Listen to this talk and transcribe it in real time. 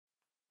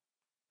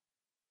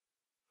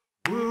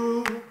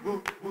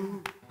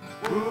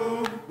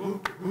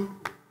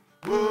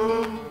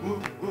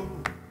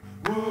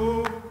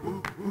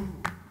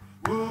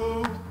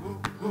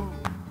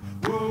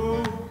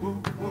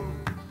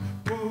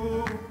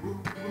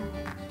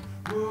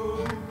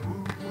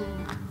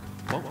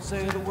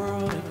say the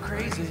world ain't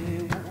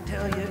crazy, won't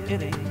tell you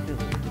it ain't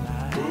filled with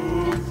lies.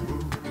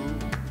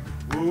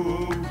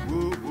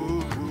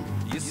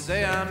 You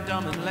say I'm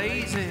dumb and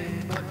lazy,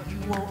 but you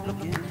won't look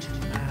into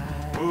my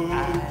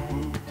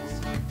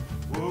eyes.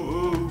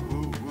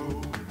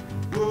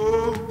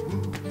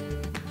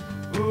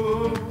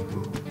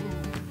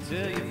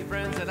 Tell your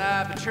friends that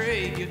I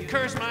betrayed you,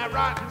 curse my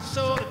rotten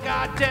soul to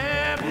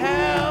goddamn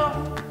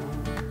hell.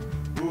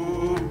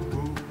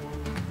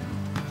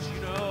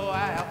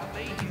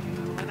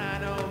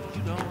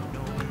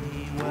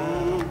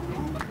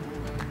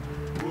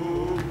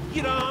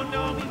 You don't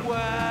know me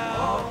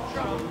well.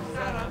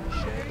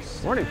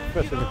 Morning,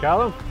 Professor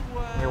McCallum.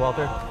 Hey,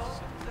 Walter.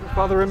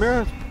 Father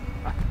Ramirez?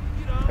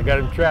 I got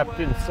him trapped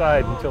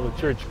inside until the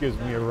church gives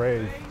me a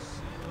raise.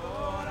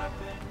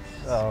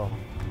 Oh,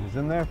 he's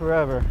in there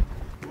forever.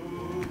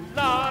 Lord,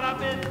 I've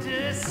been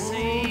to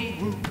sea.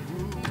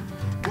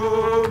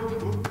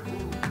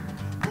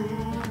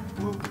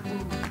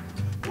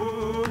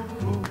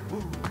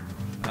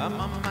 I'm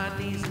on my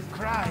knees and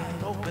crying.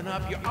 Open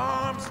up your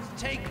arms and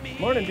take me.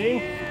 Morning,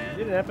 Dean. You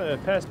didn't happen to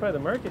pass by the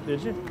market,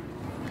 did you?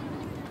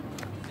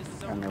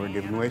 And they were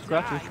giving away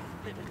scratches.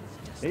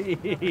 Hey.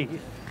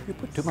 You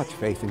put too much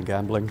faith in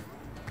gambling.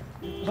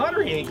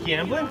 Lottery ain't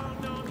gambling.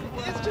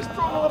 It's just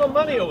throwing a little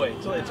money away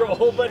until they throw a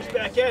whole bunch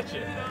back at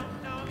you.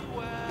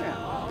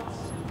 Yeah.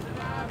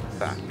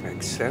 That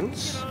makes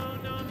sense.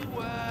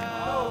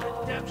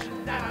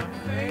 Redemption that I'm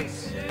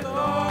facing, Lord,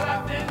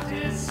 I've been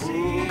to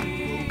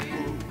sea.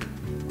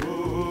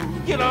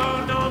 You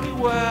don't know me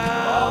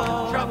well.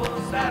 All the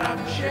troubles that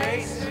I'm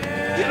chasing.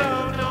 You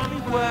don't know me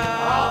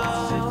well. All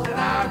the sins that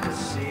I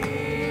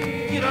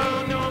receive. You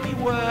don't know me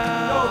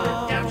well.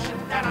 No redemption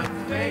that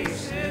I'm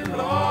facing.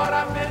 Lord,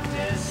 I've been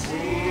to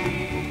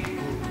sea.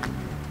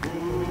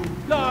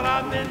 Lord,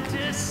 I've been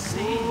to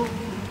sea.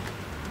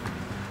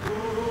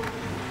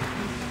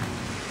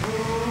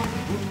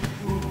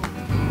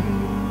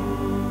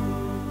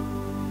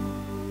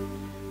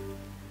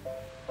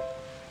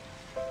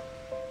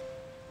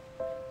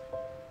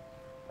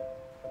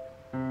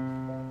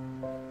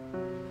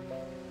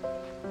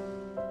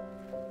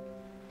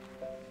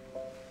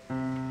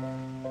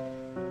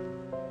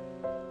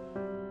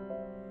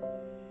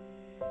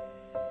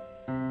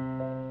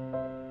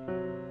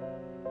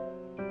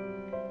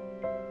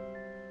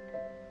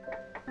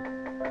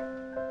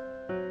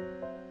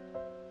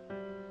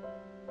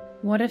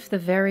 What if the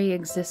very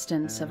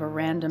existence of a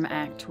random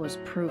act was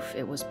proof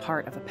it was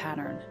part of a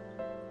pattern?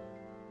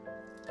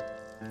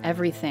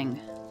 Everything,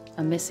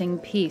 a missing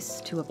piece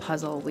to a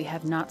puzzle we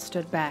have not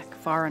stood back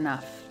far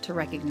enough to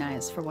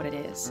recognize for what it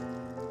is.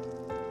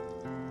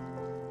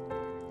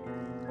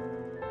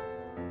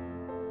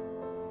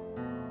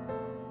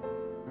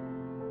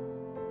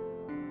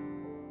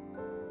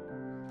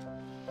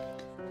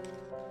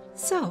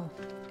 So,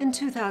 in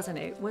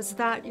 2008, was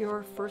that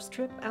your first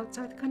trip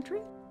outside the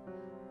country?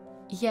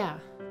 Yeah.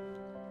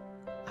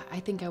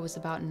 I think I was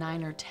about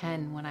 9 or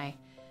 10 when I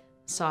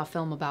saw a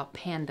film about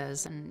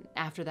pandas, and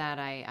after that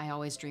I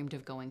always dreamed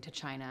of going to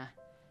China.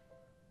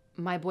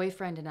 My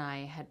boyfriend and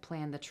I had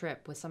planned the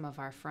trip with some of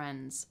our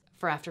friends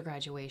for after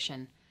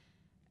graduation,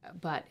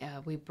 but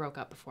we broke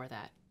up before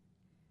that.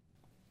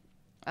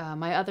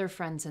 My other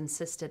friends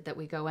insisted that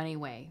we go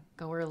anyway,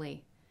 go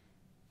early,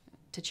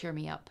 to cheer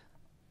me up.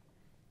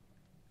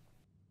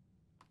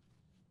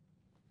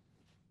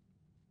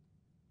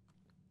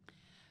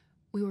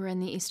 We were in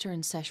the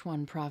eastern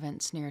Sichuan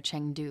province near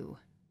Chengdu,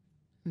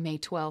 May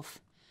 12th,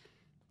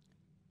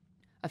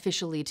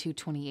 officially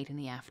 2:28 in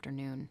the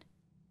afternoon.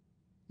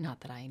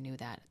 Not that I knew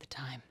that at the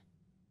time.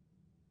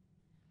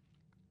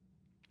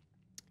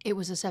 It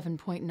was a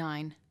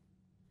 7.9.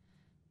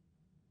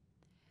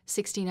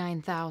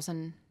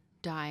 69,000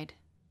 died,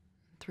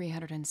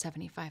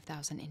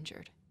 375,000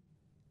 injured.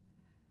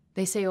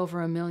 They say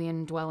over 1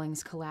 million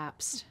dwellings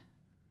collapsed.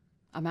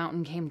 A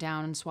mountain came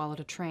down and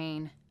swallowed a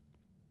train.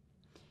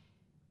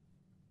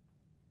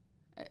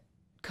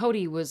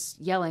 Cody was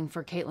yelling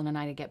for Caitlin and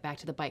I to get back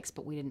to the bikes,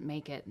 but we didn't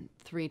make it.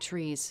 3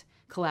 trees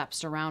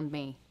collapsed around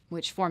me,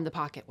 which formed the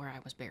pocket where I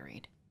was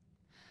buried.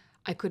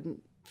 I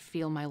couldn't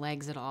feel my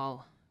legs at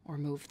all or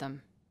move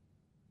them.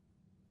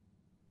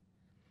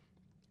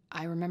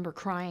 I remember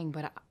crying,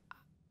 but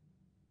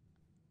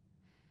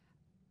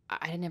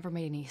I never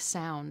made any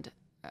sound.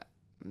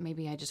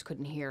 Maybe I just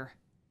couldn't hear.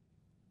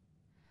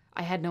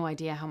 I had no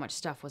idea how much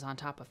stuff was on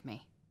top of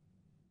me.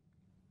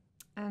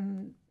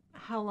 And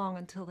how long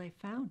until they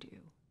found you?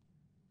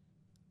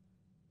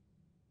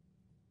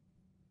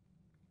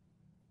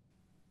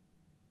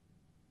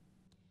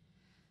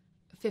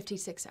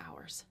 56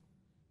 hours.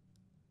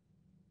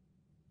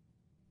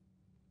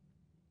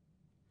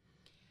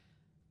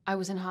 I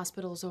was in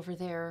hospitals over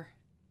there,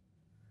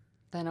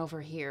 then over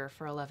here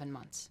for 11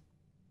 months.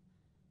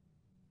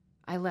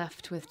 I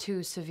left with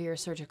 2 severe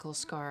surgical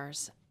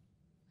scars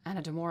and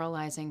a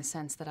demoralizing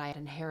sense that I had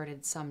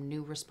inherited some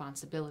new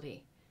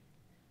responsibility,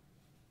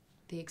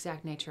 the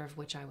exact nature of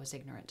which I was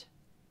ignorant.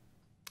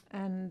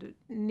 And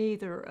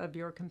neither of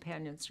your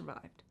companions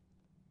survived?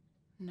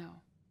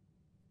 No.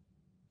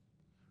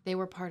 They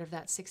were part of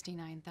that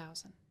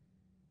 69,000.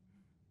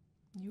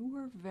 You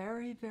were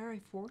very,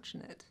 very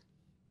fortunate.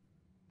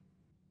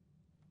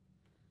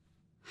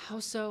 How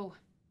so?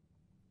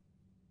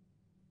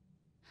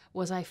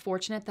 Was I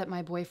fortunate that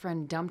my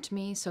boyfriend dumped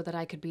me so that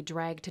I could be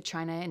dragged to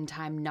China in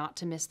time not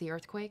to miss the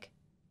earthquake?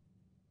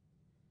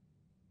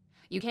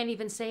 You can't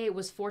even say it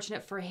was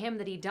fortunate for him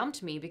that he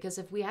dumped me, because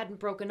if we hadn't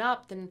broken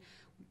up, then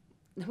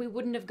we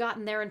wouldn't have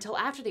gotten there until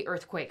after the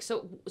earthquake.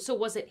 So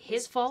was it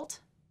his fault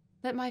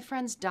that my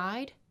friends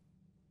died?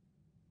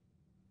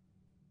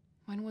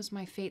 When was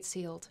my fate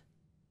sealed?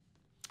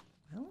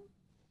 Well,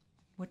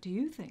 what do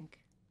you think?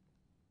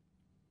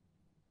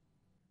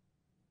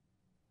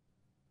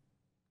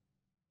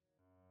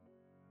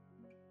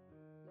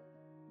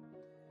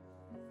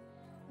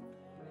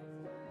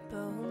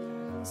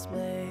 Bones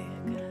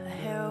make a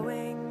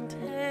harrowing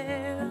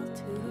tale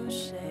to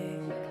shake.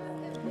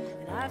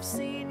 And I've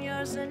seen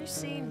yours and you've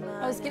seen mine.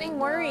 I was getting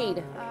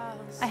worried.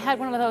 I had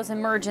one of those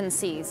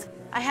emergencies.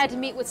 I had to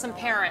meet with some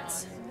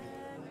parents.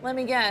 Let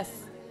me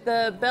guess.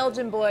 The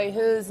Belgian boy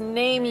whose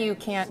name you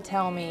can't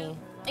tell me.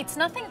 It's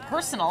nothing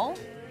personal.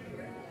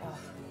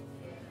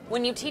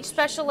 When you teach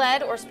special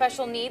ed or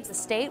special needs, the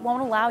state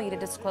won't allow you to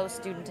disclose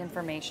student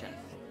information.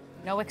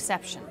 No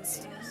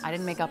exceptions. I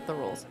didn't make up the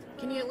rules.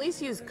 Can you at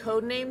least use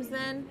code names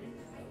then?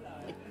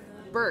 Like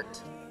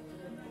Bert.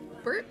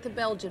 Bert the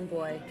Belgian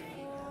boy.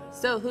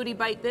 So who'd he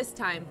bite this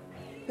time?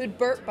 Who'd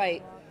Bert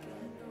bite?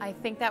 I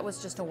think that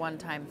was just a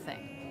one-time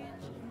thing.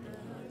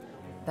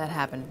 That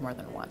happened more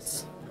than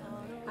once.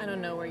 I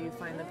don't know where you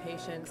find the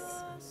patience.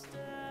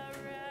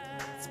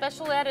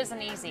 Special ed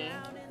isn't easy,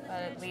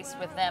 but at least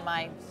with them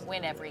I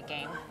win every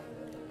game.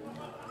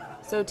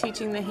 So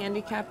teaching the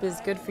handicap is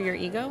good for your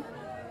ego?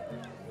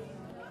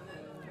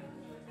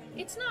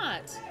 It's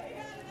not.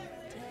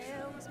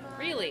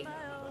 Really.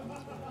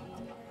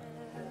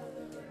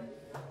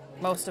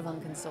 Most of them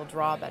can still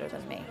draw better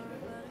than me.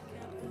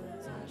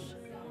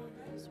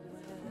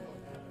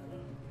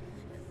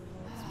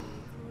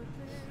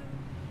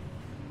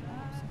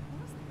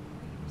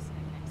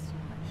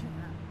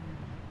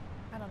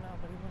 I don't know,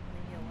 but he wouldn't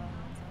leave me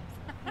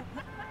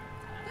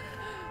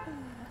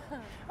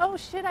alone. Oh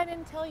shit, I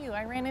didn't tell you.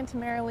 I ran into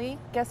Marilee.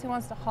 Guess who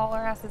wants to haul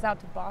our asses out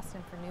to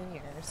Boston for New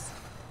Year's?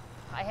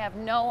 I have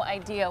no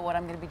idea what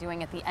I'm going to be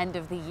doing at the end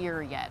of the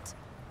year yet.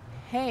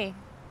 Hey,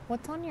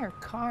 what's on your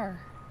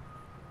car?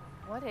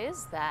 What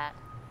is that?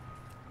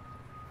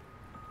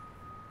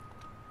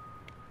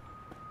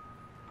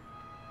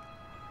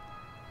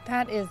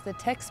 That is the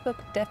textbook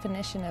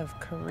definition of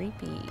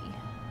creepy.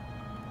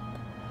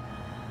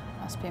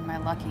 Must be my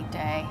lucky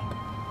day.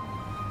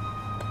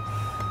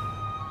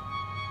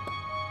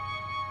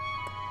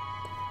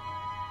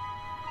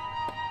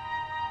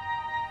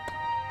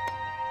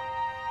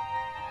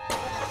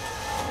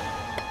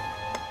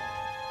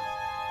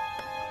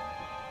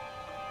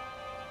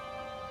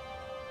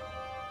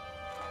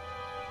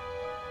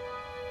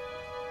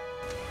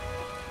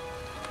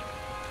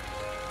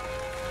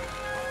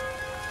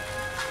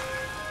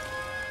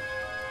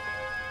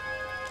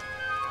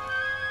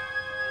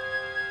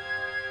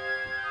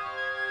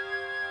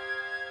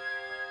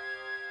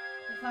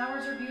 The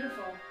flowers are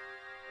beautiful.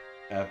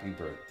 Happy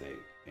birthday,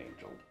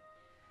 Angel.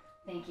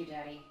 Thank you,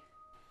 Daddy.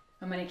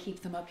 I'm gonna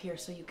keep them up here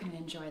so you can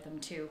enjoy them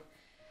too.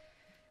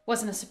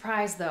 Wasn't a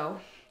surprise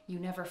though. You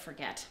never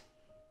forget.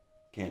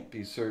 Can't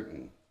be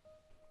certain.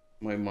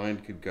 My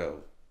mind could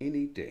go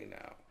any day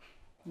now.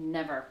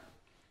 Never.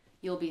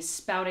 You'll be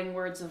spouting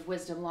words of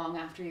wisdom long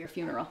after your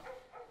funeral.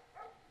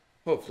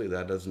 Hopefully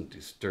that doesn't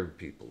disturb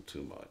people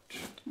too much.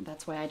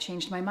 That's why I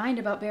changed my mind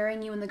about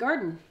burying you in the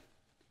garden.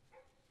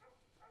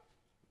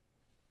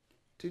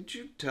 Did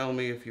you tell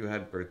me if you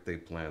had birthday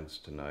plans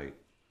tonight?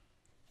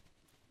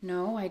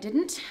 No, I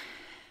didn't.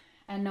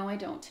 And no, I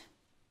don't.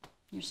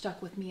 You're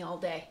stuck with me all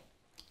day.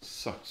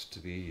 Sucks to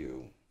be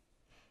you.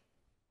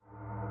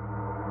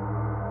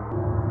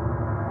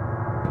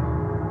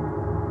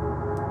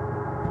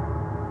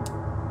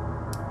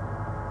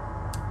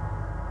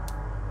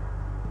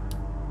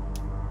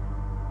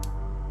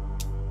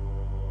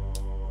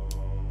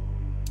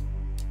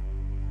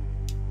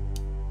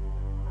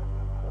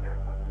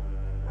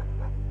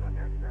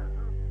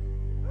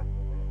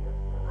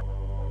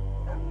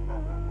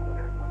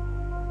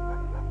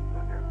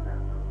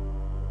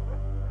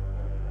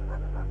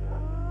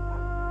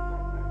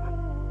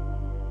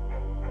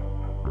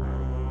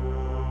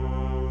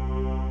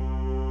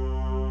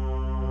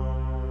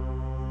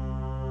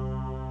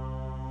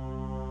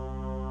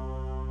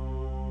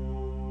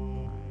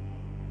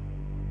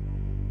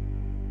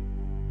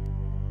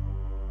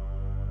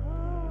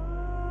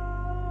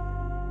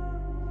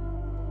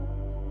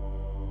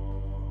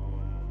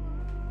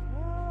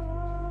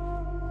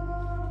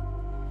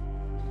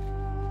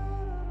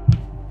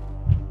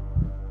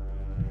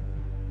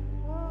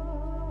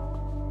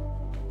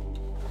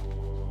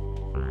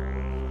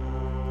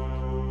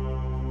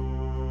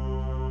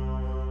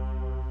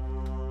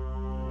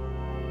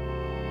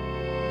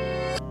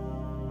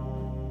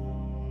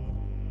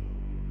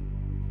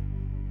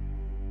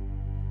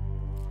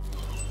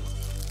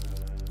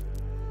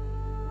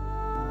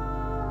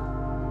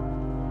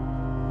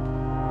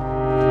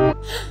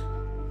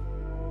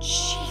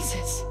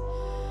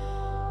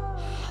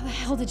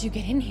 did you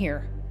get in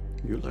here?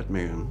 You let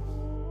me in.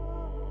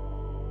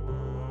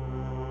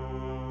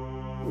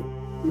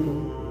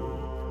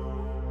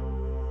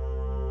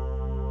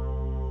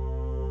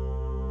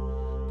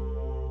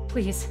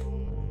 Please.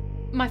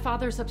 My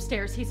father's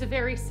upstairs. He's a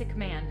very sick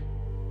man.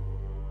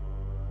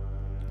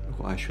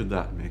 Why should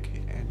that make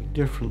any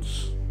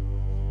difference?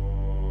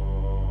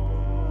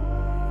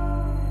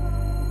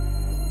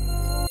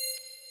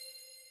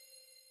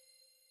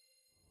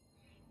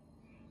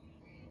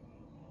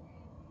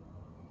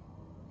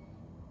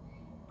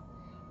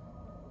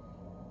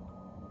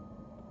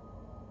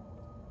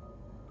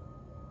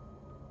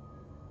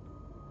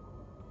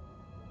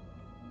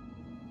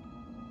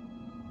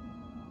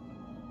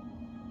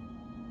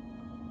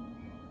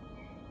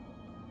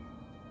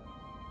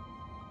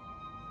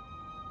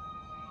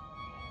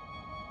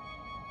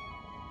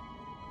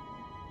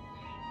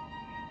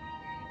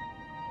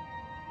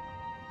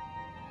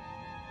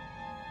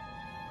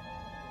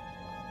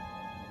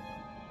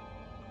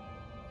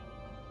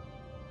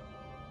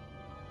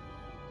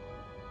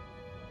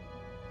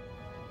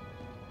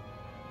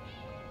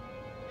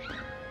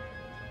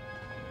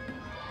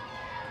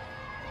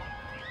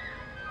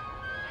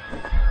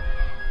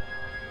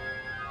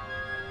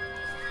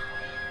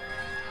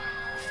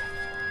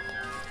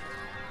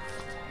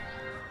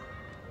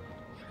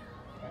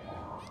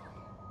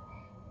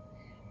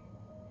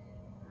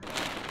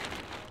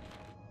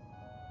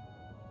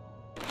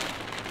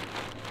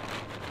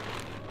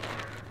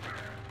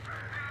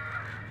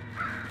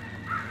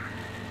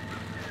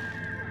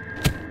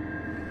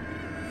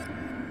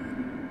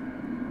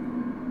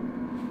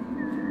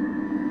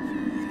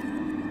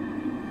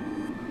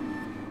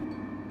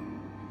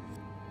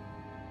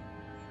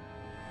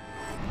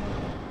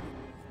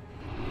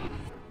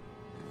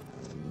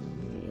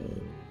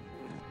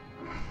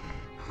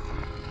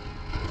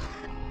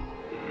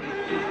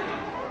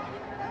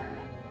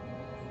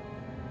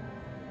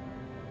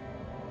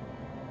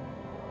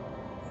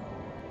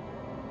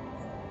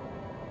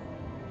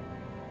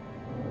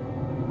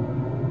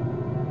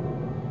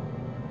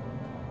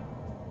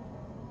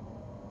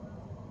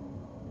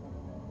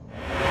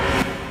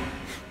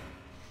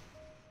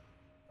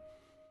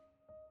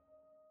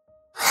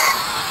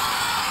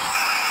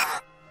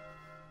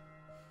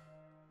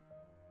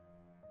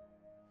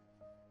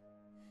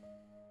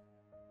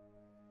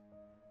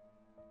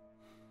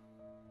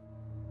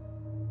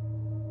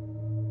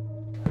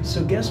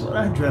 So guess what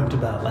I dreamt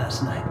about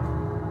last night?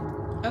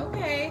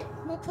 Okay,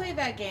 we'll play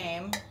that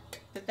game.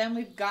 But then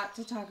we've got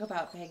to talk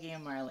about Peggy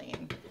and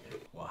Marlene.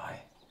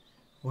 Why?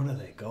 What are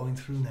they going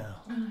through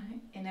now?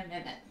 In a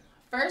minute.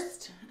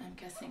 First, I'm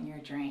guessing your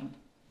dream.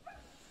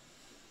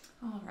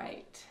 All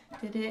right.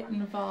 Did it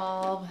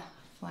involve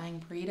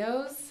flying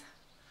burritos?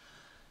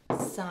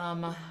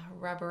 Some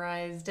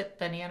rubberized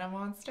banana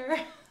monster?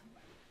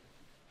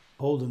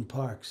 Holden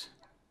Parks.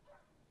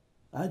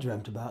 I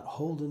dreamt about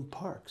Holden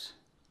Parks.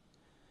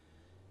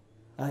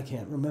 I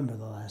can't remember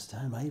the last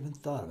time I even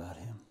thought about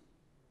him.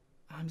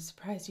 I'm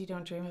surprised you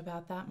don't dream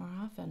about that more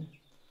often.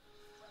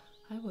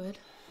 I would.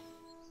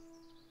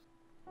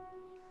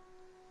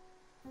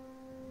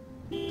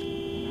 Do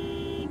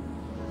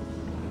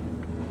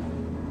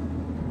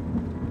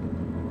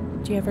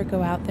you ever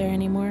go out there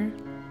anymore?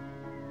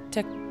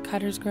 To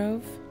Cutter's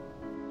Grove?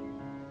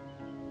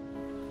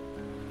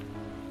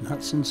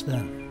 Not since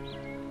then.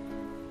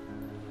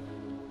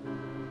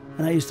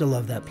 And I used to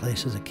love that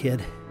place as a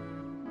kid.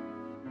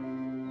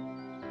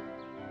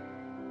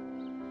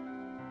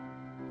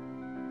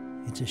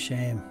 It's a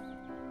shame.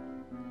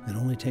 It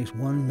only takes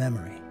one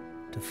memory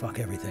to fuck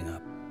everything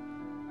up.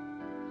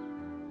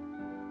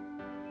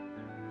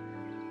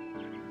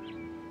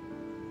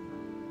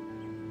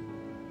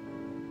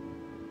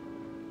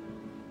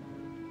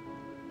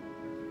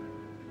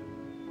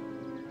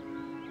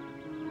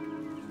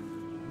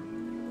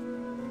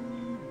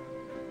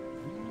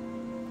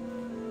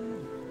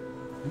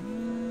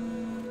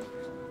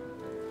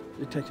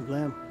 Detective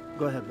Lamb,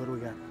 go ahead. What do we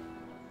got?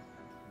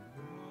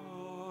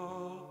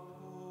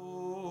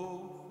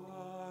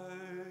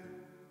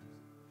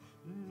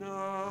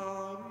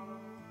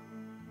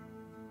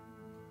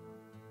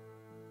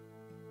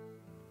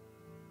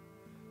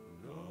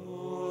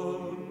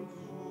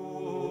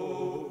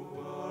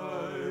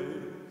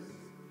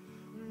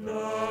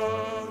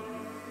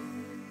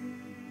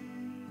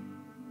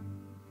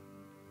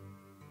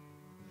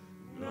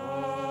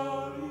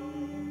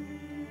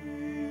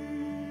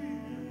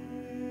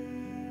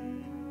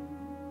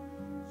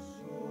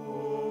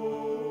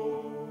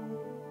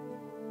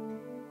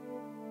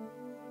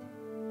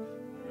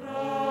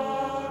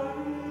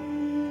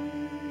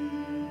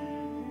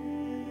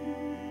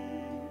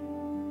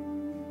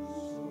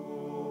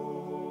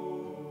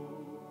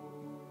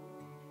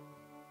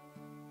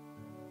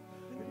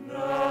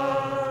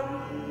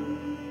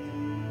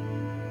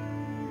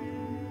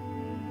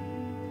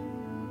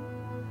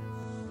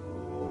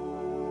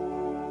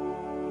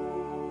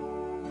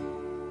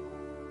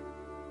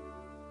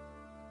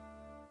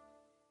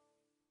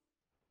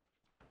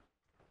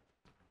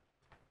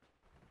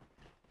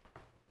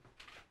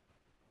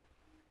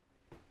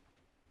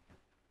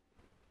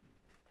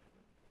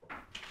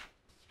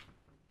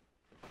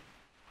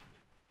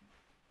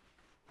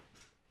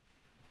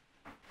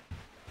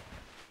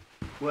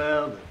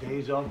 Well, the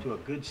day's off to a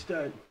good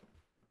start.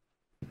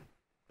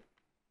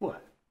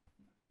 What?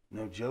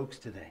 No jokes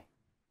today?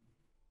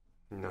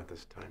 Not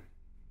this time.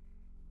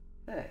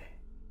 Hey,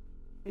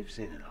 we've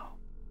seen it all.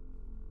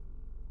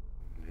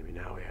 Maybe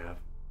now we have.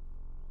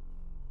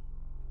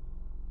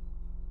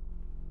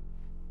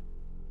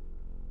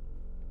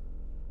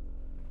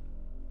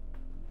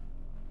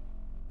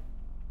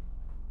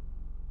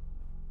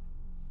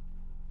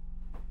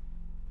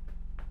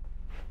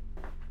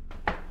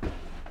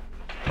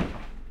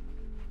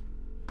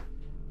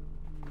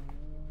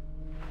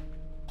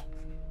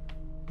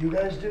 You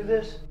guys do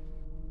this?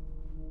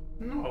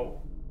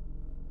 No.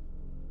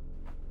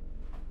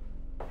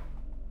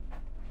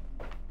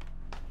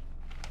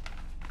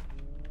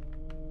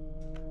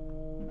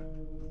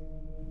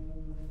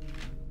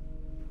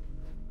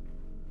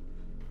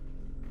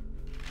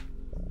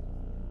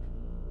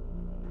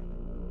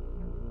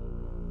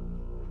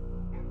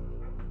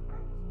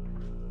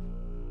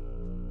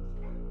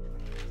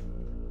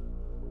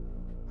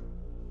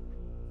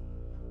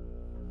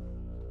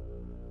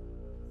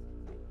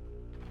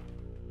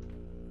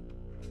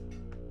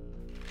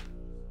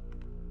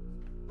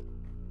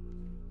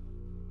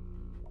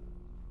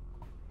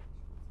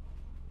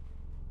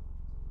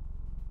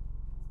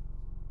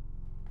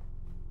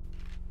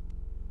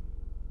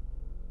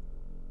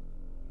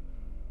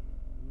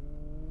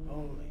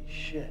 Holy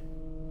shit.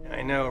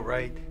 I know,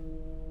 right?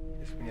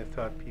 Just when you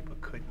thought people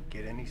couldn't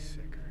get any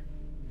sicker.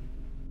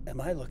 Am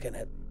I looking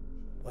at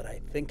what I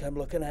think I'm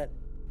looking at?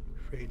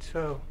 Afraid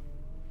so.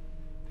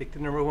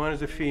 Victim number 1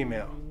 is a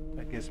female,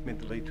 I guess mid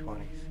to late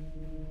 20s.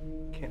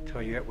 Can't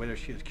tell you yet whether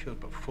she was killed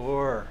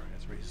before or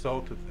as a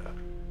result of the,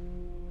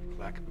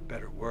 for lack of a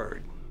better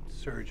word,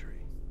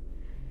 surgery.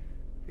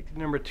 Victim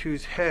number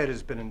 2's head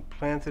has been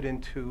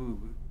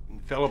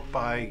enveloped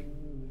by,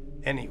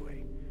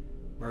 anyway,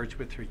 merged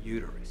with her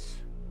uterus.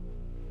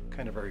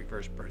 Kind of a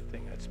reverse birth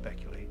thing, I'd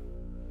speculate.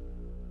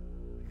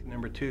 Victim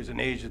number 2 is an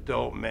aged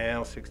adult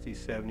male, 60s,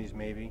 70s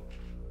maybe.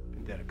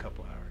 Been dead a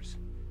couple hours.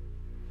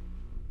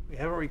 We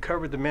haven't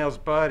recovered the male's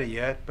body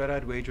yet, but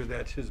I'd wager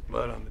that's his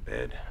blood on the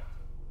bed.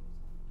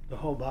 The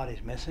whole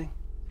body's missing?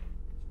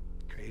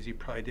 Crazy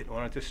probably didn't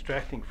want it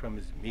distracting from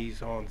his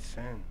mise en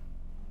scène.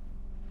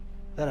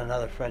 Is that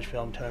another French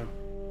film term?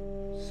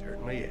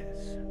 Certainly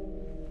is.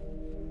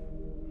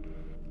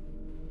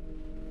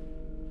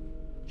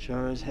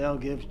 Sure as hell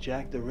gives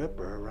Jack the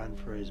Ripper a run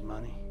for his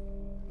money.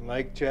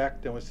 Like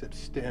Jack, there was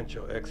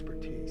substantial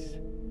expertise.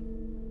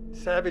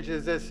 Savage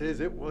as this is,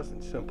 it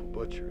wasn't simple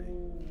butchery.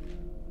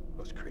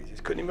 Most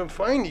crazies couldn't even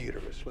find the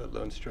uterus, let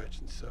alone stretch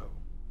and sew.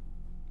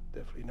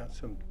 Definitely not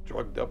some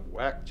drugged up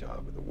whack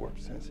job with a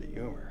warped sense of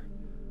humor.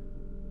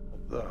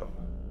 Although,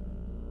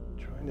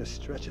 trying to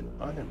stretch an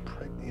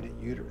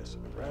unimpregnated uterus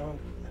around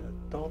an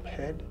adult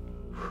head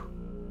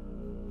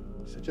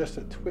suggests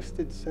a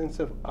twisted sense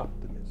of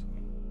optimism.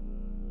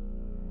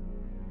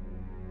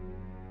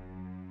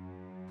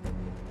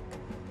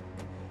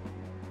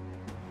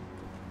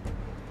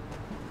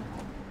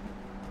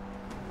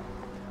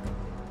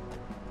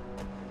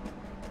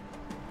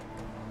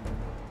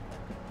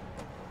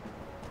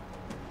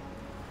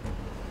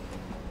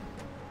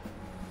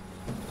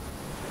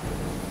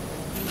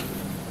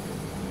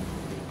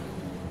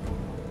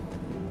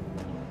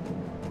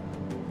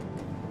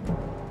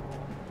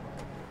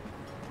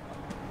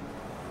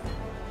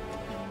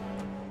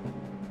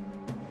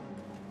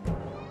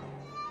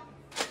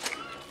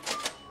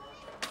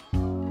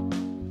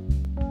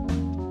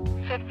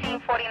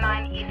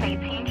 East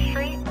 18th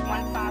Street,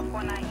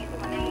 1549 East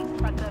 18th,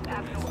 front of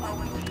Avenue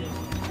O and P.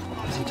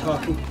 Is he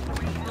talking?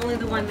 Only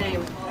the one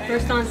name.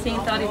 First on scene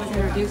thought he was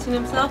introducing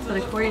himself, but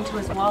according to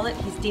his wallet,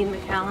 he's Dean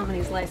McCallum and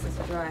he's licensed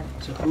to drive.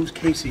 So who's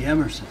Casey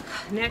Emerson?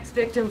 Next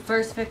victim,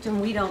 first victim,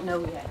 we don't know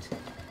yet.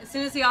 As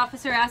soon as the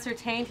officer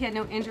ascertained he had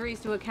no injuries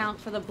to account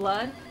for the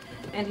blood,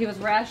 and he was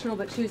rational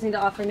but choosing to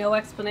offer no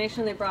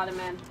explanation, they brought him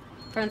in.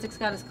 Forensics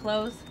got his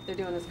clothes, they're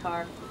doing his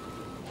car.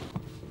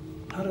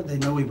 How did they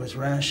know he was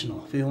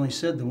rational if he only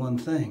said the one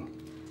thing?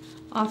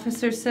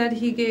 Officer said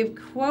he gave,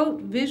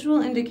 quote,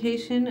 visual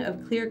indication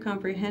of clear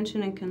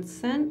comprehension and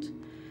consent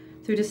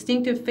through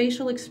distinctive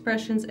facial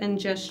expressions and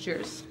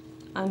gestures,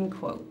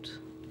 unquote.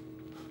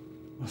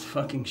 Was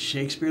fucking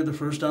Shakespeare the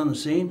first on the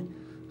scene?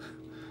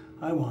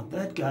 I want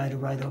that guy to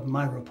write up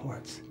my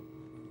reports.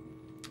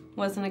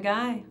 Wasn't a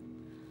guy.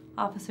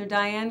 Officer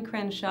Diane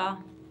Crenshaw.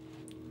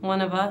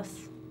 One of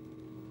us.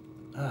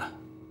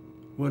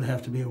 Would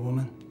have to be a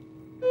woman.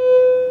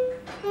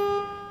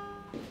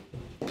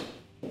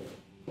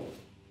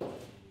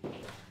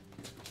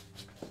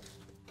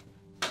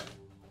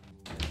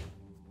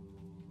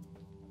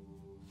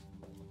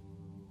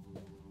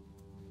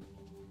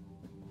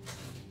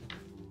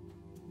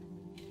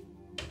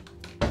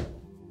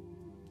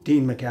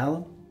 Dean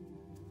McCallum?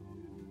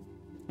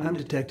 I'm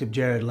Detective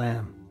Jared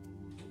Lamb,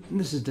 and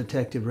this is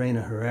Detective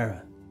Reina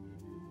Herrera.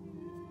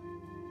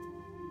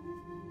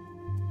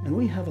 And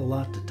we have a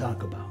lot to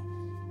talk about.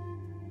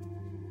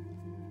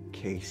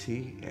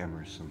 Casey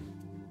Emerson.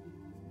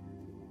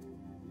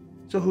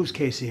 So who's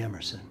Casey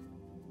Emerson?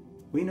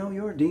 We know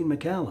you're Dean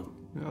McCallum.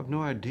 You have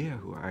no idea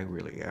who I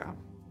really am.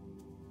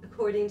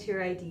 According to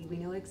your ID, we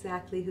know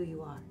exactly who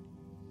you are.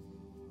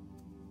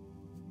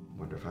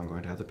 Wonder if I'm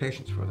going to have the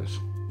patience for this.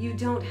 You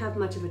don't have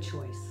much of a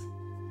choice.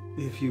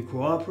 If you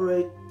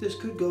cooperate, this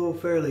could go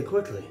fairly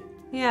quickly.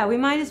 Yeah, we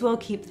might as well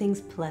keep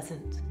things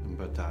pleasant.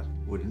 But that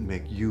wouldn't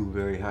make you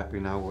very happy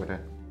now, would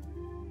it?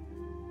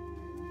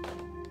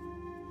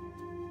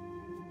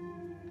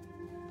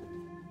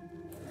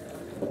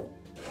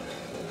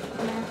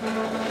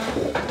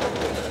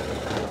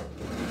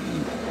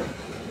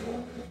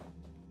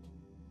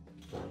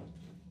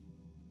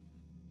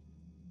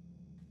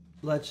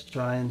 Let's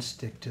try and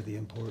stick to the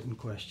important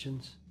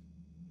questions.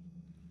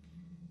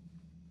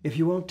 If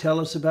you won't tell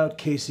us about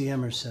Casey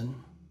Emerson,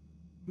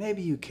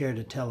 maybe you care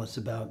to tell us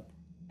about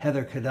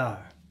Heather Kadar,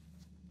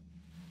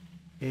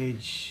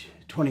 age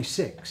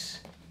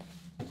 26,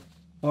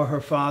 or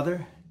her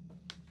father,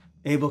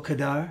 Abel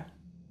Kadar,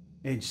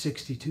 age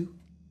 62,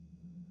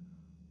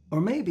 or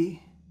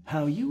maybe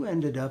how you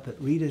ended up at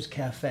Rita's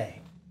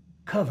Cafe,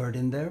 covered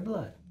in their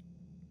blood.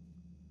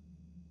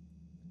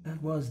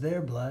 That was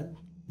their blood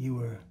you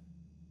were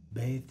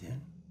bathed in,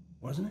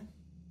 wasn't it?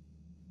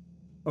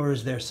 Or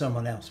is there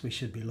someone else we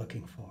should be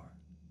looking for?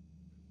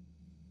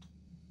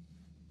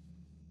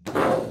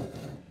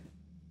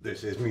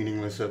 This is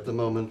meaningless at the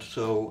moment,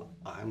 so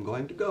I'm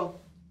going to go.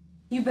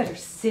 You better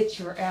sit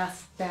your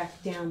ass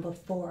back down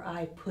before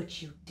I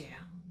put you down.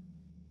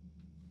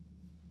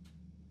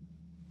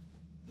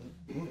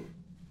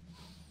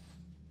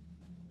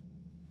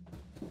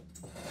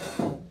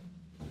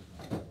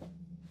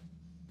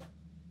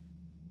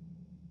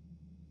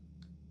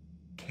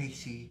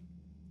 Casey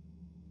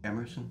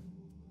Emerson?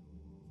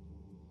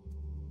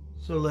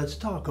 So let's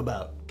talk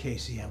about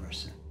Casey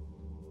Emerson.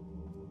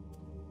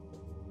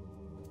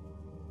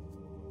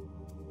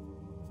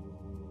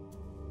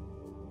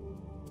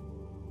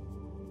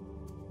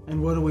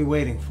 And what are we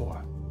waiting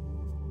for?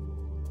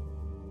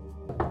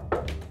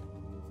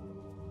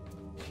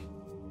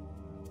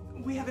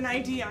 We have an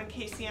ID on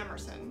Casey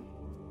Emerson.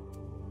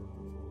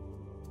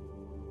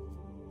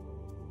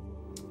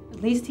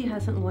 At least he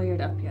hasn't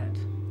lawyered up yet.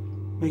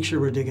 Make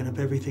sure we're digging up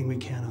everything we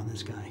can on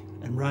this guy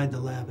and ride the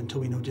lab until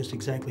we know just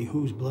exactly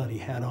whose blood he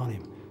had on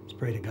him. Let's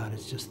pray to God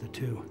it's just the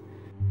two.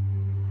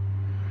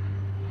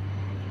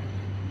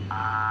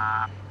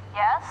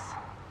 Yes?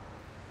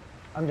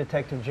 I'm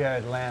Detective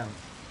Jared Lamb.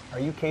 Are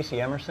you Casey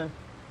Emerson?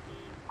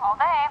 All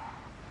day.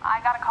 I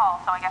got a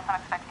call, so I guess I'm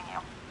expecting you.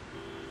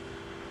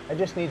 I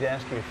just need to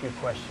ask you a few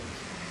questions.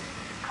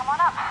 Come on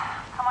up.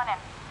 Come on in.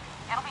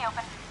 It'll be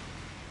open.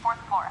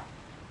 4th floor.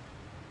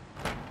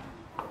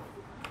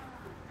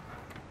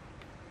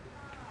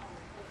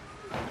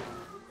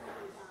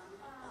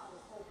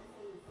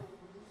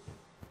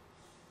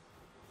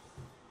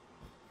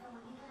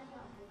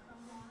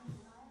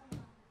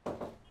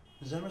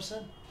 Ms.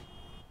 Emerson?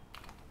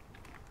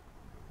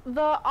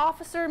 The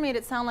officer made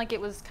it sound like it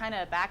was kind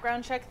of a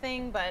background check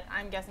thing, but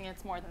I'm guessing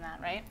it's more than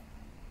that, right?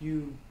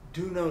 You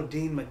do know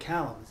Dean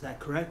McCallum, is that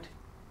correct?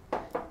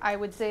 I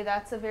would say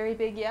that's a very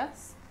big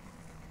yes.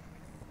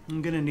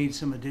 I'm gonna need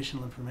some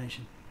additional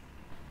information.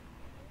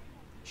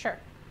 Sure.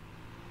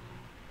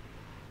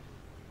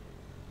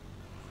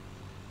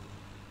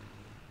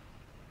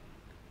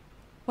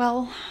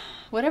 Well,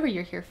 whatever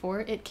you're here for,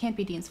 it can't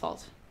be Dean's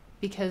fault.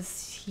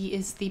 Because he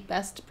is the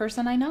best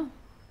person I know.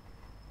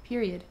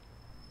 Period.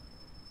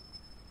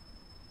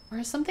 Or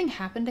has something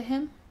happened to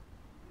him?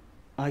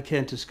 I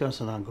can't discuss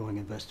an ongoing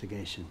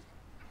investigation.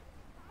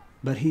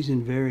 But he's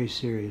in very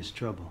serious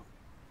trouble.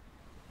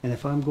 And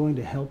if I'm going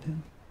to help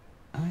him,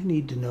 I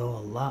need to know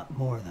a lot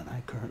more than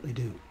I currently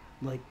do.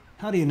 Like,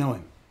 how do you know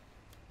him?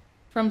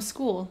 From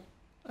school,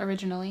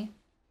 originally.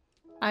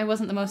 I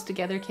wasn't the most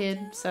together kid,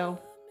 so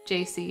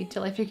JC,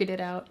 till I figured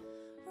it out.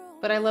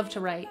 But I love to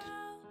write.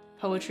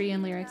 Poetry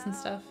and lyrics and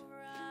stuff.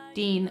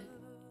 Dean,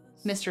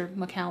 Mr.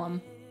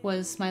 McCallum,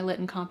 was my lit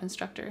and comp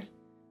instructor.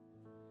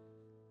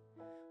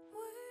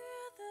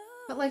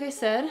 But like I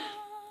said,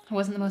 I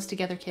wasn't the most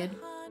together kid.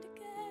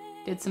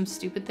 Did some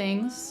stupid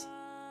things.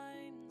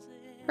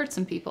 Hurt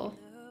some people.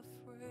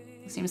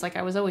 It seems like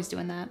I was always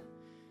doing that.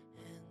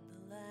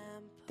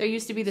 There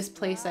used to be this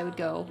place I would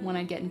go when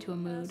I'd get into a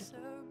mood.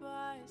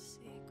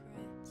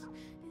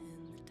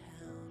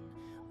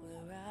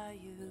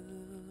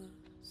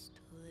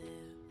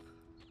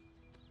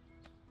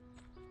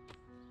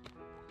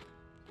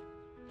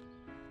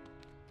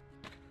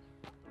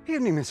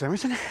 Evening, Miss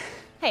Emerson.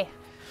 Hey.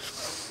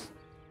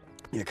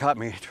 You caught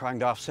me trying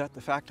to offset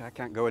the fact I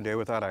can't go a day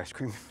without ice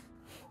cream.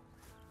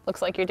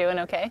 Looks like you're doing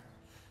okay.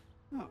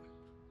 Oh,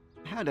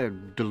 I had a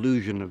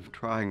delusion of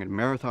trying a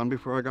marathon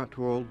before I got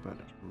too old, but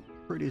I'm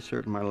pretty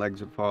certain my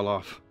legs would fall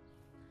off.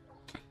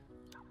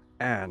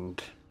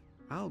 And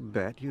I'll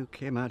bet you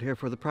came out here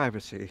for the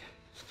privacy,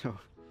 so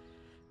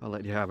I'll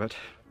let you have it.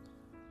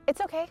 It's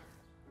okay.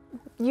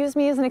 Use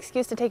me as an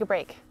excuse to take a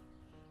break.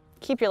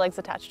 Keep your legs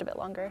attached a bit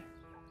longer.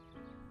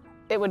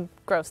 It would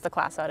gross the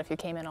class out if you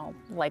came in all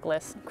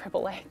legless,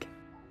 cripple-leg.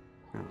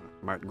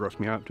 Might gross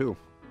me out, too.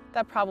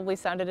 That probably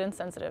sounded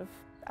insensitive.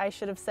 I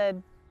should have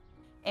said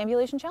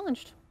ambulation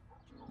challenged.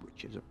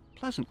 which is a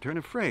pleasant turn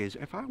of phrase.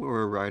 If I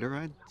were a writer,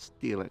 I'd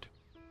steal it.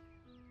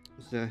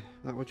 Is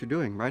that what you're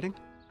doing, writing?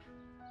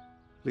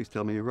 Please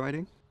tell me you're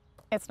writing.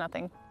 It's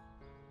nothing.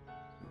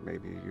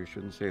 Maybe you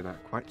shouldn't say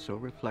that quite so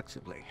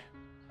reflexively.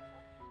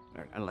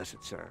 Unless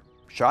it's a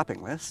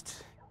shopping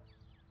list.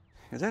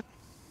 Is it?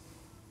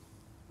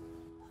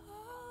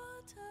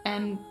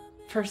 And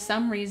for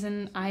some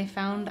reason, I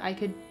found I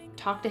could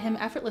talk to him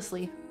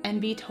effortlessly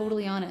and be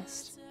totally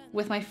honest.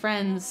 With my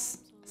friends,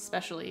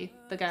 especially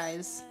the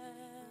guys,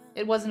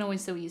 it wasn't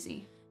always so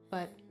easy.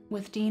 But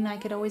with Dean, I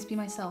could always be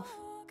myself.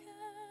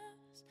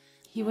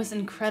 He was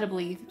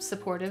incredibly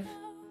supportive,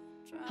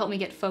 helped me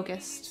get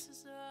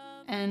focused,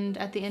 and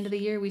at the end of the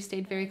year, we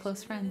stayed very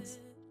close friends.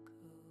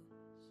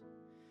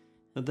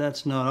 But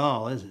that's not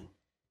all, is it?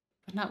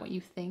 But not what you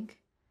think.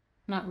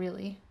 Not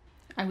really.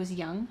 I was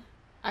young.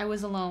 I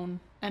was alone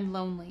and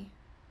lonely.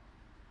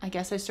 I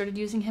guess I started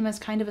using him as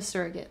kind of a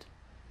surrogate.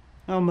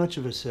 How much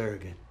of a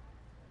surrogate?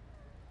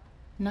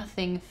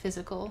 Nothing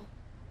physical.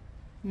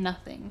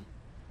 Nothing.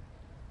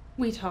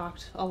 We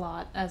talked a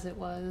lot as it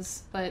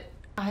was, but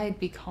I'd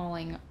be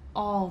calling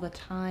all the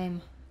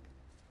time.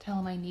 Tell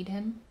him I need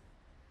him.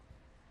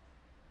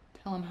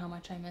 Tell him how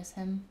much I miss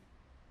him.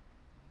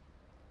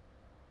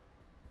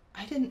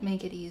 I didn't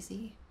make it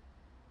easy.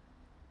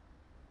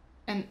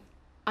 And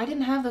I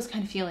didn't have those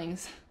kind of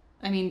feelings.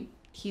 I mean,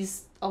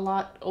 he's a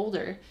lot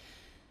older,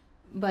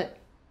 but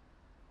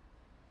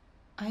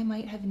I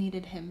might have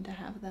needed him to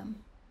have them.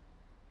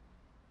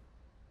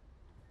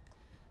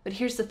 But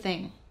here's the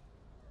thing.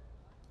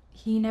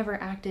 He never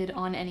acted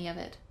on any of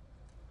it.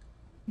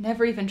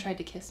 Never even tried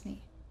to kiss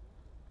me.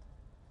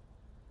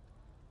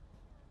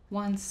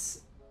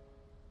 Once,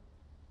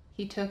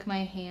 he took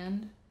my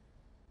hand,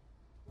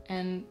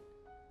 and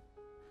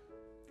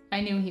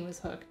I knew he was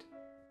hooked.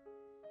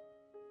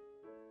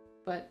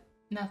 But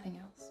nothing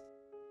else.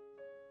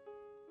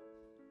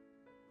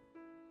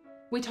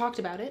 We talked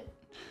about it,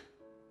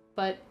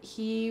 but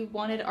he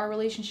wanted our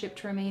relationship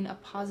to remain a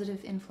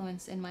positive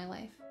influence in my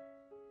life.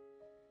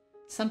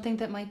 Something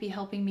that might be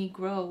helping me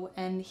grow,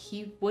 and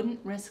he wouldn't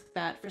risk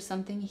that for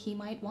something he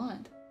might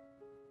want.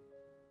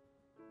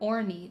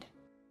 Or need.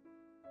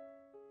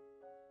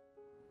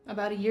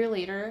 About a year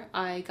later,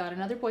 I got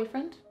another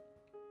boyfriend,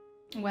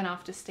 went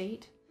off to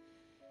state.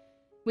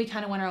 We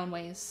kind of went our own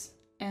ways,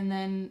 and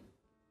then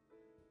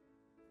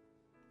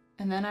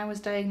I was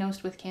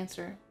diagnosed with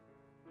cancer.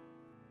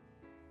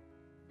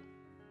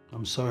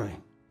 I'm sorry.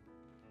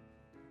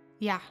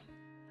 Yeah,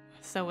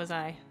 so was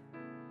I.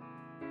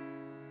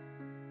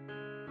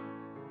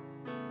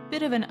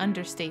 Bit of an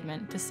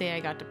understatement to say I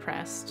got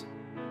depressed.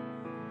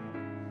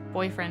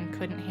 Boyfriend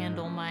couldn't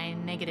handle my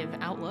negative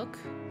outlook.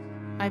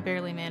 I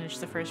barely managed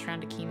the first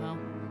round of chemo.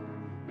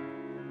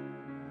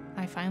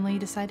 I finally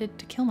decided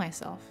to kill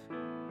myself.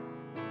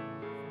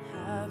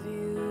 Have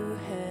you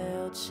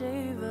held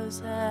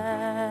Shiva's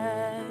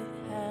hand?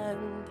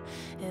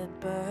 It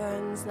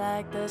burns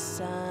like the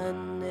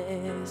sun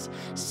is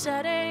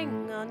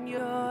setting on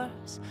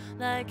yours,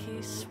 like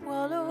he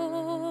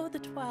swallowed the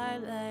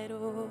twilight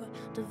or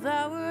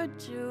devoured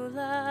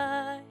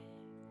July.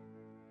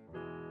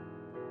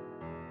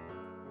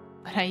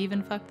 But I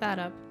even fucked that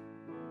up.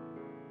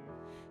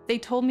 They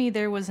told me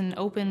there was an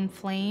open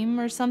flame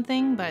or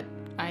something, but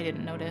I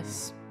didn't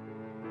notice.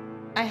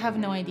 I have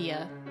no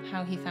idea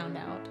how he found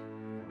out.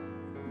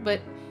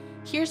 But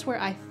here's where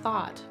I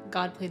thought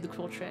God played the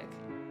cruel trick.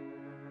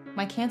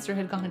 My cancer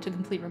had gone into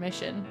complete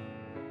remission.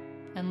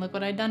 And look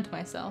what I'd done to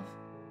myself.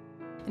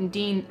 And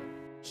Dean,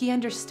 he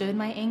understood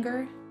my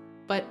anger,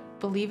 but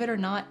believe it or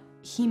not,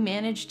 he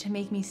managed to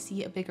make me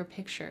see a bigger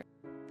picture.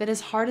 That as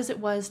hard as it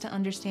was to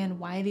understand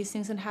why these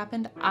things had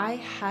happened, I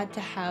had to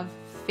have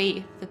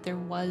faith that there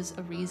was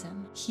a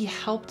reason. He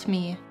helped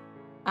me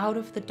out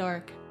of the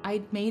dark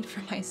I'd made for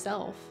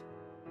myself.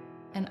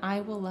 And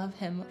I will love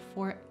him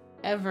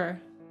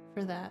forever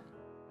for that.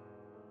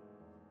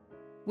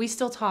 We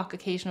still talk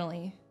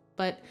occasionally,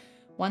 but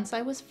once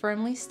I was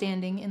firmly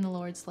standing in the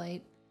Lord's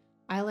light,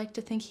 I like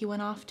to think he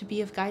went off to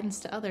be of guidance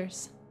to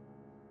others.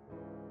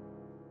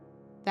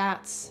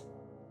 That's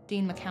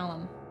Dean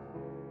McCallum,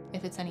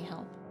 if it's any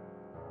help.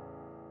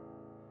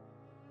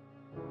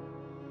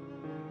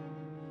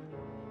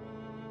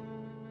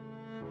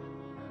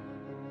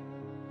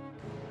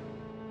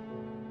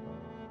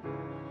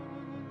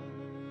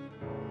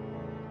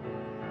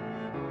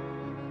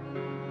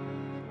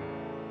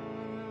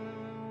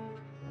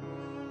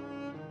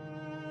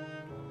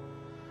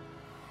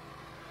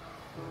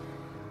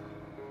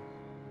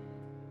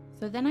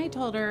 So then I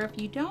told her, if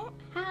you don't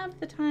have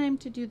the time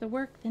to do the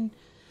work, then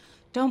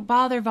don't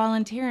bother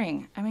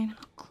volunteering. I mean,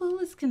 how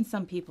clueless can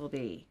some people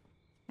be?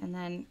 And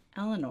then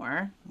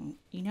Eleanor,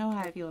 you know how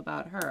I feel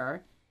about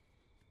her.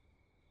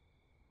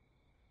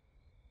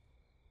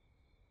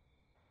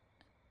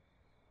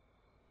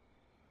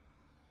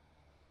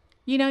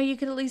 You know, you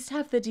could at least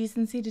have the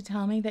decency to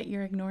tell me that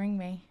you're ignoring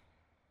me.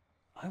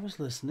 I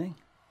was listening.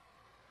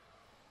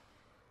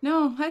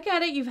 No, I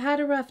get it. You've had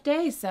a rough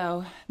day,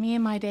 so me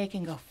and my day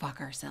can go fuck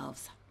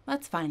ourselves.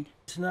 That's fine.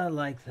 It's not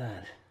like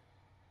that.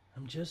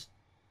 I'm just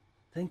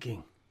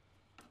Thinking.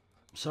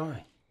 I'm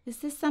sorry. Is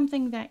this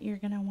something that you're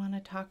going to want to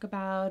talk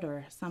about,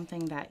 or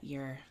something that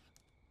you're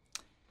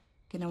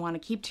going to want to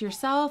keep to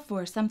yourself,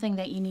 or something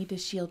that you need to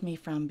shield me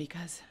from,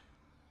 because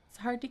it's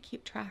hard to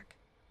keep track?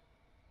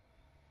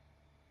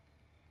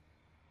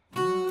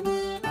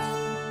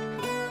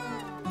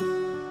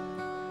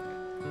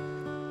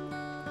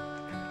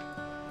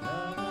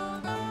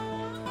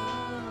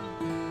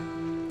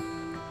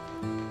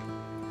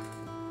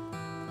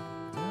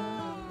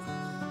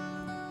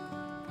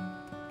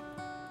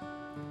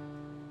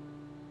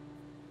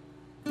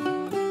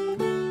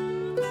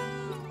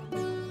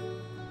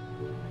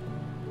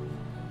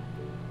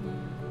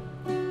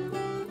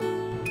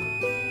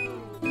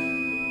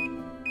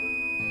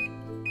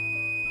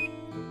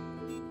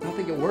 I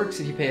don't think it works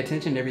if you pay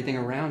attention to everything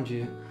around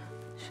you.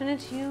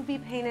 Shouldn't you be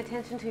paying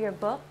attention to your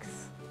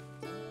books?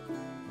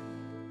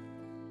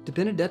 De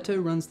Benedetto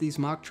runs these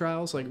mock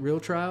trials like real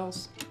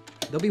trials.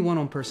 They'll be one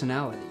on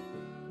personality,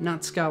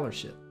 not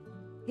scholarship.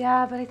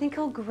 Yeah, but I think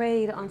he'll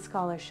grade on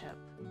scholarship.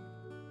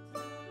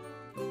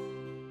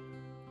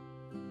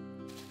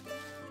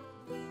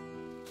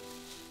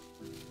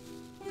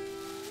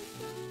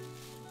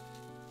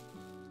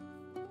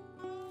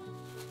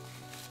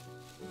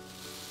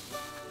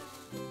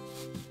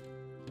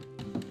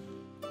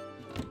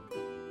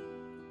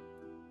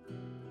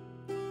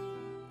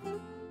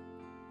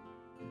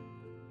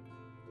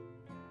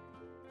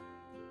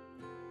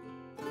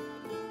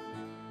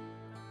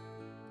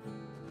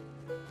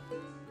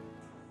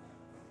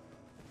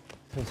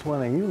 Since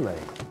when are you late?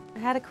 I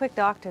had a quick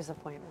doctor's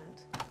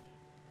appointment.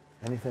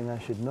 Anything I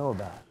should know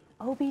about?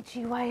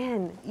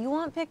 OBGYN. You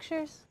want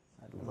pictures?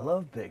 I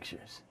love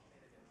pictures.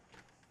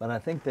 But I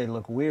think they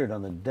look weird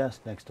on the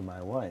desk next to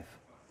my wife.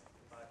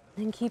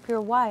 Then keep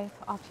your wife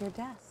off your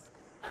desk.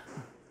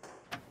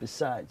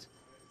 Besides,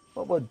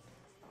 what's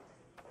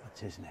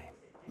his name?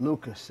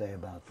 Lucas say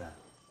about that?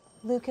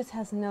 Lucas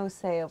has no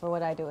say over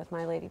what I do with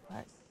my lady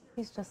parts.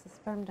 He's just a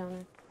sperm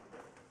donor.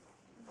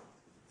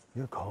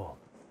 You're cold.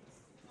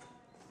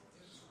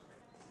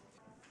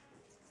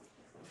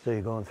 So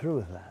you're going through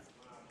with that?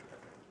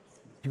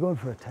 You going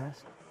for a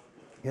test?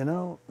 You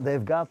know,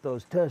 they've got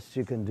those tests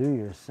you can do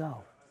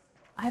yourself.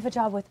 I have a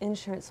job with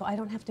insurance, so I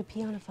don't have to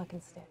pee on a fucking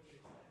stick.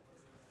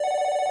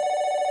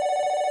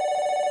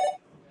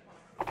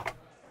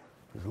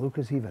 Does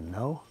Lucas even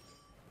know?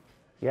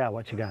 Yeah,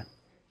 what you got?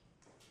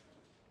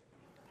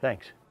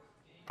 Thanks.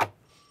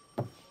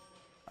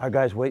 Our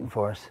guy's waiting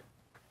for us.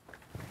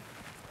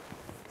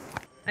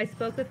 I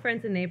spoke with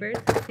friends and neighbors.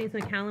 Seems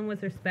McCallum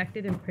was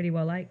respected and pretty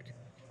well liked.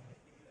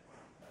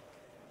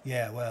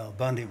 Yeah, well,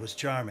 Bundy was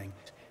charming,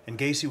 and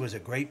Gacy was a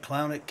great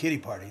clown at kiddie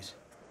parties.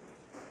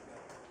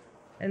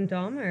 And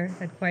Dahmer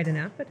had quite an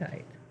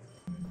appetite.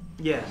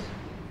 Yes,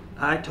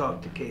 I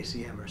talked to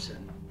Casey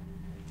Emerson.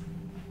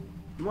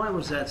 Why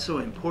was that so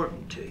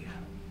important to you?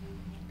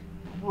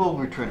 We'll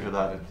return to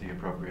that at the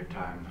appropriate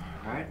time.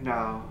 Right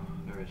now,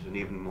 there is an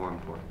even more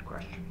important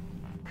question.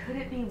 Could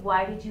it be,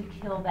 why did you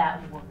kill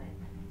that woman?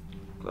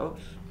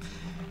 Close.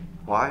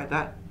 Why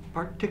that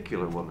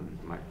particular woman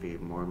might be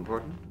more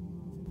important.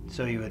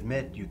 So you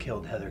admit you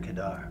killed Heather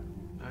Kadar?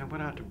 I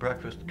went out to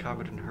breakfast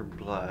covered in her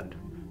blood.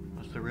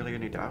 Was there really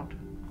any doubt?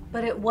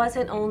 But it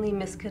wasn't only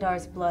Miss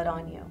Kadar's blood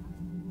on you.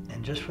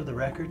 And just for the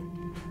record,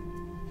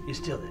 you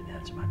still didn't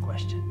answer my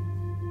question.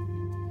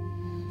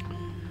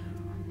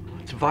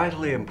 It's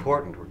vitally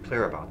important we're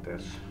clear about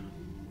this.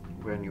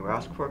 When you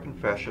ask for a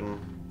confession,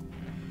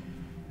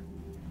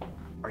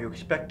 are you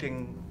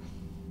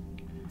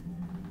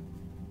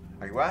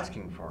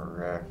asking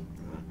for,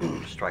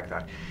 strike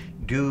that.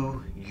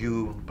 Do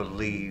you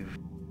believe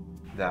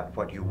that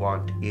what you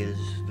want is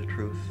the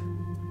truth,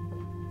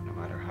 no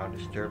matter how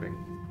disturbing?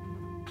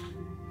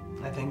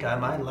 I think I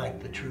might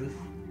like the truth.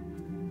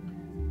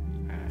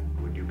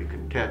 And would you be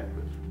content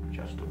with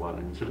just the one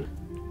incident?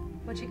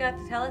 What you got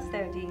to tell us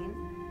there, Dean?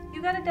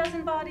 You got a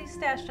dozen bodies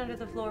stashed under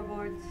the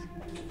floorboards.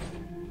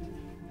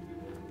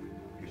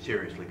 If you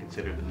seriously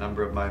consider the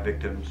number of my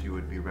victims, you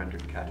would be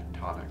rendered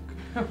catatonic.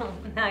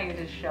 Now you're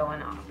just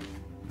showing off.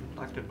 I'd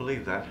like to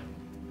believe that.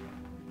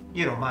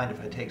 You don't mind if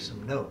I take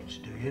some notes,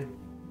 do you?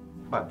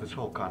 But this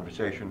whole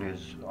conversation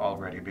is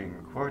already being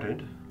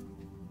recorded.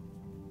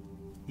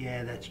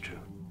 Yeah, that's true.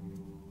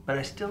 But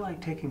I still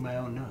like taking my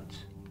own notes.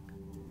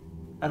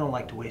 I don't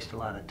like to waste a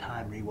lot of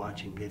time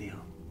rewatching video.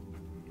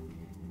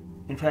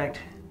 In fact,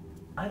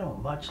 I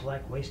don't much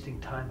like wasting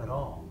time at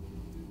all.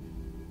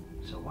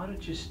 So why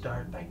don't you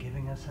start by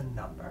giving us a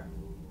number?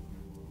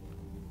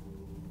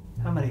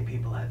 How many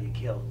people have you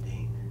killed,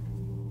 Dean?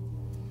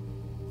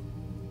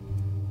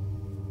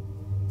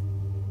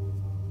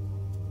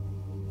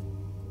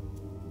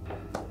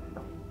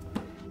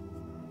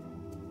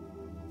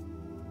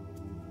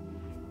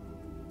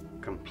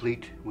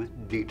 Complete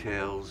with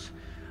details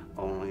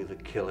only the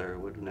killer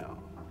would know.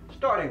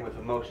 Starting with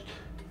the most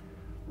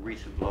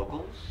recent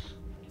locals,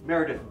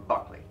 Meredith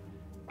Buckley,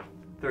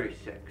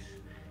 36.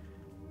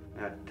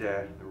 at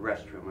the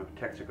restroom of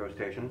Texaco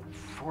Station.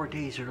 4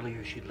 days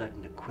earlier, she'd let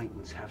an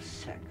acquaintance have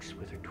sex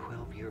with her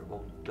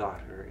 12-year-old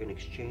daughter in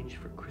exchange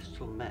for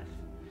crystal meth.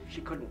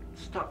 She couldn't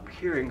stop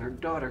hearing her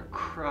daughter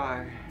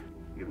cry,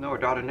 even though her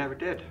daughter never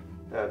did.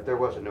 There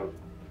was a note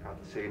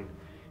at the scene,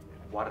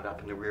 wadded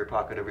up in the rear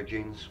pocket of her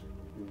jeans.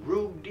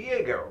 Rube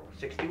Diego,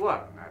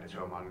 61, at his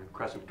home on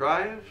Crescent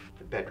Drive.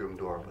 The bedroom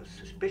door was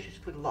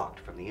suspiciously locked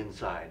from the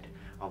inside.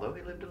 Although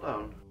he lived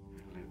alone,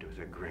 he lived with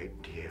a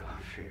great deal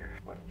of fear.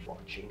 What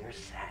watching a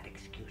sad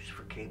excuse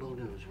for cable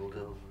news will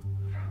do.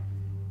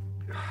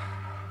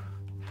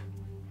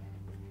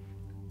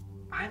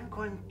 I'm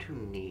going to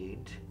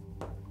need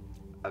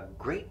a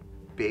great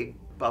big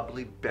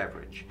bubbly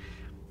beverage.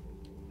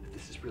 If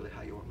this is really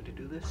how you want me to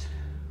do this.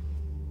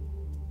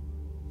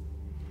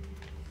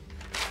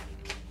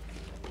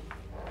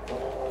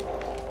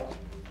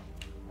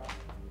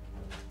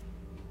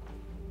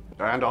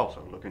 And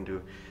also look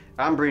into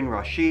Ambreen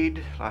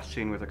Rashid, last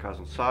seen with her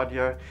cousin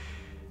Sadia,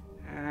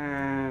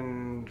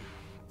 and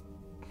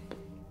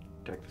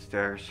take the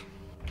stairs.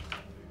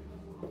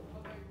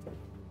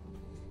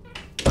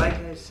 Like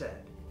I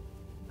said,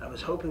 I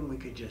was hoping we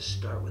could just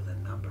start with a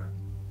number.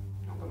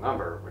 Well, the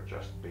number would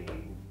just be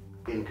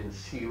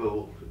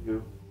inconceivable to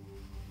you.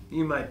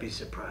 You might be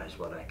surprised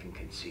what I can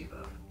conceive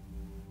of.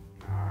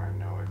 I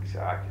know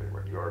exactly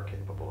what you're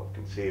capable of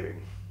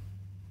conceiving.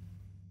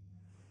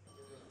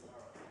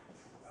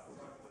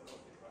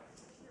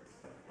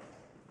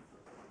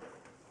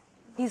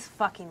 He's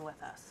fucking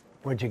with us.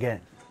 What'd you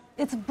get?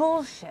 It's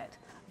bullshit.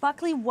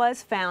 Buckley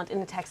was found in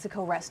the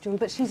Texaco restroom,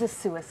 but she's a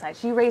suicide.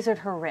 She razored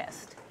her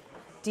wrist.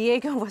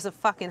 Diego was a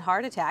fucking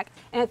heart attack,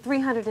 and at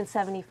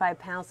 375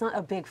 pounds, not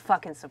a big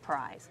fucking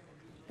surprise.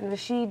 And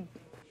Rashid,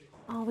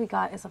 all we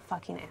got is a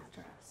fucking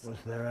address. Was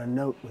there a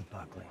note with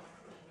Buckley?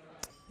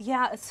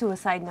 Yeah, a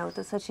suicide note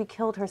that said she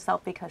killed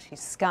herself because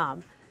she's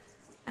scum.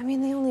 I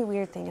mean, the only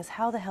weird thing is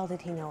how the hell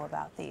did he know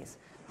about these?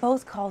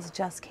 Both calls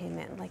just came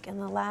in, like in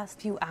the last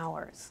few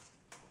hours.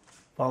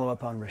 Follow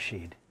up on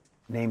Rashid.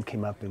 Name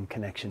came up in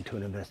connection to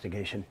an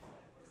investigation.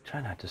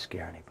 Try not to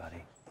scare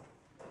anybody.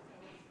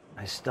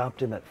 I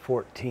stopped him at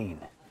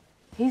 14.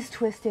 He's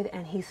twisted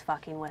and he's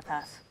fucking with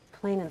us.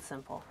 Plain and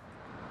simple.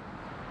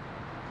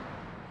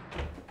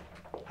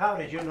 How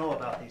did you know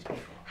about these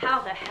people? How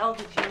the hell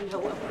did you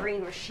know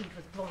Ambreen Rashid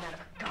was blown out of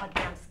her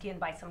goddamn skin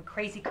by some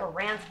crazy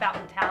Quran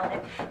spouting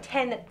talent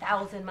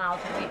 10,000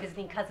 miles away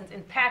visiting cousins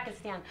in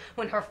Pakistan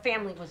when her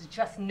family was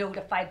just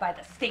notified by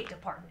the State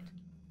Department?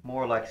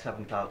 More like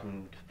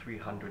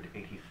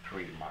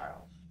 7,383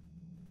 miles,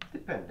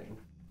 depending.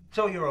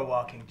 So you're a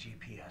walking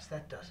GPS.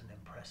 That doesn't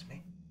impress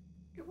me.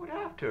 You would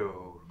have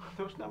to.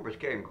 Those numbers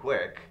came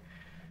quick.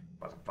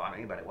 Wasn't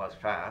funny, but it was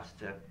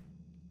fast.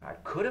 I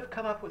could have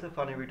come up with a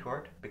funny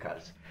retort,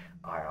 because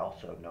I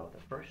also know the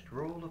first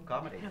rule of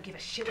comedy. I don't give a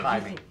shit what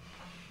timing. you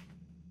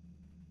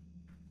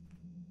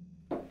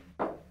think.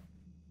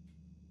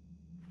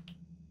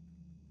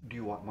 Do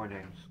you want more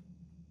names?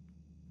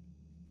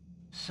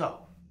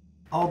 So,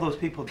 all those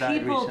people died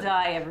People recently.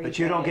 die every But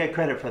you don't day. get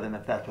credit for them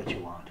if that's what you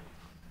want.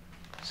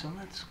 So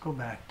let's go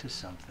back to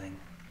something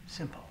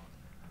simple.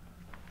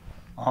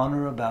 On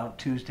or about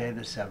Tuesday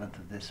the 7th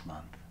of this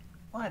month,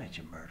 why did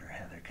you murder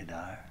Heather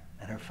Kadar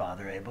and her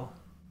father Abel?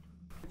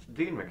 It's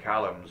Dean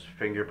McCallum's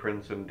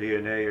fingerprints and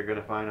DNA. You're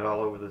going to find it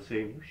all over the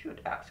scene. You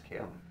should ask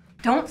him.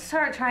 Don't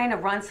start trying to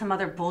run some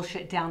other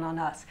bullshit down on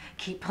us.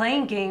 Keep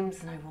playing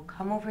games and I will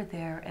come over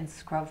there and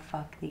scrub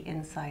fuck the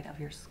inside of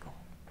your skull.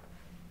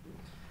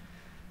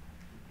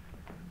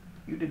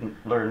 You didn't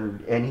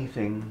learn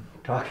anything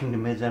talking to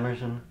Ms.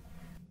 Emerson?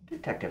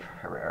 Detective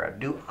Herrera,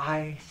 do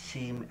I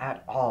seem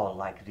at all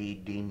like the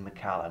Dean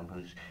McCallum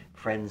whose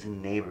friends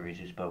and neighbors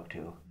you spoke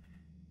to?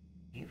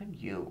 Even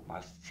you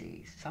must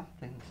see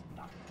something's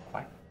not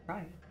quite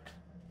right.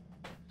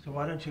 So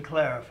why don't you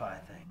clarify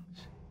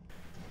things?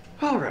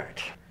 All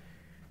right.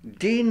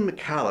 Dean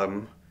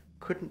McCallum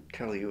couldn't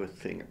tell you a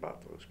thing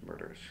about those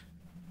murders.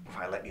 If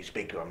I let you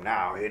speak to him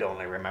now, he'd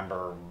only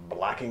remember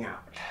blacking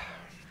out.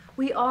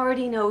 We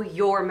already know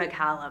you're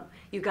McCallum.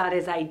 You got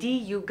his ID,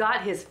 you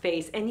got his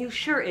face, and you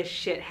sure as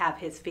shit have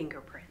his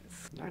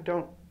fingerprints. I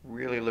don't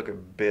really look a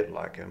bit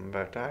like him,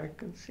 but I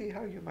can see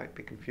how you might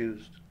be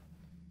confused.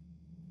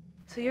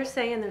 So you're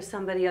saying there's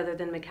somebody other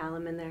than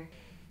McCallum in there?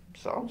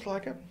 Sounds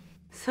like it.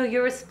 So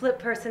you're a split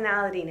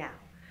personality now.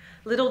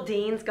 Little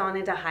Dean's gone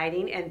into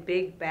hiding, and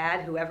Big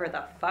Bad, whoever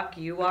the fuck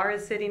you are,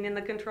 is sitting in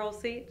the control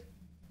seat?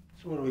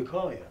 So what do we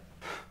call you?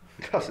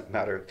 Doesn't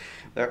matter.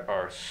 There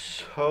are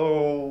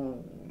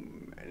so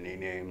many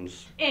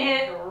names.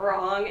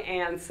 Wrong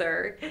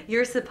answer.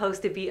 You're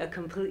supposed to be a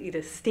completely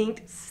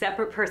distinct,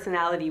 separate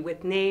personality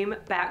with name,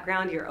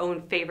 background, your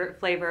own favorite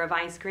flavor of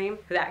ice cream,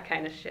 that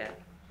kind of shit.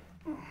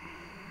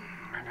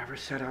 I never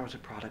said I was a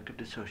product of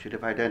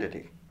dissociative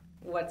identity.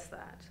 What's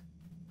that?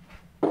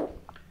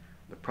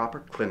 The proper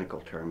clinical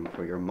term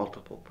for your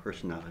multiple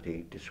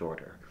personality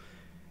disorder.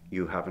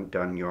 You haven't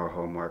done your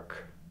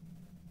homework.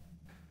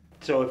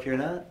 So if you're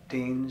not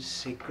Dean's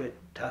secret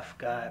tough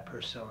guy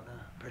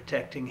persona,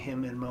 protecting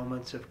him in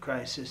moments of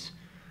crisis,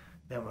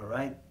 then we're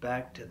right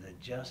back to the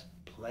just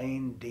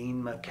plain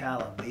Dean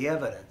McCallum. The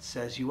evidence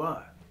says you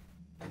are.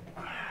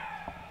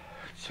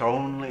 It's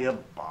only a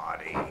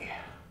body.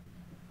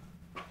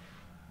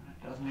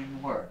 It doesn't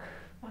even work.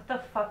 What the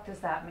fuck does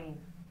that mean?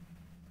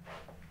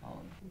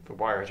 The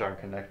wires aren't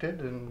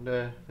connected, and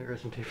there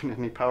isn't even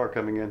any power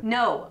coming in.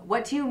 No,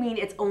 what do you mean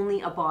it's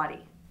only a body?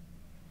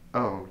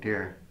 Oh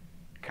dear.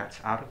 Cat's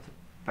out of the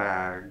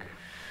bag.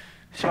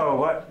 So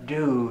what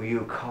do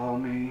you call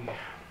me?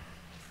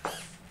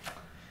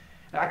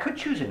 I could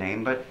choose a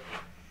name, but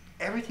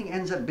everything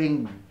ends up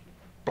being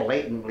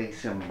blatantly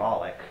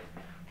symbolic.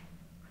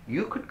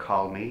 You could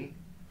call me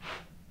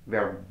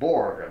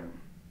Verborgen.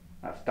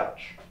 That's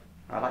Dutch.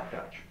 I like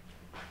Dutch.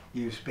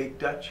 You speak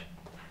Dutch?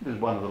 This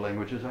is one of the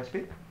languages I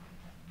speak.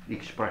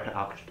 Ik spreek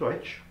ook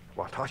Deutsch.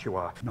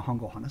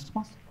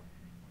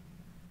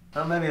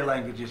 How many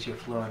languages you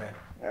fluent in?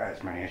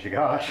 As many as you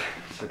got.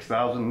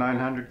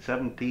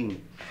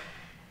 6,917.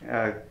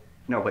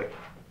 No, wait.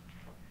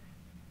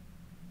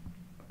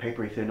 A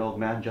papery thin old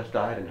man just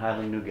died in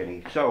Highland, New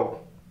Guinea.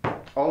 So,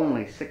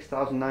 only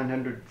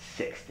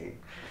 6,960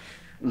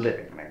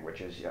 living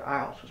languages. Yeah,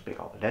 I also speak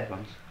all the dead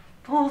ones.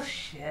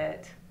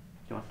 Bullshit.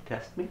 You want to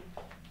test me?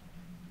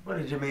 What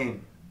did you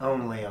mean,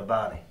 only a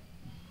body?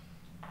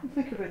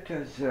 Think of it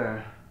as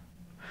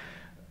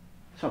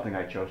something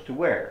I chose to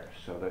wear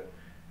so that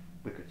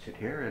we could sit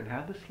here and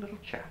have this little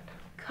chat.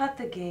 Cut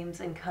the games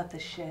and cut the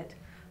shit.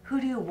 Who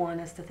do you want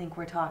us to think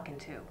we're talking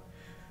to?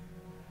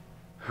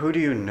 Who do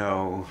you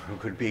know who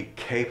could be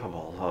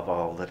capable of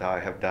all that I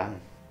have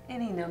done?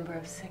 Any number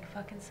of sick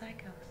fucking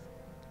psychos.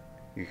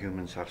 You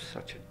humans have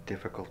such a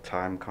difficult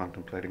time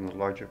contemplating the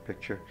larger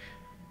picture.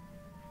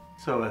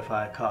 So if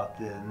I caught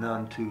the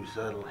none too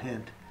subtle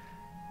hint,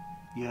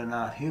 you're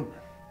not human.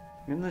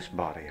 In this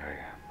body I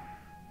am.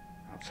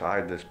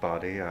 Outside this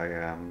body I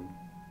am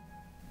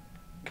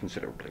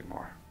considerably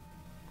more.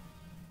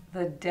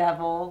 The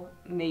devil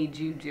made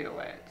you do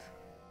it.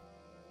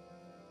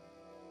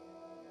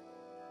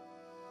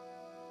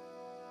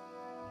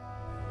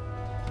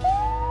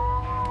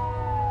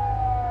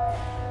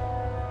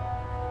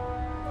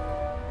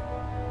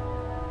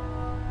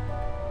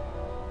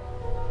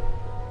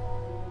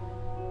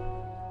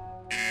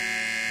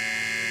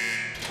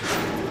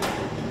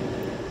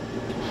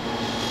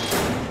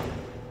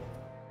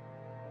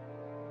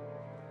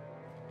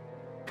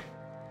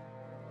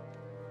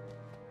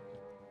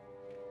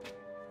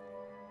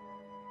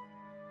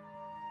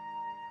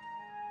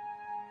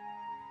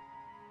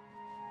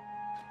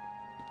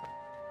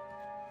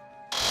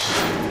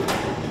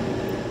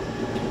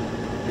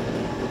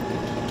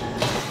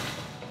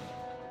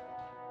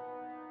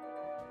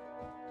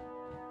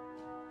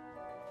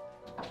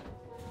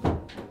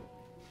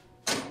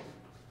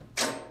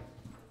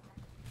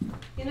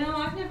 You know,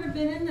 I've never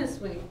been in this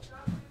wing.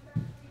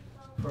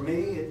 For me,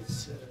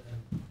 it's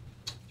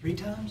 3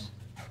 times.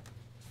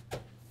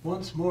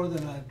 Once more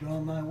than I've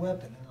drawn my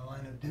weapon in the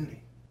line of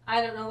duty.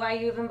 I don't know why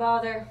you even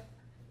bother.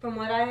 From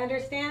what I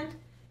understand,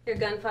 your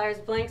gunfire's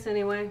blanks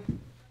anyway.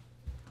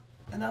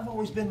 And I've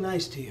always been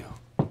nice to you.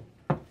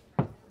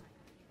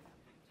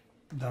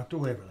 Dr.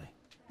 Waverly.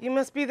 You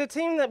must be the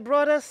team that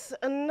brought us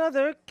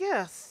another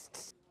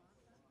guest.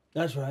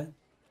 That's right.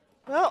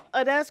 Well,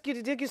 I'd ask you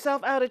to dig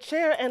yourself out a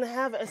chair and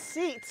have a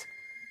seat,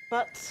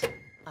 but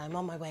I'm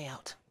on my way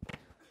out.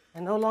 I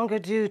no longer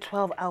do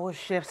 12-hour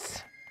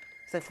shifts,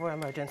 except for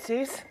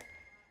emergencies.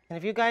 And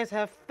if you guys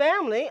have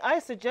family, I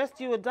suggest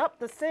you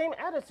adopt the same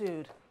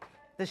attitude.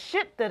 The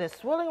shit that is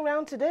swirling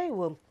around today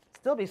will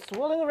still be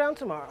swirling around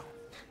tomorrow.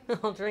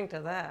 I'll drink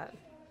to that.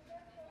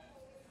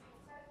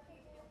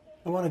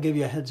 I want to give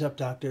you a heads up,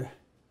 Doctor.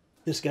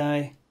 This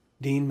guy,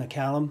 Dean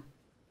McCallum,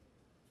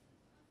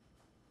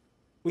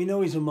 we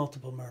know he's a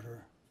multiple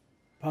murderer,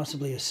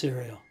 possibly a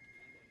serial.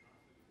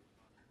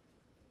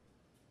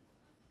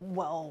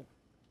 Well,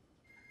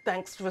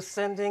 thanks for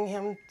sending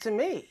him to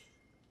me.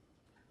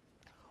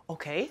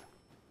 Okay,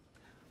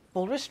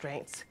 full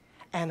restraints,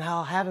 and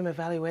I'll have him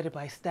evaluated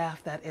by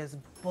staff that is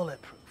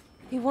bulletproof.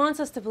 He wants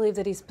us to believe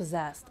that he's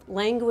possessed,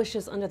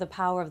 languishes under the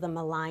power of the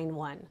malign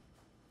one.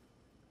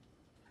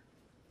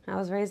 I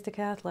was raised a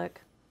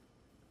Catholic.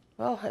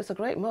 Well, it's a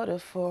great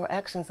motive for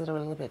actions that are a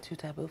little bit too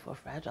taboo for a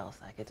fragile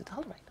psyche to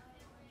tolerate.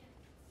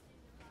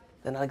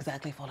 They're not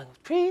exactly falling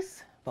off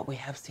trees, but we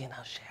have seen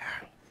our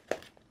share.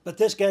 But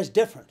this guy's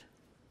different.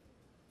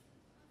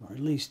 Or at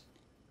least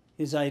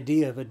his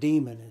idea of a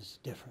demon is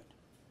different.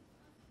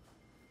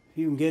 If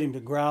you can get him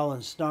to growl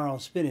and snarl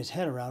and spin his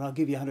head around, I'll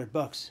give you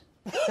 $100.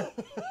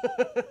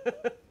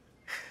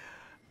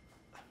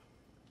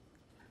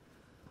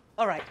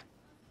 All right.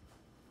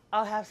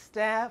 I'll have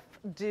staff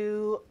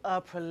do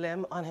a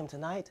prelim on him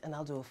tonight, and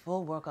I'll do a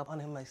full workup on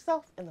him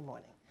myself in the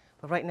morning.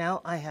 But right now,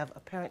 I have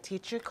a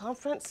parent-teacher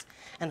conference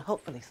and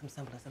hopefully some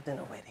semblance of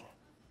dinner waiting.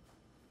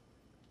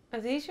 Are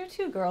these your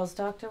 2 girls,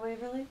 Dr.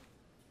 Waverly?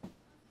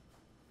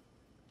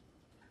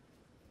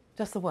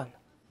 Just the one.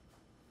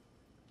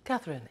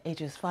 Catherine,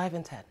 ages 5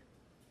 and 10.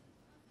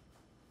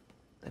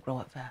 They grow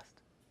up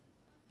fast.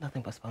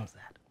 Nothing postpones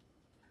that.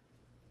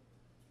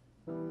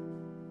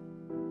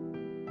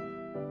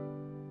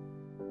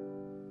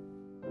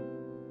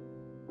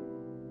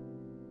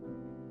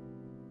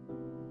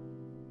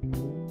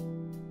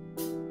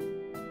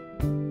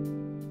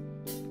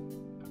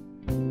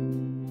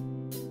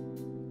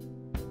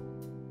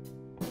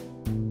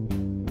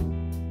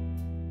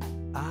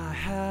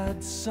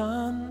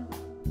 sun.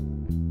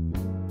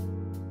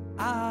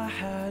 I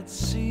had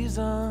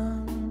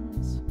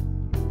seasons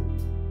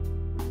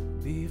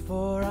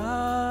before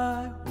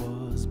I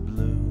was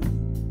blue.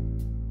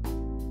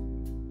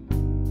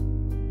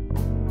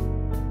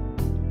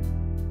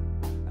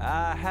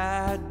 I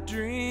had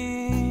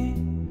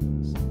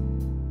dreams,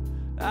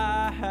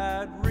 I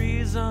had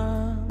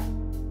reasons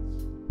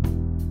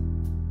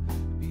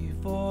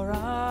before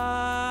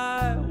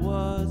I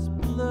was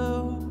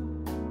blue.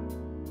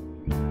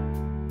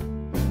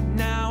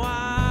 Now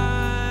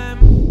I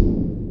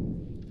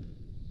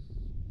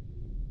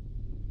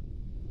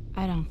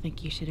don't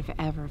think you should have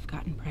ever have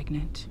gotten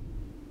pregnant.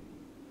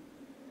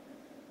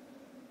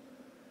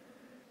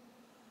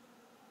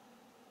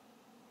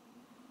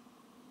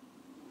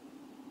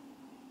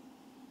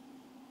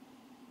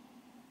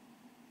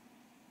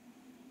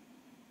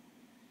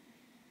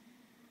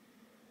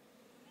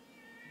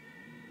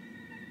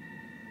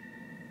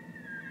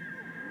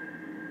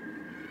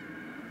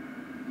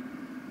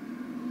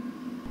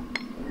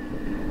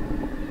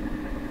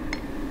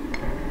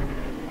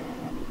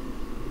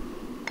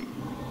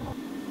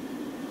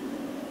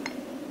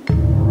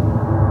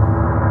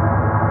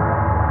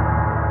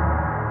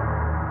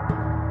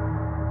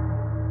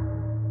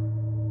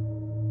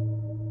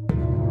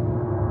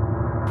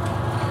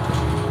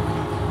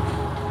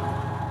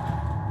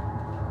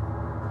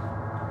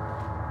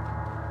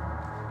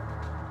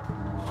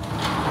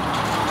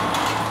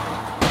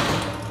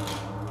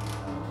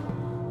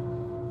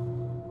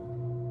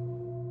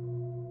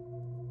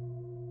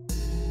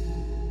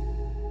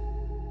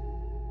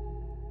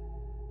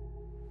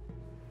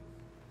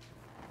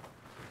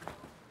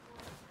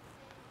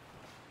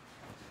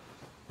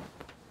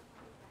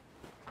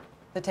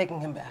 They're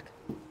taking him back.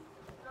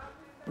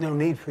 No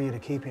need for you to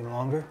keep him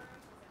longer.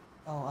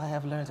 Oh, I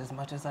have learned as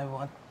much as I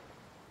want.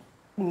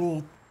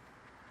 Need.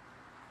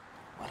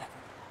 Whatever.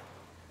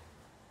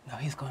 Now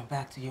he's going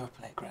back to your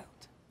playground.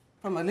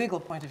 From a legal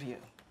point of view,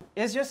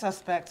 is your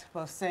suspect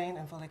both sane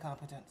and fully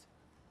competent?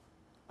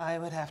 I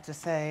would have to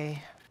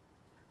say,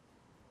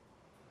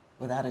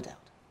 without a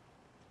doubt.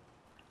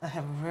 I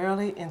have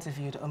rarely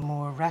interviewed a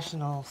more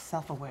rational,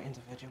 self-aware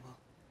individual,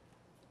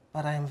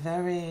 but I am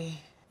very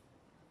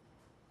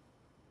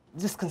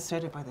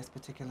disconcerted by this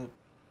particular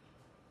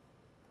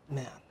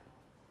man.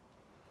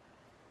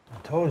 I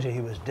told you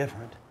he was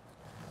different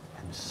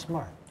and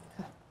smart.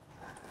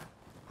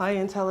 High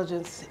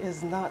intelligence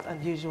is not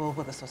unusual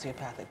with a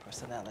sociopathic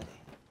personality.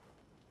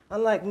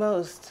 Unlike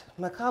most,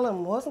 McCallum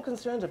wasn't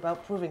concerned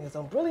about proving his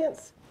own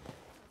brilliance.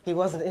 He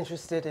wasn't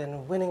interested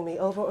in winning me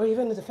over or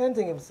even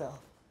defending himself.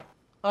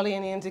 Hardly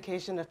any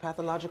indication of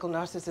pathological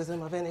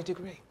narcissism of any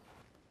degree.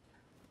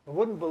 But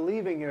wouldn't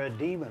believing you're a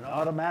demon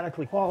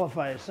automatically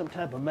qualify as some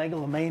type of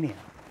megalomania?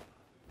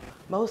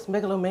 Most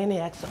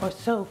megalomaniacs are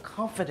so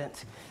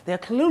confident, they're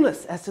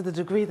clueless as to the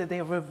degree that they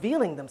are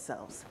revealing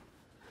themselves.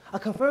 A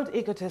confirmed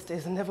egotist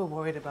is never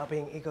worried about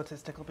being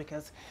egotistical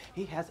because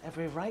he has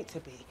every right to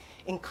be.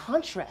 In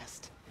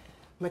contrast,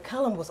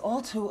 McCallum was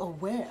all too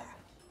aware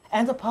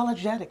and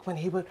apologetic when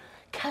he would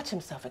catch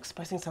himself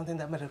expressing something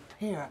that might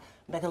appear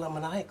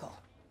megalomaniacal.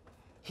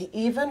 He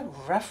even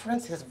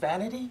referenced his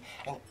vanity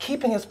and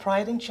keeping his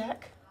pride in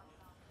check.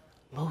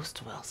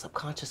 Most will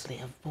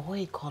subconsciously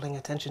avoid calling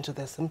attention to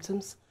their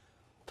symptoms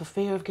for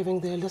fear of giving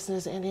their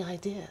listeners any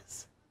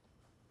ideas.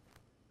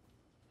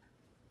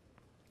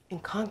 In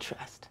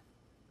contrast,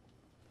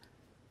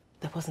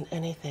 there wasn't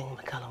anything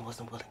McCallum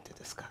wasn't willing to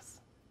discuss.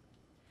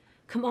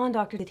 Come on,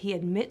 Doctor, did he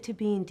admit to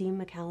being Dean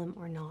McCallum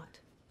or not?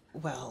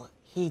 Well,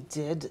 he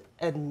did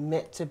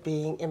admit to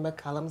being in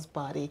McCallum's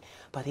body,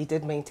 but he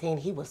did maintain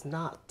he was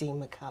not Dean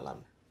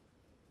McCallum.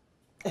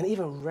 And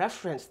even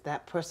referenced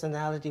that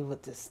personality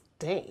with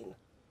disdain,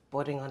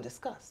 bordering on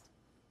disgust.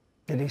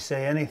 Did he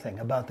say anything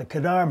about the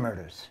Kadar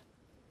murders?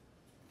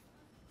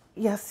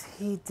 Yes,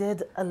 he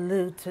did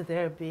allude to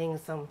there being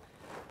some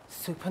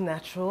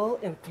supernatural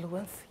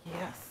influence.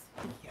 Yes,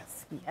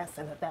 yes, yes.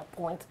 And at that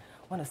point,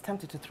 one is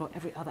tempted to throw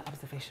every other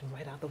observation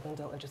right out the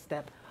window and just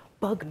step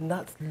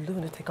bug-nuts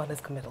lunatic on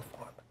his committal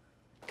form.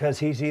 Because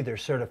he's either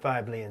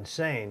certifiably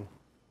insane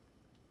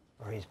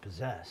or he's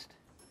possessed.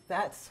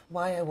 That's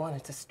why I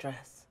wanted to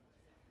stress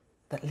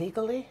that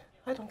legally,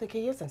 I don't think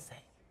he is insane.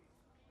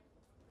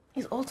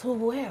 He's all too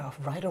aware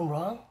of right and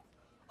wrong,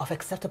 of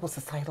acceptable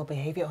societal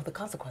behavior, of the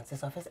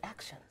consequences of his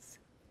actions.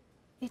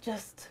 He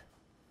just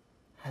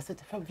has a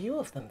different view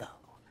of them, though.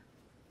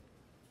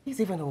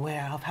 He's even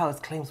aware of how his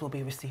claims will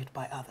be received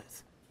by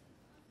others.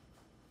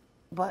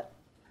 But,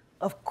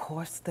 of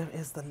course, there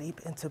is the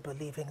leap into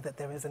believing that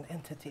there is an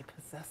entity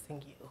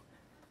possessing you.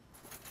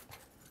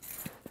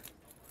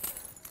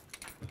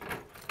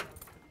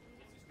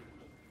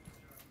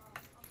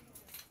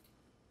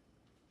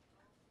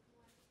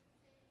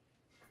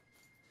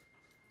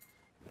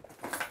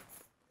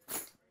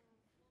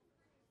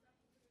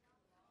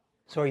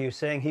 So are you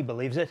saying he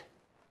believes it?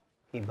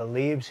 He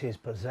believes he's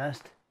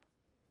possessed?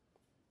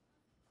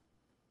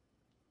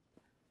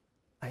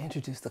 I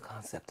introduced the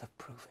concept of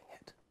proving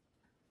it.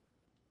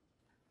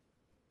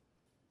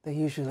 They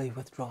usually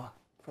withdraw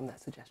from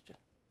that suggestion.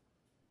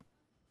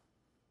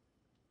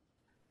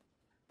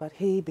 But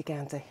he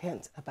began to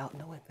hint about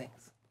knowing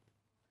things.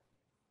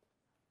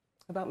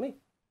 About me.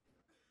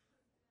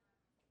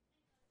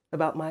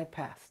 About my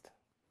past.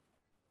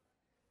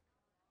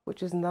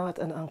 Which is not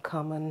an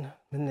uncommon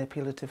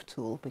manipulative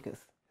tool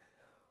because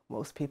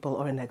most people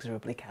are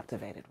inexorably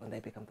captivated when they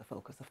become the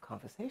focus of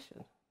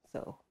conversation.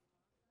 So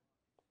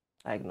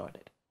I ignored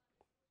it.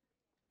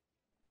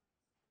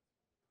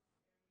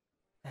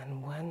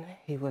 And when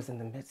he was in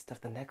the midst of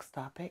the next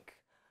topic,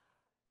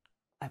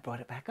 I brought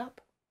it back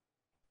up.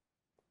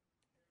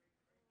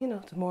 You know,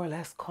 to more or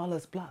less call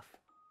his bluff.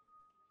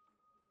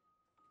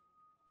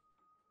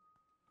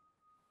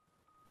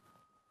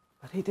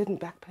 But he didn't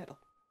backpedal.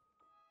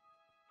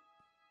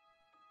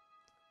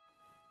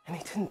 And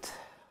he didn't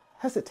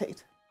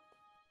hesitate.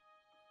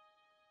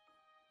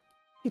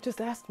 He just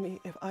asked me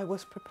if I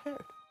was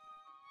prepared.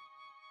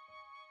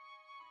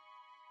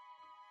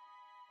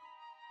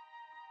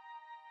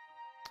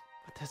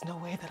 But there's no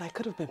way that I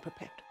could have been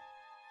prepared.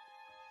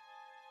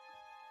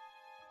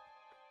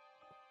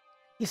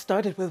 He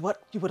started with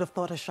what you would have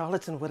thought a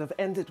charlatan would have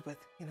ended with,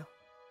 you know,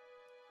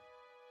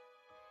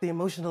 the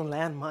emotional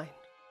landmine.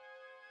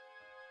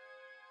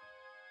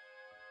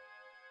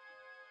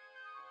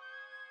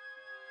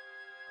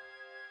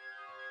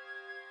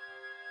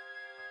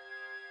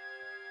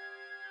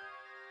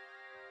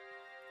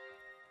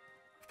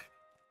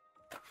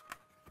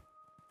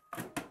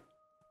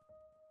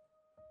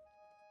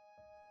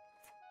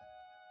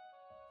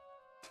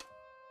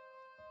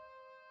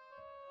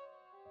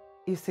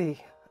 You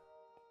see,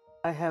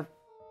 I had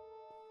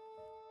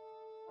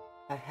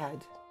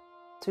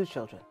 2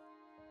 children.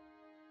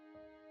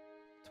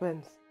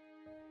 Twins.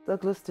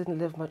 Douglas didn't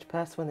live much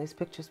past when these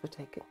pictures were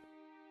taken.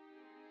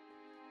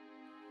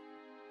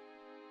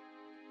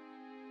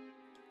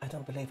 I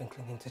don't believe in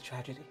clinging to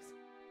tragedies.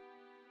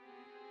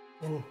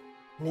 In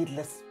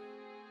needless,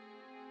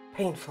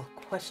 painful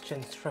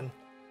questions from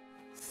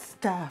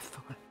staff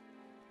or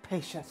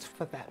patients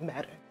for that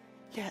matter.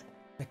 Yet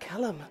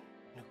McCallum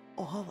knew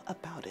all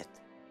about it.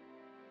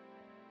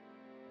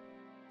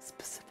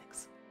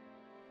 Specifics.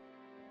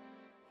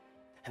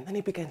 And then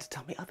he began to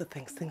tell me other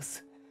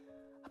things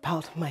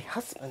about my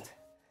husband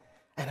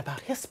and about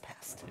his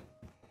past.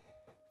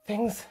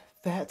 Things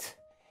that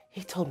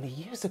he told me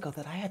years ago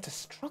that I had to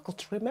struggle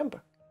to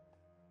remember.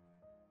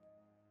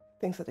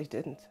 Things that he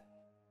didn't.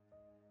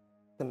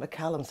 The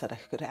McCallum said I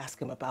could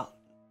ask him about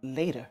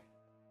later.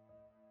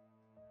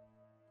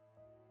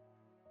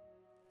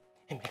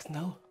 It makes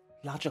no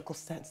logical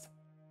sense.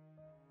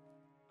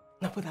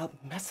 Not without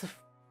massive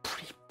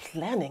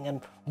pre-planning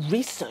and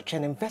research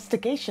and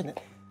investigation.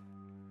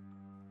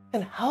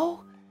 And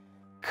how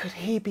could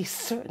he be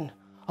certain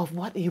of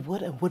what he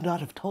would and would not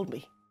have told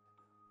me?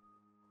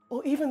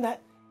 Or even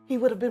that he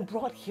would have been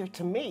brought here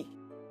to me?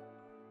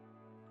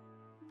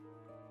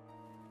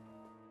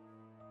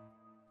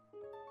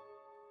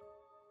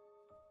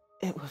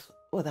 It was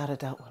without a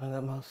doubt one of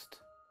the most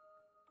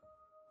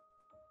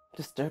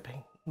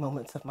disturbing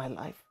moments of my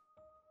life.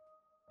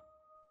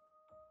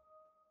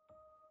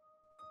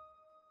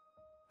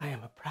 I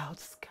am a proud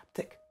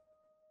skeptic.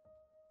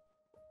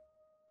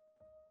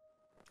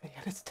 And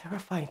yet it's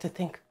terrifying to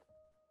think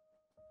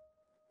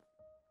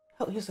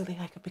how easily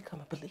I could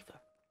become a believer.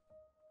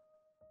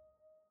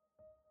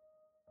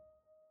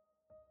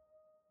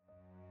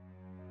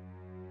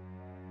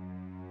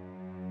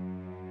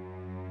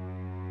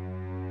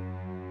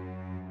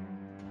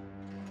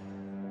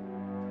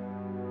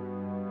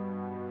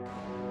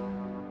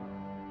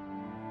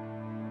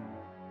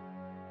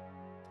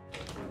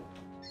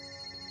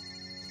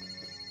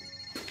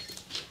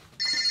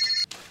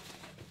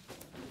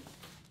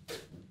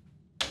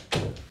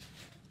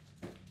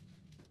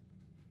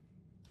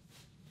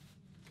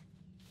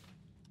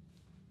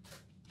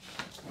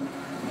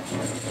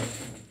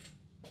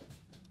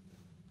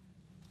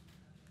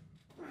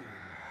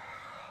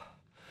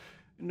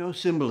 No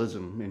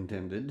symbolism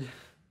intended,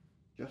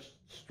 just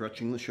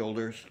stretching the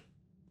shoulders.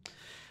 The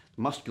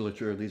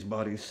musculature of these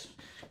bodies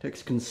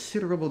takes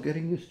considerable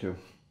getting used to.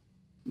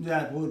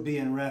 That would be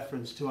in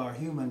reference to our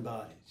human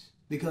bodies,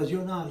 because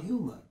you're not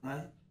human,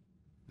 right?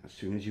 As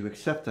soon as you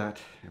accept that,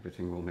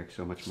 everything will make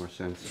so much more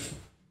sense.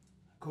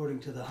 According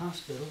to the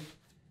hospital,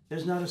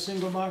 there's not a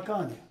single mark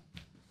on you.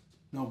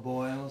 No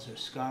boils or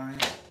scarring,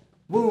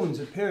 wounds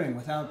appearing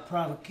without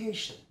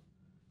provocation.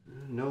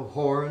 No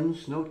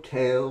horns, no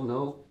tail,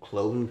 no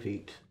cloven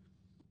feet.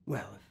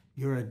 Well, if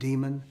you're a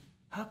demon,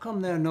 how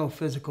come there are no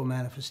physical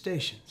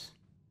manifestations?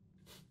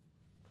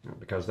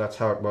 Because that's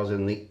how it was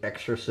in The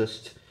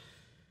Exorcist.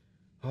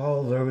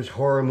 All those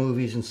horror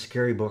movies and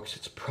scary books,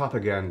 it's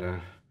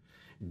propaganda.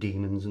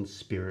 Demons and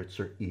spirits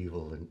are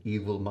evil, and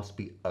evil must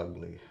be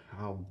ugly.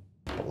 How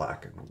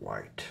black and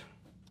white.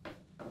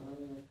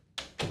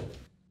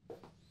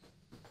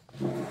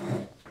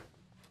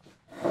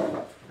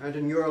 And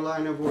in your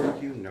line of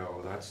work, you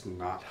know that's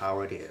not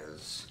how it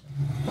is.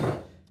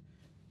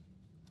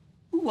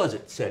 Who was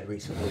it said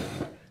recently?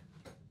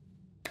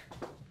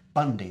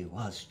 Bundy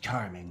was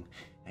charming,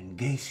 and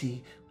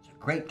Gacy was a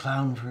great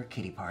clown for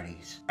kiddie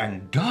parties.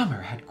 And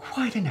Dahmer had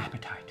quite an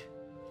appetite.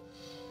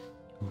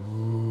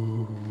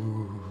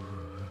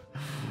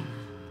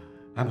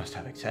 I must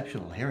have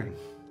exceptional hearing.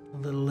 A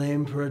little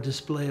lame for a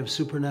display of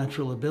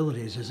supernatural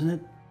abilities, isn't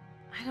it?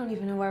 I don't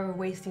even know why we're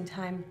wasting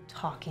time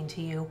talking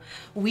to you.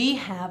 We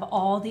have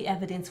all the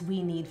evidence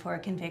we need for a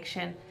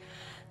conviction.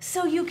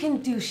 So you can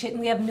do shit and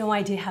we have no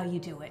idea how you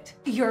do it.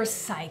 You're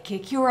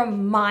psychic, you're a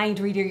mind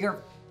reader,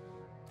 you're...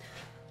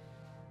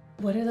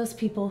 What are those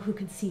people who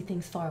can see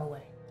things far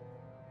away?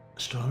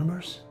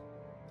 Astronomers?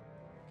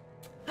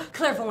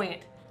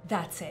 Clairvoyant,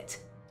 that's it.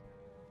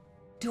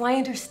 Do I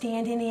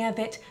understand any of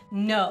it?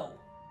 No.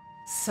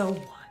 So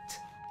what?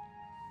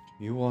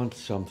 You want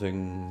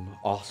something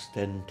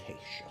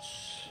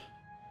ostentatious.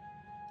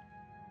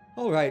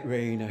 All right,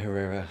 Reina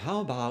Herrera, how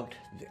about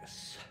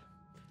this?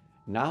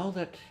 Now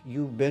that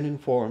you've been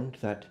informed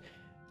that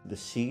the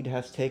seed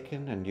has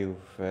taken and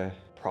you've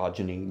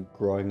progeny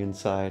growing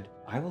inside,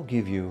 I will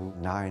give you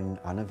 9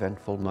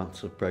 uneventful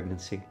months of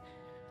pregnancy.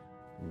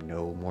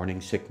 No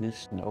morning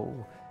sickness,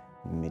 no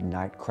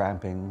midnight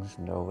crampings,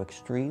 no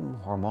extreme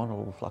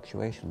hormonal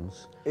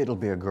fluctuations. It'll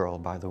be a girl,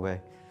 by the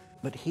way.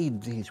 But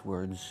heed these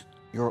words.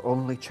 Your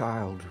only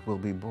child will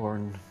be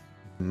born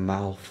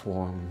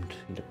malformed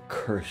and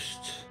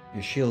accursed.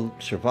 She'll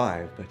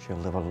survive, but she'll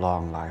live a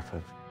long life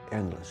of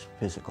endless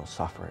physical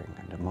suffering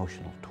and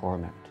emotional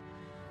torment.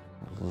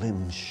 Her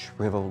limbs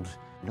shriveled,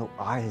 no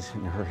eyes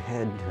in her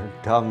head, her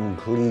tongue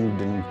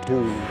cleaved in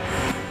two.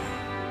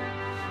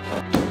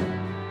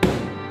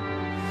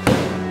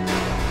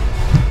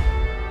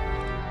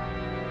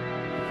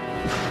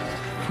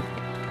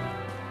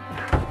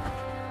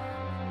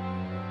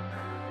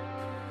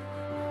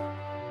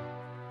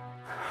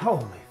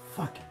 Holy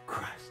fucking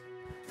Christ.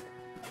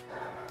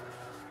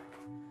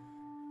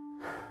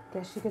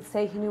 Guess you could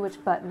say he knew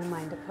which button in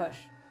mine to push.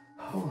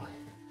 Holy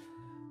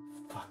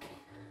fucking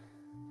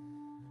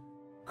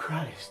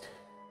Christ.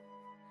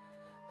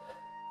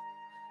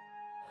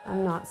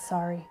 I'm not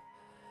sorry.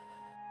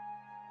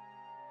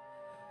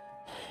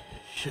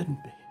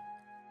 Shouldn't be.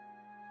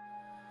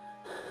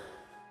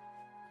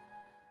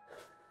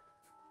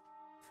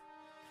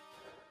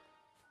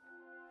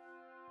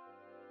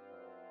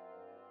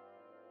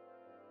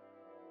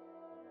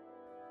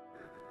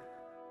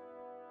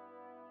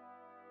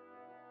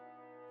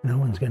 No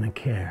one's gonna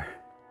care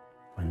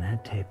when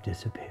that tape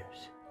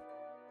disappears.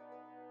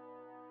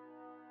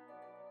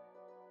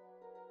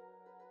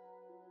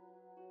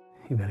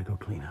 You better go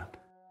clean up.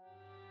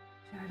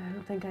 Jared, I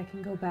don't think I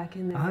can go back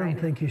in there I right don't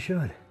now. think you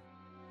should.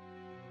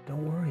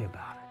 Don't worry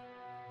about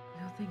it.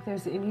 I don't think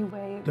there's any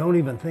way... Don't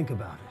even think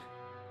about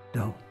it.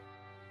 Don't.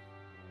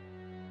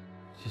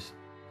 Just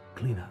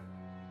clean up.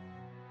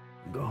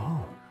 Go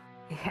home.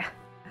 Yeah.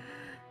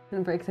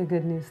 And break the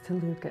good news to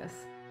Lucas.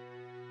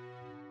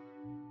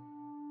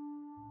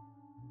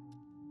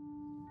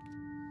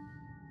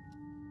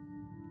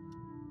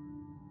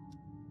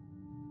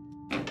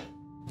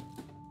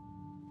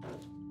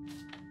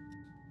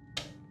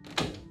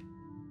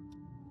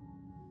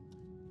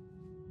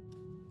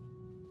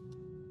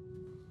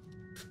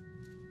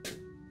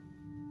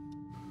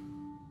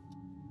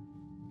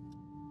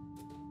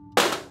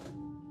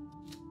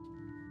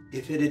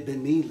 If it had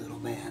been me, little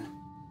man,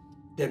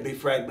 there'd be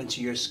fragments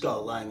of your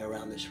skull lying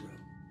around this room.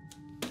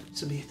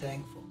 So be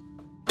thankful.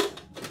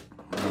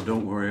 Well,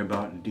 don't worry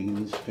about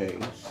Dean's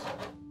face.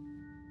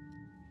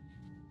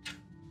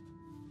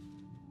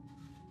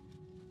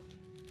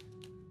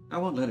 I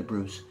won't let it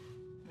bruise.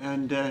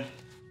 And,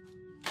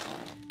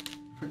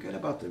 forget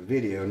about the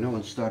video. No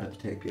one started the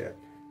tape yet.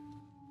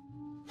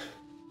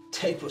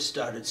 Tape was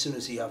started as soon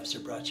as the officer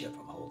brought you up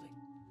from holding.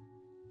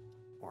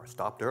 Or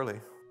stopped early.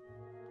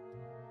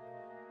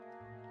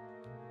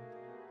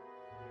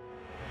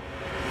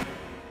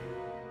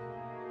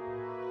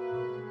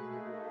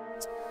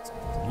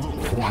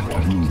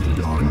 What you've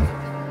done.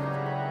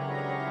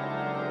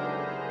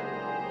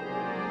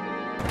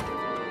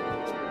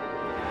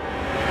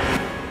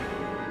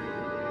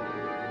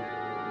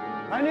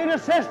 I need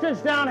assistance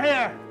down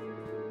here.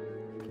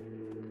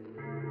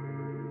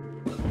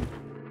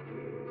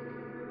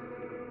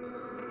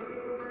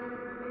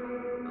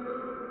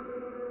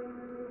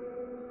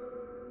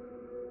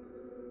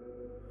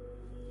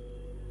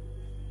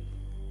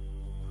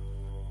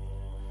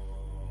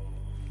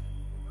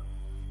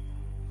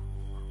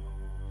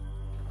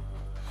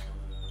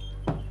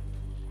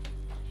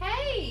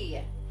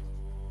 Hey!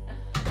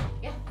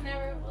 You'll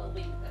never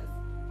believe this,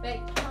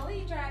 but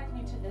Kelly dragged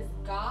me to this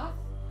goth,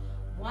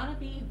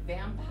 wannabe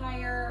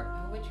vampire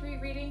poetry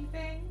reading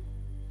thing.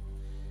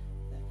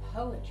 The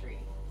poetry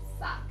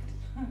sucked.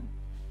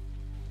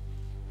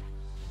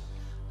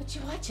 What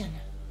you watching?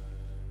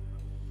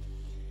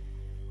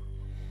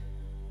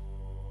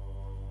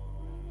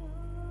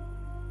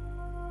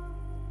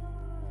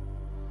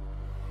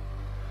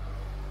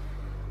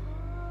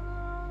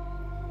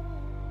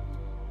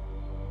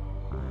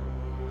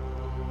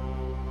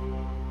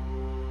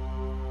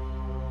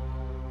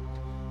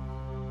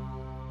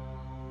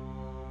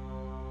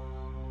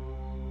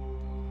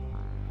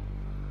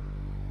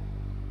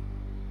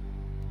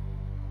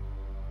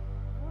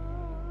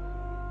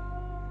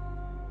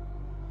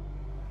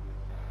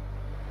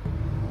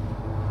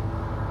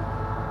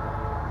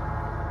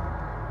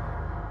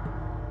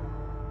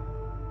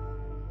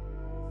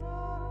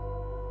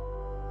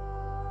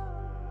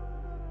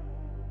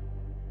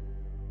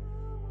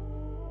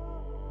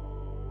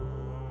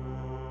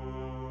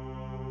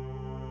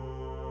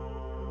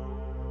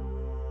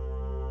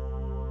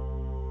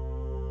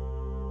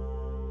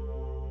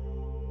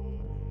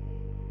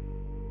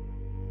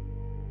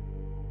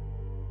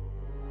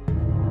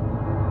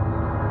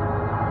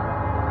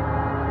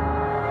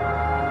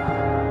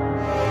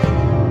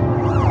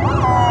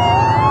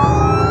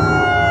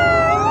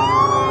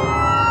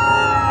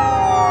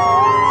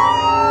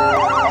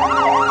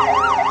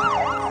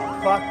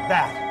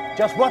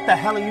 Just what the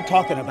hell are you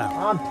talking about?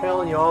 I'm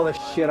telling you all the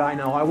shit I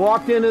know. I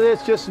walked into this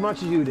just as much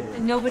as you did.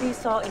 And nobody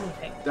saw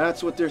anything.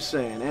 That's what they're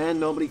saying, and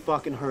nobody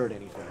fucking heard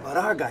anything. But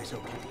our guy's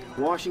okay.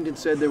 Washington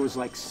said there was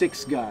like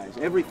 6 guys,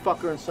 every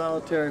fucker in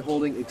solitary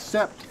holding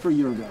except for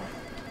your guy.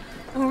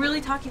 And we're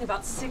really talking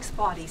about 6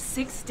 bodies,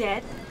 6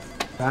 dead?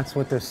 That's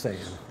what they're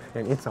saying.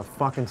 And it's a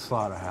fucking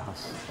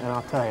slaughterhouse. And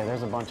I'll tell you,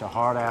 there's a bunch of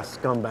hard-ass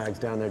scumbags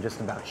down there just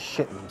about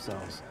shitting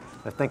themselves.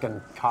 They're thinking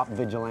cop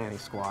vigilante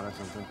squad or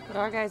something. But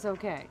our guy's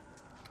okay.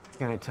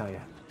 Can I tell you,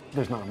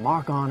 there's not a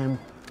mark on him,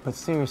 but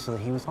seriously,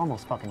 he was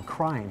almost fucking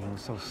crying. He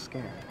was so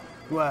scared.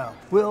 Well,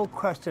 we'll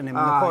question him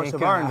in the course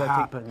of our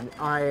investigation.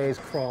 IA's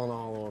crawling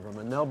all over him,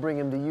 and they'll bring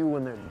him to you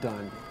when they're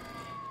done.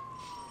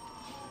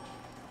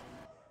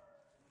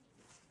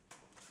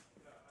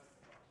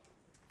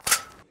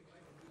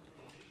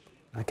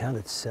 I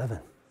counted 7.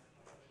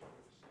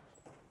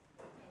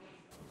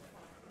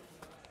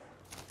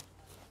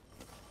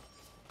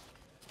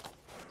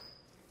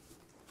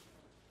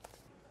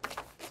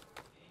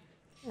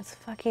 It's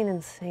fucking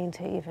insane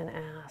to even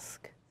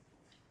ask.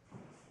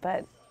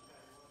 But you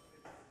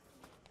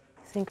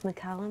think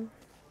McCallum?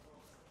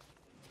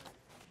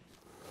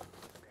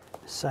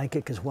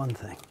 Psychic is one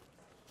thing.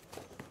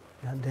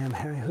 Goddamn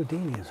Harry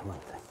Houdini is one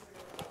thing.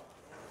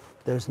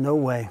 There's no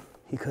way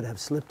he could have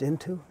slipped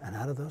into and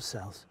out of those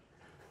cells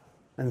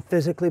and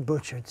physically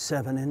butchered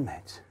 7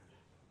 inmates.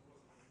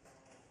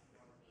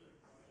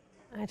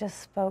 I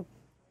just spoke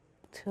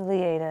to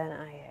Lieta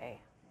and IA.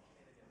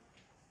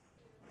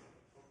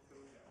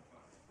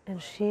 And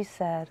she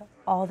said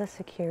all the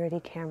security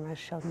cameras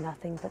showed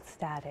nothing but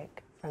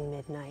static from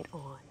midnight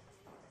on.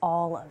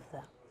 All of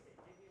them.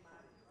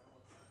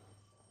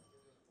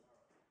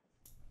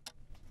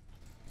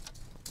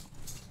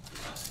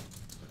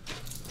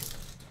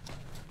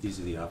 These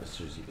are the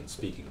officers you've been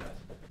speaking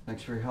with.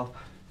 Thanks for your help.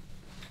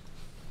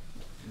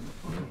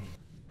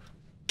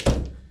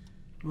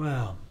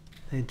 Well,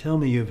 they tell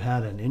me you've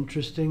had an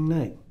interesting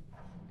night.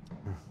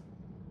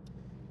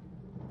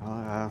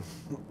 Well,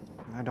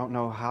 I don't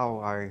know how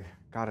I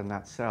got in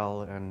that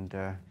cell, and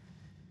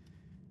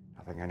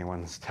nothing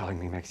anyone's telling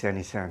me makes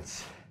any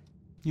sense.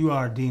 You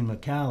are Dean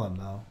McCallum,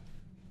 though.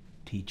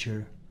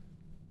 Teacher.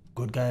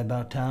 Good guy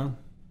about town?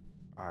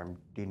 I'm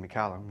Dean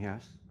McCallum,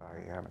 yes.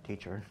 I am a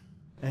teacher.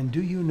 And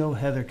do you know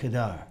Heather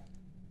Kadar?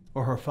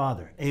 Or her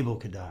father, Abel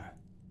Kadar?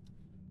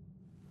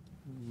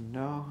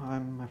 No,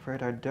 I'm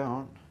afraid I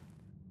don't.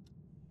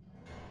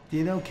 Do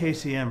you know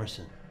Casey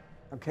Emerson?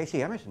 Oh,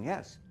 Casey Emerson,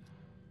 yes.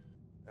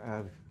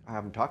 I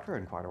haven't talked to her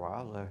in quite a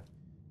while.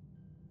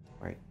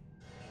 Wait.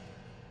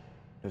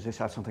 Does this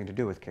have something to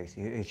do with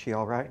Casey? Is she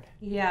all right?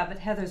 Yeah, but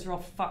Heather's real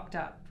fucked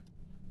up.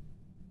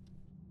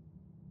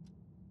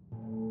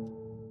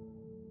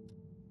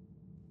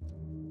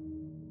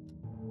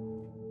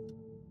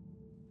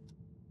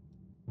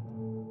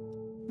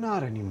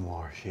 Not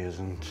anymore, she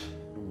isn't.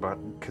 But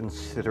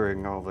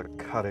considering all the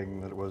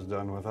cutting that was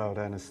done without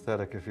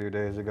anesthetic a few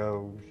days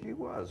ago, she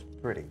was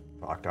pretty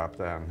fucked up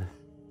then.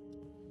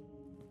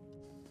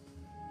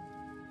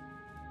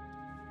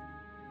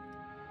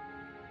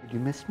 Did you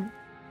miss me?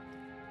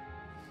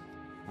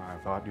 I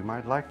thought you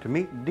might like to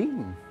meet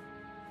Dean.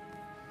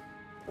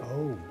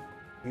 Oh,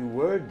 you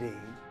were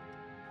Dean.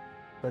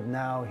 But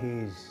now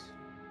he's...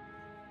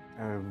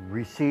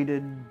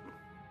 receded,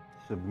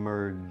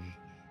 submerged,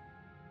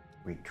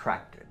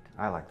 retracted.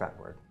 I like that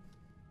word.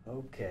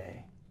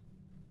 Okay.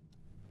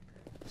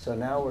 So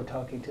now we're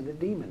talking to the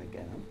demon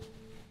again, huh?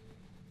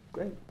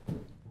 Great.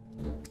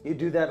 You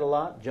do that a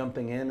lot,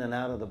 jumping in and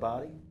out of the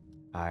body?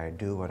 I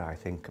do what I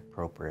think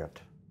appropriate.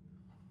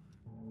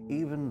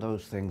 Even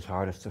those things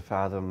hardest to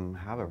fathom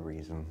have a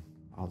reason,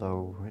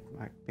 although it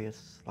might be as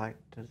slight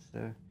as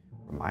a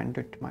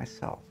reminder to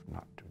myself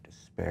not to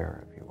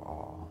despair of you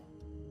all.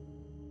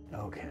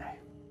 Okay.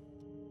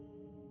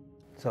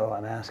 So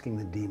I'm asking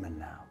the demon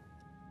now.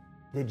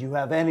 Did you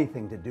have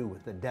anything to do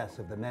with the deaths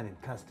of the men in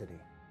custody?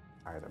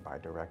 Either by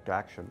direct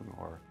action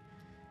or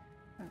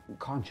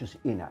conscious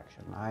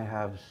inaction. I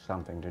have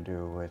something to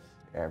do with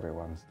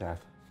everyone's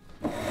death.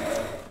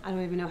 I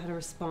don't even know how to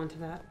respond to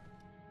that.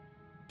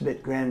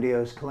 Bit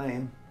grandiose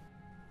claim,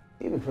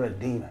 even for a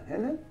demon,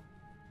 isn't it?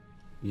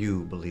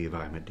 You believe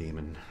I'm a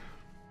demon.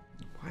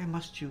 Why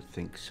must you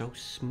think so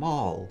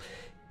small?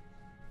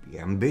 Be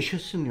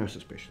ambitious in your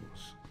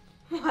suspicions.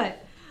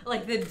 What?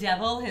 Like the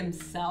devil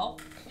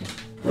himself?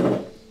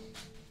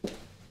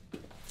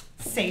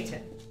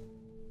 Satan.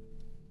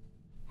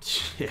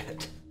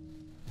 Shit.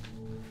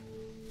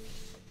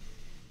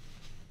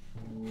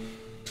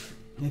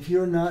 If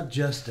you're not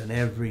just an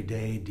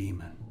everyday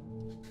demon,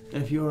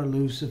 if you're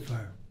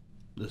Lucifer,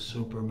 the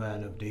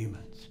Superman of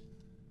demons,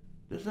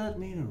 does that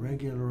mean a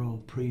regular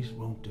old priest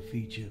won't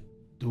defeat you?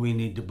 Do we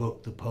need to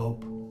book the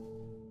Pope?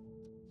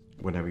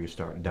 Whenever you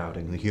start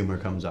doubting, the humor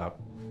comes out.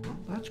 Well,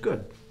 that's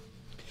good.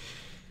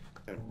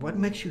 What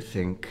makes you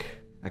think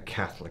a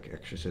Catholic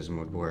exorcism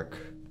would work?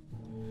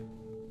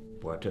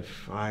 What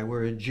if I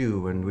were a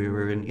Jew and we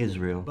were in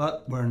Israel?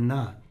 But we're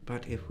not.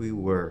 But if we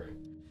were,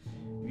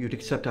 you'd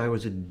accept I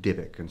was a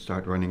Dybbuk and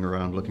start running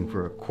around looking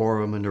for a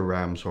quorum and a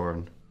ram's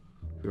horn.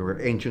 If we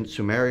were ancient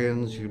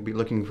Sumerians, you'd be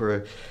looking for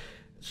a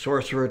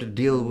sorcerer to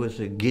deal with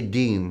a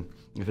Giddim.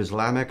 If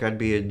Islamic, I'd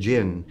be a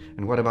jinn.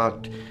 And what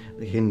about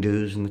the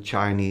Hindus and the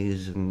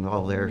Chinese and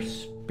all their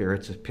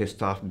spirits of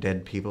pissed off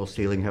dead people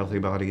stealing healthy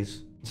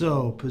bodies?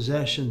 So,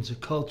 possession's a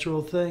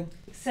cultural thing?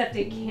 Except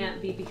it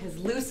can't be because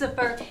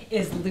Lucifer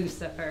is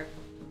Lucifer.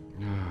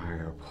 I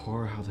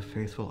abhor how the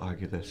faithful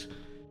argue this.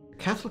 A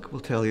Catholic will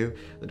tell you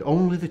that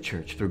only the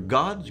church, through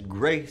God's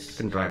grace,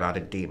 can drive out a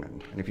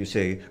demon. And if you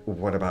say,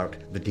 what about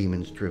the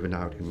demons driven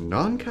out in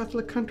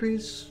non-Catholic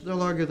countries,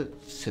 they'll argue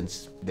that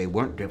since they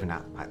weren't driven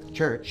out by the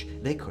church,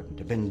 they couldn't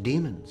have been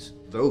demons.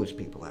 Those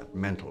people have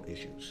mental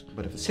issues.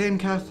 But if the same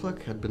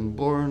Catholic had been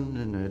born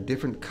in a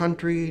different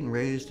country and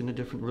raised in a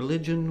different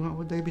religion, what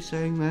would they be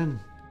saying then?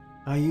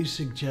 Are you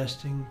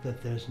suggesting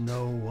that there's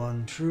no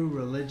one true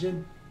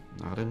religion?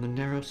 Not in the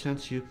narrow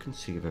sense you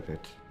conceive of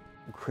it.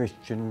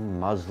 Christian,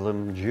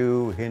 Muslim,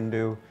 Jew,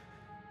 Hindu.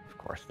 Of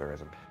course there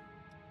isn't.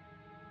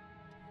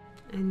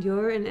 And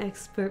you're an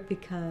expert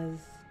because?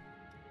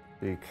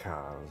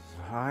 Because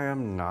I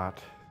am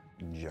not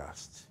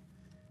just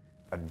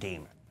a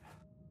demon.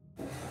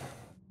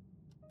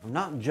 I'm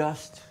not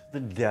just the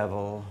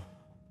devil.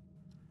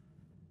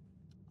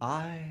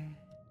 I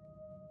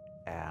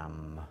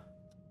am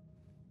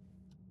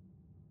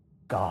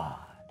God.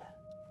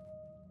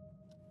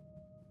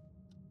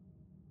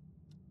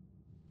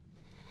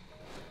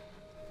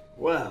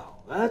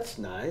 Well, that's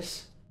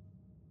nice.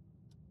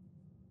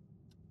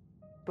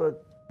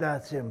 But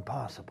that's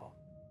impossible.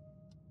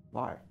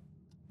 Why?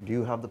 Do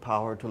you have the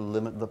power to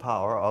limit the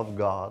power of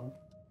God?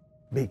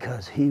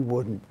 Because he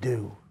wouldn't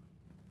do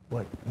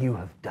what you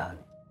have done.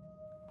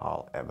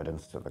 All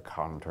evidence to the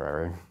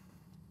contrary.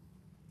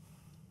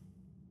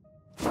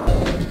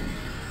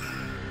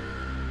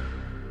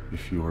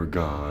 If your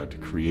God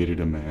created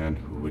a man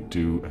who would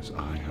do as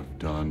I have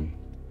done,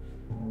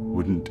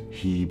 wouldn't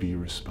he be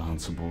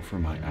responsible for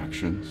my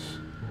actions?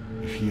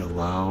 If he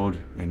allowed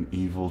an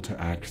evil to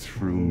act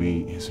through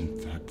me,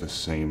 isn't that the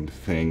same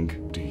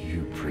thing? Do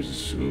you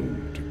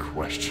presume to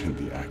question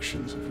the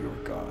actions of your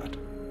God?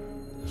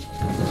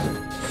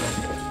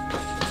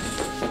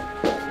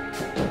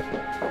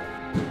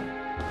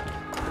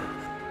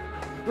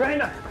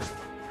 Raina!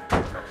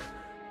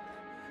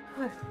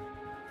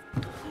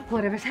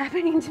 Whatever's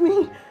happening to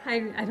me, I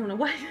don't know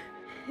what.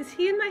 Is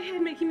he in my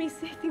head making me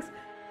say things?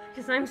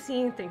 Because I'm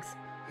seeing things.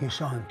 You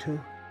saw him too?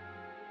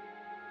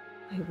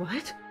 Wait,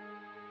 what?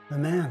 The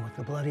man with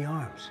the bloody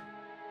arms.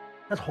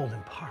 That's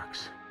Holden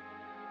Parks.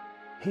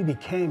 He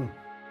became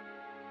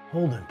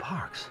Holden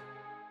Parks.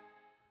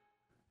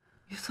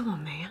 You saw a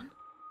man?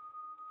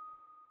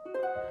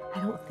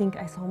 I don't think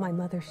I saw my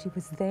mother. She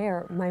was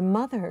there. My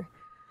mother.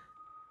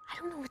 I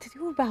don't know what to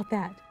do about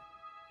that.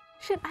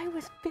 Shit, I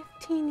was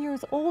 15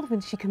 years old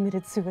when she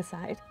committed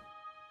suicide.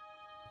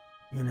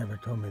 You never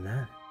told me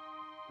that.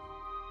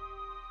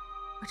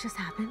 What just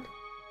happened?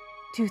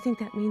 Do you think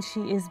that means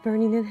she is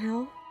burning in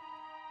hell?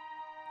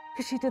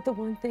 Because she did the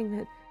one thing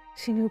that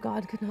she knew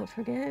God could not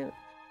forgive.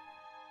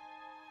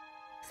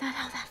 Is that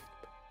how that...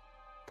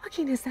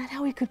 Fucking, is that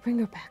how he could bring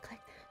her back like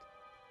that?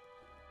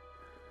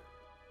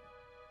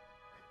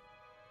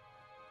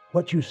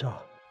 What you saw?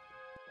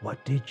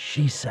 What did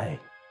she say?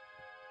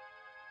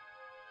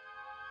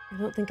 I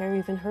don't think I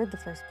even heard the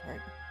first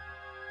part.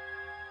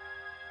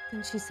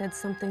 Then she said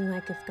something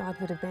like if God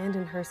would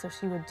abandon her so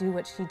she would do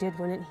what she did,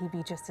 wouldn't he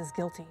be just as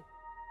guilty?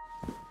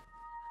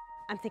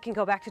 I'm thinking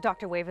go back to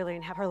Dr. Waverly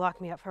and have her lock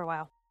me up for a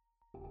while.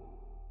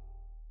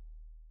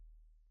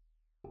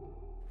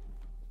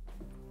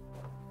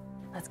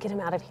 Let's get him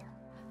out of here.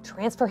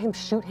 Transfer him,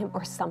 shoot him,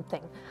 or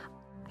something.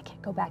 I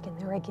can't go back in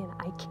there again.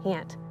 I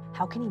can't.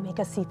 How can he make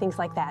us see things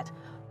like that?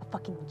 A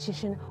fucking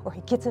magician, or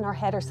he gets in our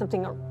head or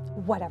something, or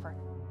whatever.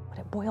 What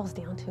it boils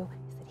down to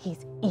is that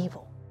he's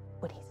evil.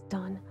 What he's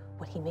done,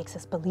 what he makes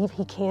us believe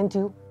he can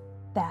do,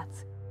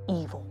 that's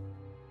evil.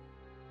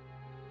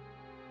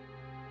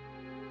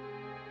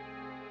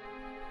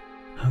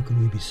 How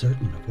can we be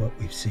certain of what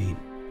we've seen?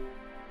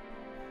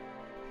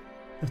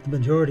 If the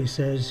majority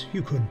says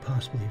you couldn't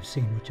possibly have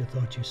seen what you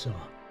thought you saw,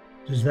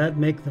 does that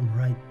make them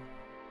right?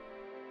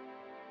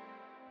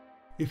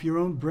 If your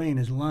own brain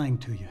is lying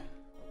to you,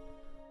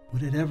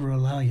 would it ever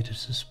allow you to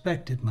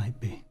suspect it might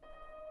be?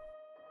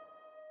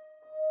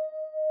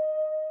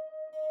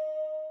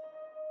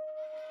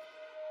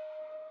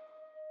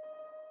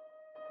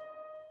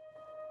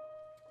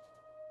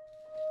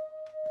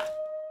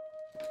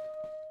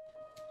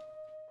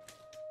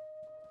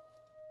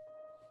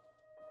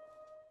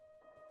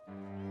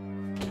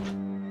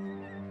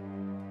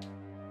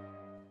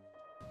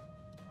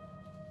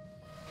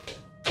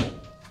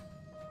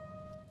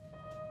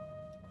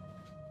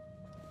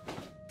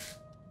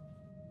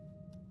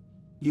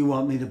 You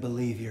want me to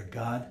believe you're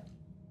God?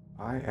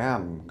 I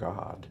am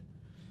God.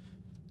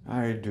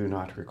 I do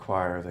not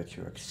require that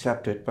you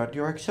accept it, but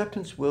your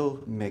acceptance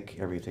will make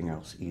everything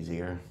else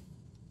easier.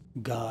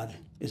 God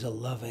is a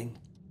loving,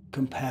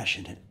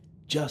 compassionate,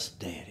 just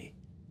deity,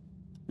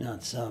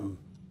 not some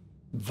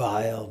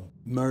Vile,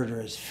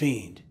 murderous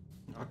fiend.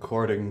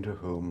 According to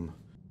whom?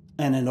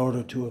 And in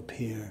order to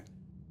appear,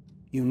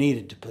 you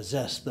needed to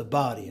possess the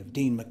body of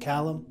Dean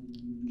McCallum?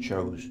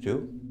 Chose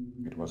to.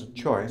 It was a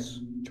choice.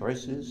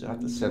 Choice is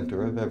at the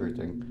center of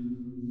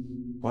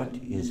everything. What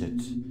is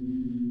it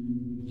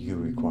you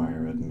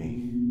require of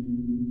me?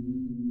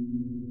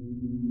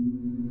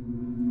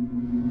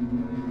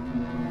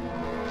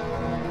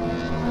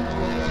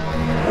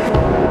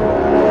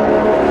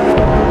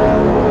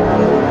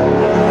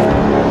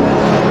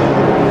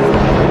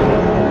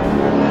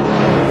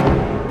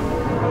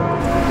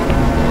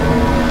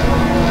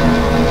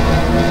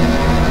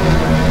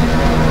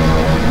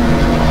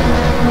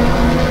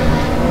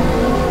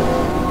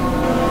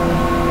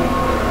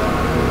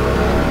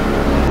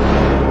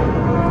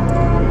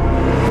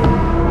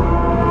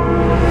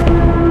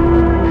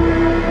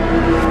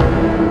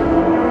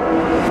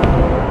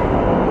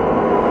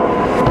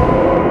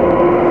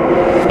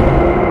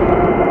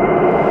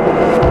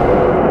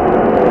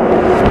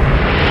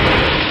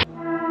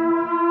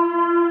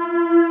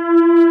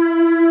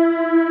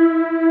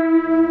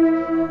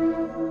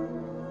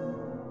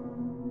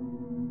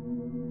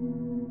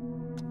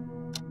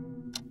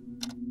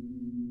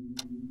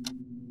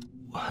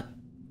 What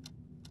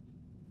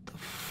the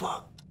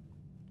fuck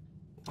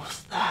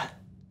was that?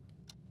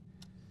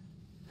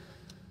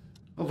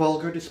 A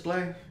vulgar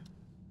display.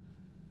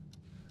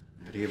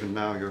 But even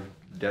now you're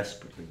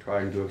desperately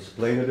trying to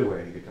explain it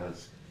away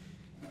because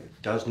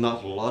it does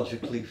not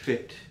logically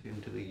fit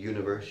into the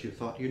universe you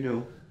thought you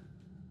knew.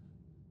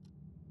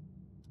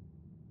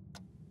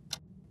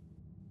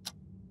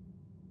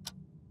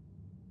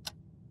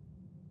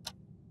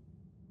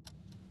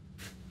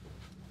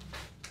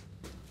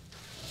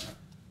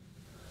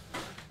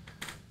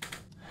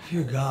 If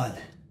you're God,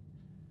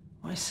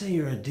 why say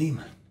you're a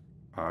demon?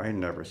 I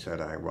never said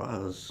I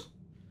was.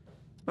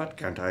 But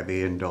can't I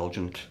be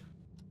indulgent?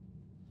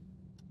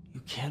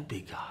 You can't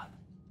be God.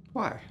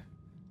 Why?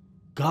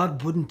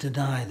 God wouldn't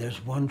deny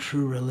there's one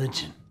true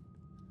religion.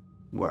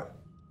 What?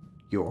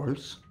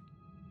 Yours?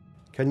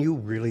 Can you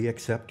really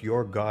accept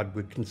your God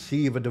would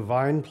conceive a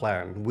divine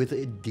plan with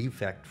a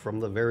defect from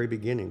the very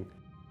beginning?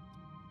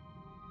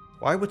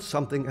 Why would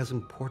something as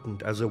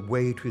important as a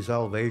way to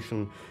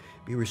salvation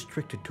be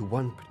restricted to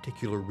one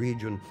particular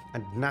region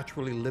and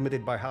naturally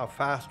limited by how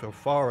fast or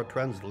far a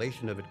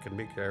translation of it can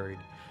be carried?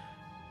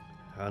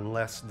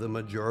 Unless the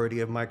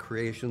majority of my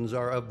creations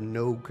are of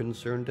no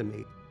concern to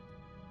me.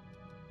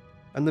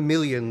 And the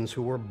millions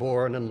who were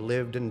born and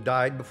lived and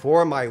died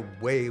before my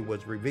way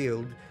was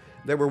revealed,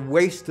 they were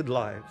wasted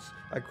lives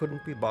I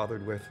couldn't be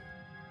bothered with.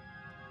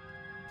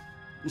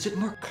 Is it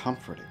more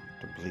comforting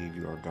to believe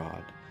your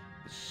God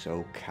is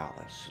so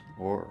callous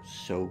or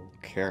so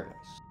careless?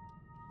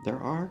 There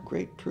are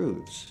great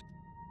truths,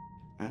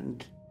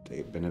 and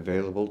they've been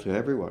available to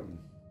everyone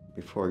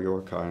before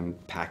your kind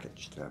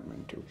packaged them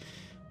into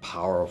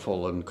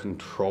powerful and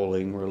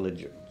controlling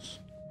religions.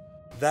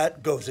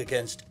 That goes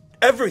against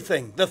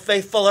everything the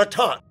faithful are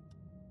taught.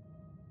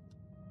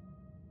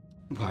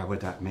 Why would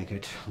that make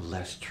it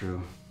less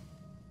true?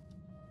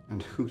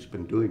 And who's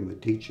been doing the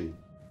teaching?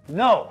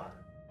 No!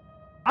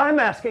 I'm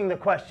asking the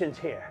questions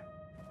here.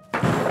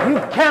 You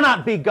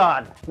cannot be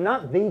God,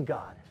 not the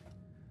God.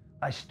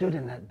 I stood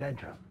in that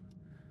bedroom.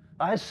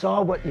 I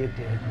saw what you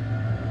did.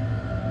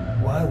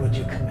 Why would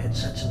you commit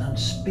such an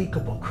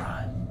unspeakable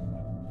crime?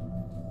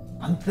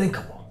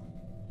 Unthinkable.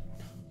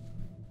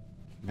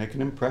 Make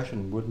an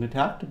impression, wouldn't it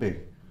have to be?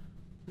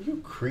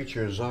 You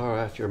creatures are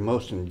at your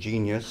most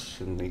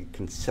ingenious in the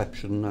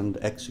conception and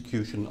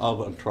execution of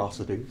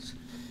atrocities.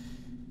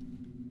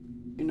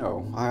 You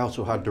know, I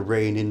also had to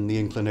rein in the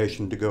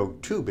inclination to go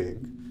too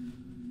big,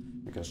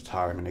 because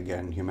time and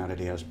again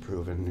humanity has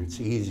proven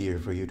it's easier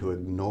for you to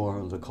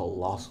ignore the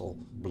colossal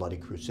bloody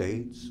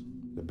crusades,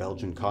 the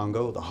Belgian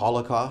Congo, the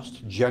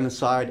Holocaust,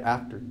 genocide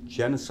after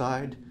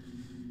genocide,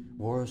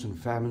 wars and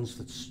famines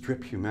that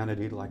strip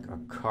humanity like a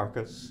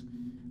carcass,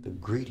 the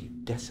greedy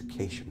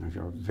desiccation of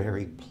your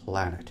very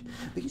planet.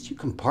 These you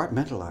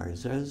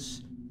compartmentalize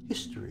as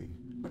history,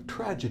 or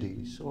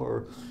tragedies,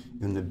 or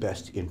in the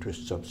best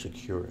interests of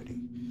security.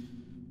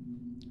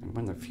 And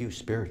when the few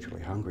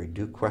spiritually hungry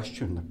do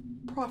question,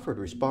 the proffered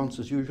response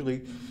is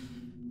usually,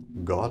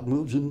 God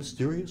moves in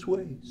mysterious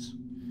ways.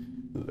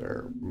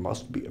 There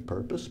must be a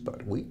purpose,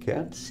 but we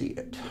can't see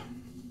it.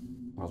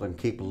 Well, then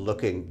keep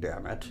looking,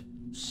 damn it.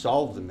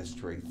 Solve the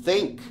mystery.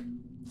 Think!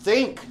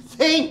 Think!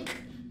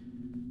 Think!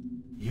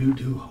 You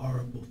do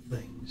horrible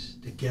things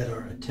to get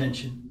our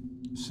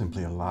attention.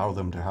 Simply allow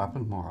them to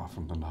happen more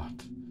often than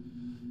not.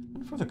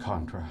 And for the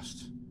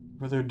contrast,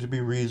 for there to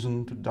be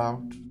reason to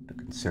doubt, to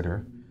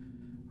consider,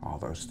 all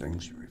those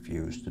things you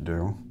refuse to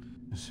do.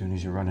 As soon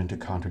as you run into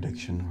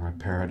contradiction or a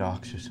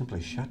paradox, you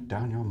simply shut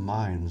down your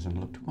minds and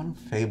look to one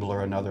fable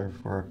or another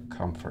for a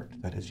comfort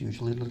that is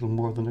usually little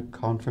more than a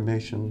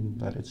confirmation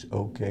that it's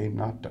okay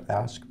not to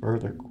ask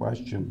further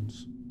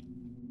questions.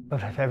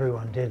 But if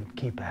everyone did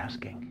keep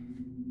asking,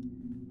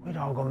 we'd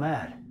all go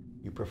mad.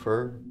 You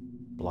prefer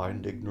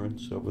blind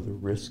ignorance over the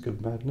risk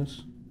of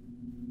madness?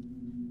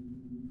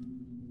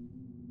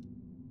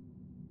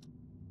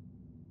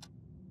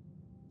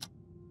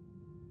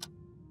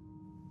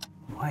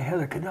 Why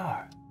Heather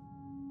Kadar?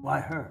 Why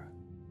her?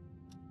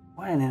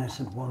 Why an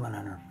innocent woman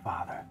and her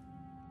father?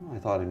 I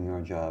thought in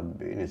your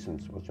job,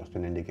 innocence was just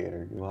an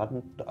indicator you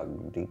hadn't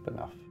dug deep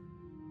enough.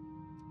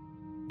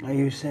 Are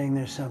you saying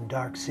there's some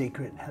dark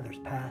secret in Heather's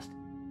past?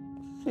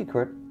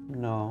 Secret?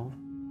 No.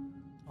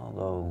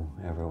 Although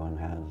everyone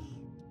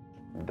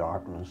has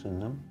darkness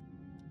in them.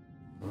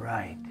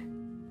 Right.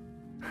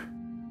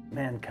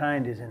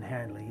 Mankind is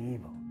inherently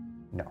evil.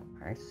 No,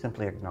 I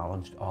simply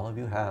acknowledged all of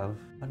you have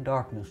a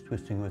darkness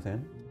twisting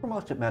within. For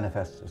most, it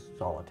manifests as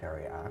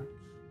solitary acts.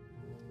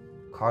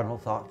 Carnal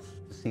thoughts,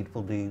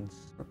 deceitful deeds,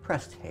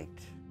 repressed hate,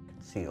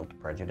 concealed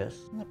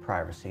prejudice, in the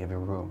privacy of your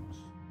rooms,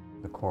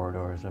 the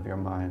corridors of your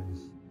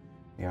minds,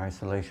 the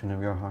isolation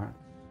of your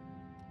hearts.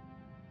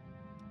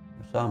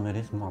 For some, it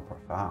is more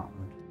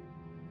profound,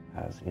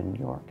 as in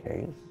your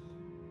case.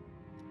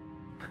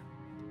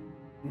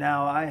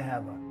 Now I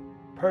have a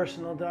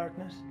personal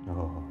darkness?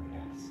 Oh,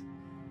 yes.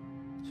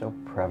 So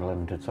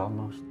prevalent, it's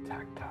almost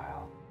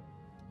tactile.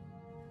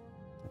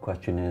 The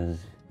question is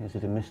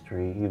it a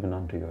mystery even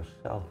unto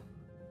yourself?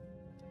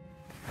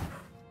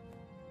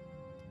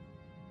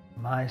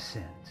 My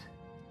sins,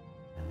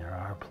 and there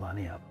are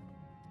plenty of them,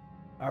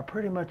 are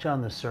pretty much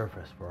on the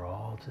surface for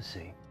all to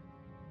see.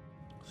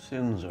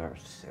 Sins are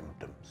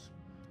symptoms.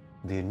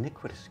 The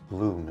iniquitous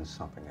gloom is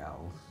something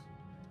else.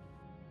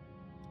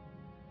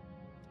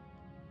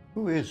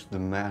 Who is the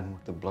man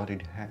with the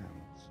bloodied hands?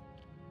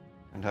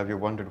 And have you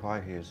wondered why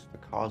he is the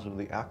cause of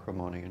the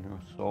acrimony in your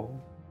soul?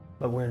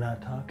 But we're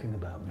not talking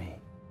about me.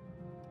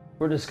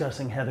 We're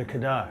discussing Heather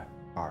Kadar.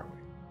 Are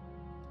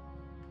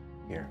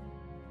we? Here.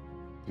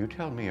 You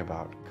tell me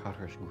about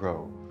Cutter's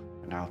Grove,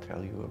 and I'll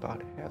tell you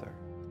about Heather.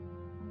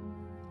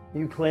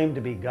 You claim to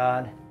be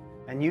God,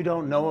 and you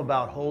don't know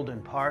about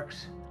Holden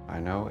Parks? I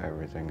know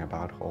everything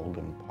about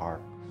Holden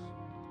Parks.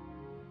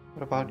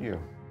 What about you?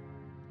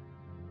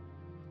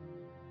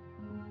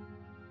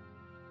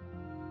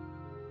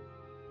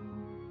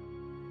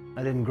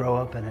 I didn't grow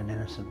up in an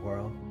innocent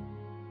world.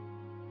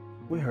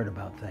 We heard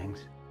about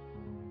things.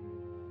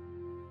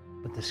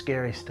 But the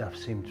scary stuff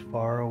seemed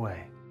far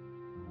away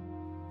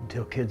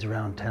until kids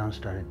around town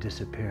started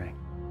disappearing.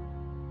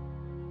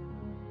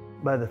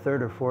 By the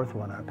third or fourth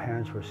one, our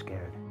parents were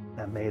scared.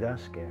 That made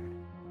us scared.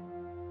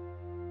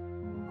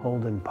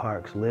 Holden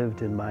Parks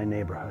lived in my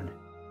neighborhood.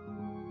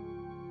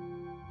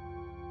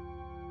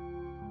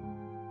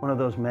 One of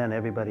those men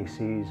everybody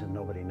sees and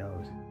nobody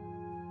knows.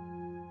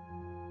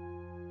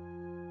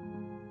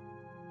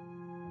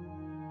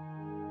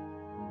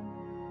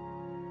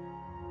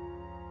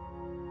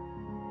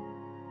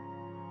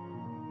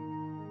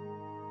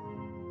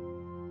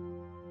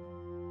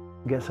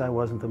 Guess I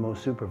wasn't the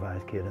most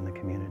supervised kid in the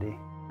community,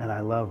 and I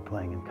loved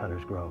playing in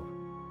Cutter's Grove.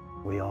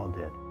 We all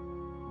did.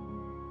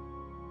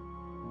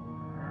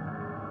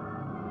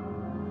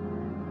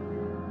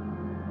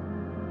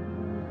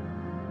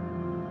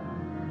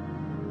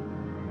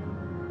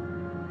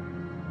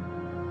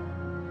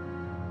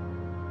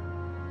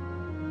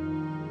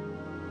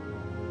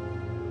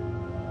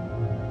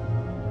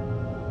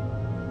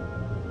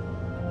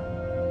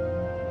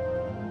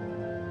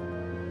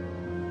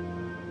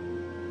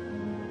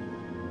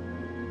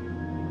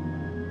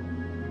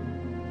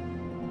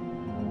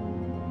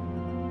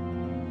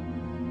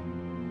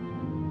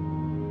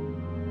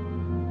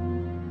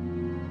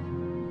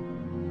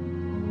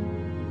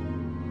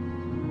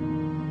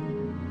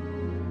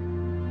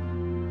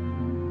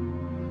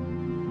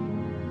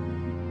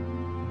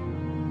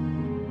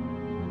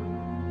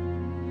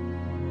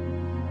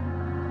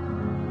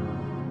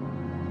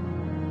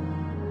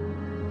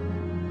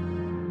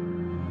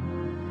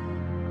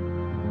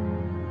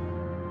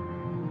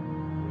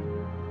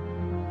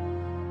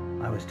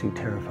 I was too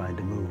terrified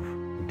to move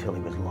until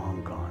he was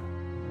long gone.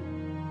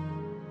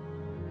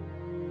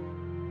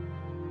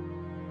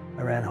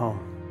 I ran home.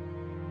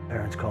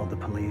 Parents called the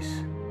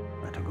police.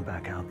 I took him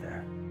back out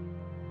there.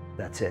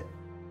 That's it.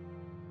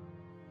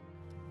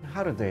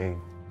 How did they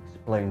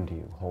explain to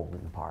you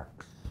Holden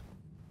Parks?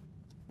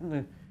 In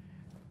the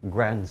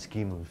grand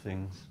scheme of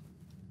things.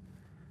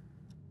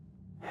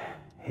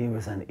 He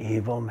was an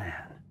evil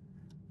man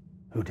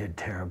who did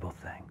terrible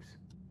things.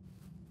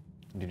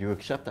 Did you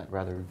accept that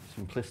rather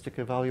simplistic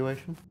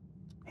evaluation?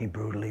 He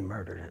brutally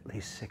murdered at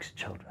least 6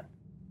 children.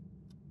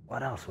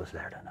 What else was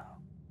there to know?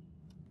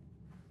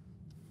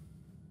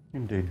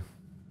 Indeed.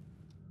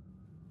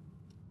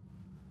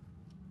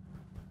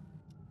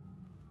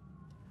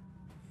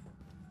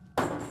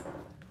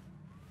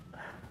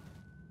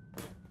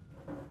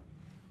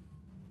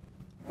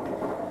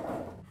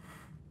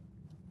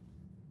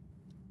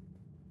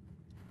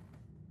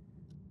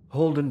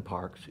 Holden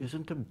Parks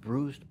isn't a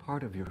bruised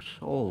part of your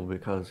soul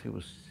because he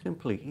was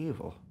simply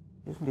evil.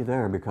 Isn't he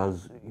there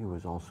because he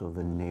was also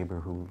the neighbor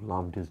who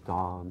loved his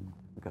dog,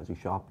 because he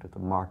shopped at the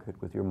market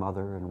with your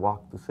mother and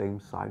walked the same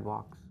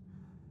sidewalks?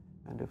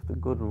 And if the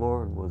good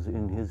Lord was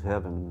in his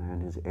heaven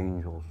and his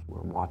angels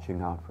were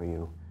watching out for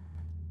you,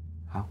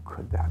 how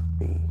could that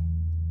be?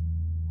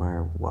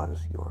 Where was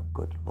your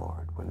good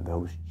Lord when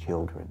those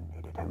children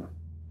needed him?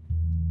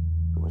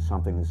 If it was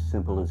something as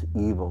simple as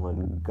evil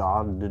and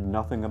God did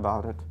nothing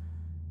about it,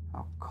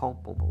 how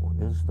culpable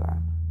is that?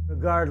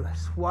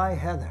 Regardless, why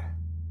Heather?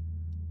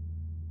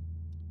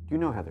 Do you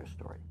know Heather's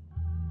story?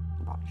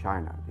 About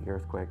China, the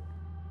earthquake?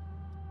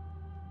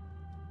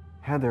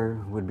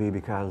 Heather would be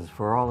because,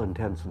 for all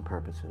intents and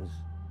purposes,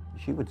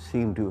 she would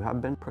seem to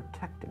have been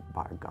protected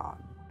by God,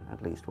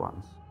 at least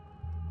once.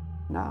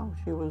 Now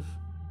she was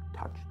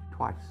touched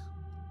twice.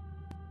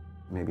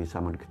 Maybe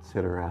someone would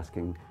consider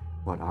asking,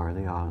 what are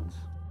the odds?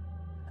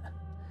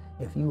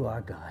 If you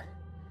are God,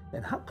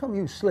 then how come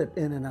you slip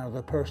in and out of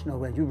the personal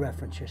when you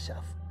reference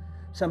yourself?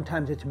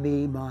 Sometimes it's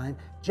me, mine.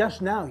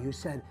 Just now you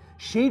said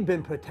she'd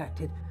been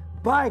protected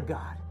by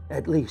God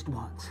at least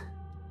once.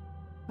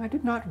 I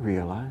did not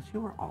realize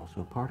you were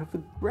also part of the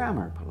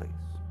grammar police.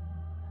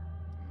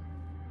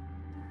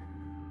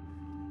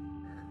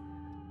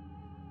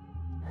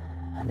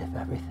 And if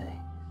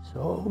everything is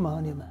so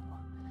monumental,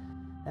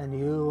 and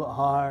you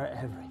are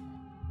everything,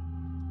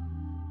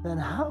 then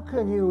how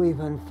can you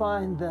even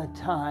find the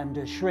time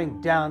to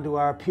shrink down to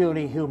our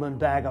puny human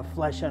bag of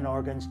flesh and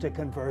organs to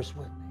converse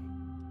with me?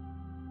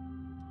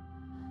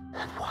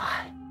 And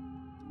why?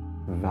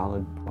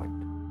 Valid point.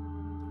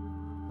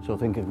 So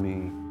think of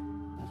me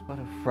as but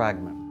a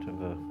fragment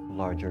of a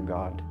larger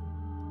God.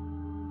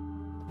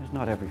 There's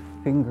not every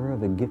finger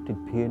of a gifted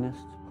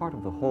pianist part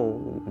of the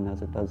whole, even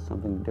as it does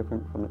something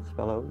different from its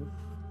fellows.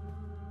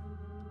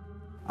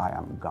 I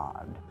am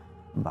God,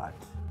 but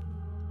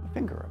a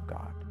finger of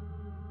God,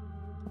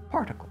 a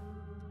particle.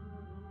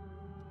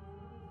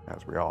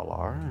 As we all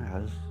are,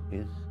 as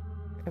is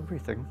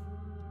everything.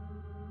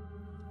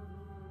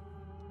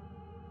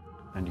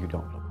 And you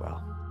don't look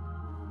well.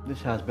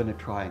 This has been a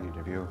trying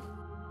interview.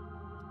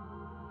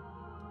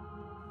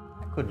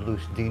 I could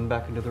loose Dean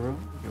back into the room.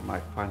 You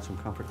might find some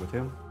comfort with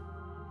him.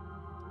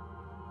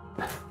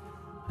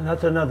 And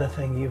that's another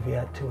thing you've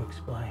yet to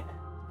explain.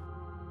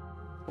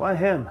 Why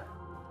him?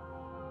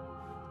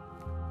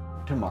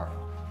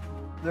 Tomorrow.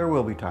 There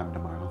will be time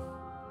tomorrow.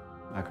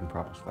 I can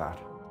promise that.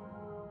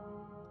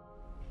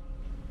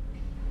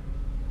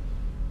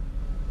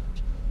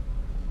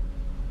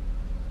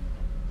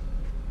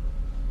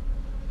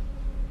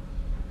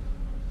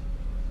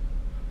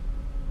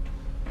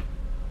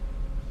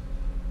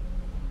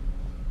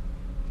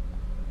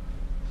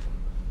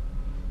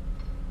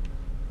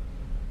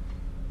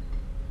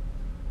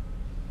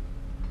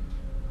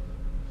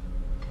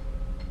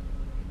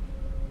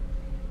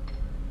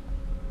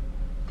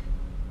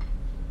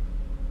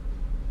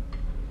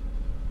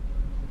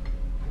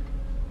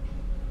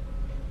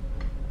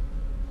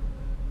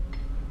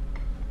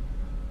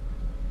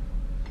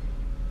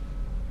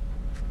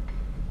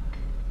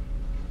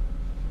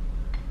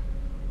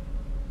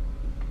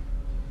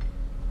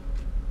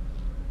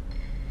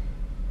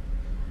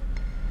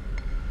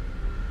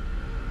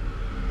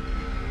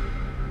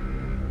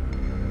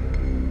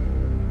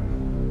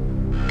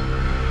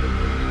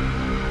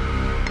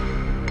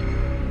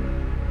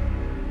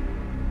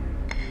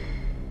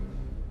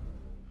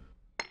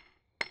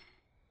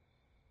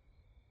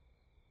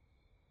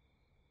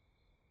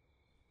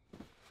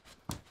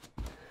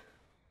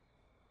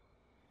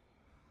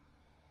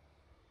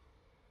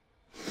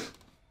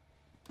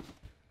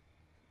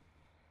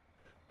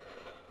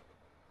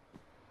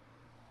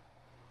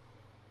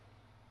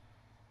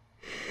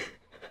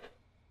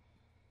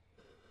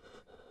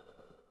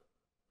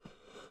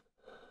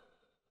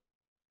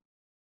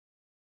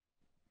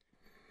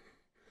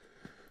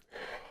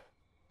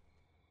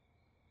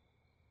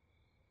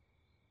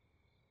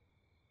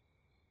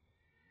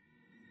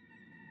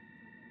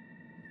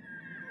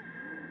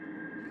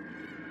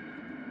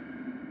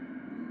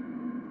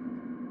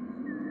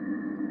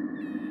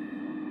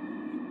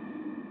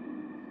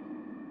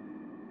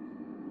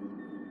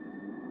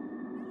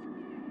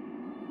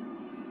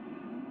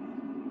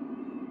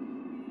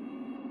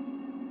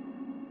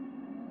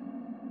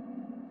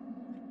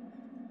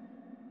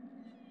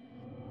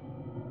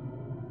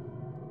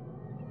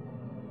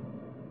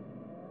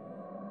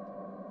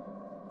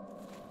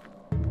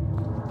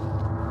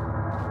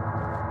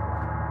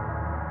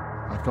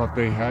 I thought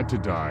they had to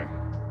die.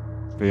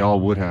 They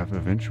all would have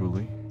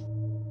eventually.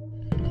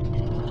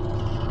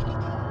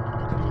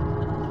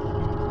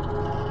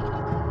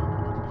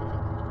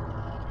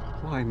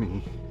 Why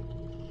me?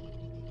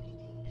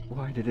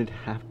 Why did it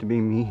have to be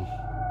me?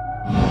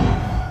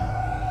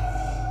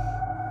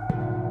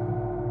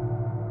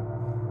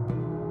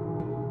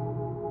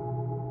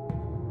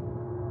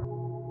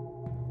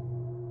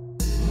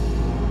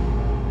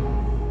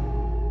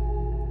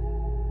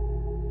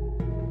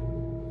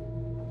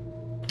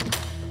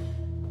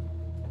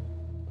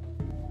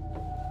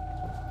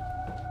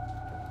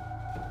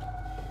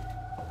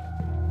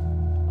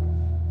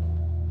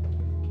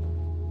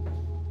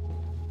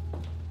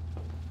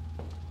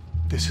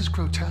 This is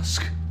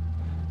grotesque.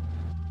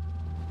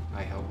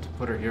 I helped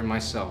put her here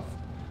myself.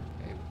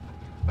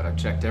 But I've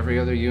checked every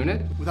other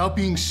unit. Without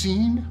being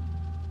seen?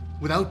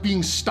 Without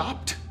being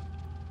stopped?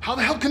 How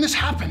the hell can this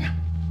happen?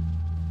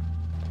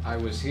 I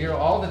was here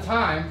all the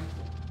time.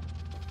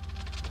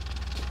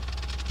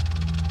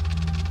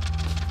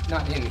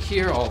 Not in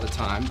here all the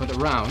time, but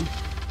around.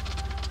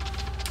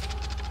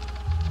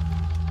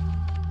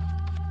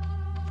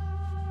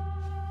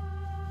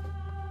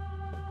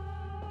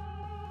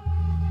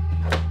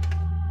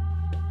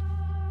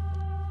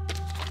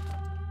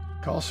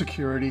 Call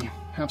security.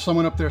 Have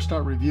someone up there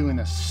start reviewing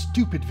the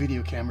stupid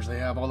video cameras they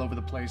have all over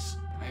the place.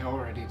 I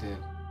already did.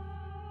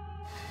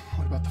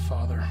 What about the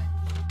father?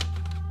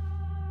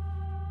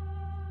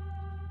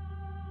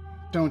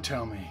 Don't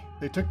tell me.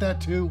 They took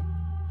that too?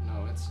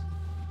 No, it's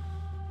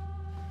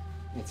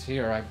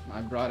here.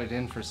 I brought it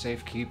in for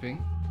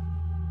safekeeping.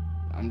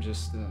 I'm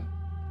just,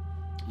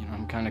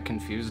 I'm kind of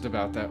confused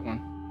about that one.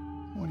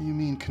 What do you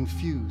mean,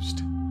 confused?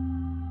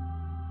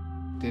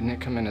 Didn't it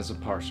come in as a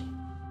parcel?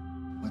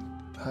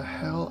 The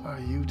hell are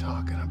you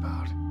talking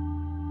about?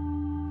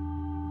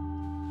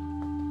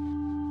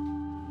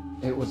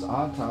 It was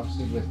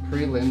autopsied with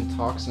prelim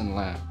toxin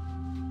lab.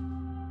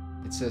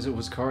 It says it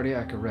was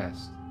cardiac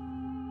arrest.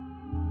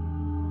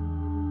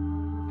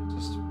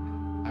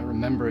 I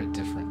remember it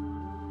different.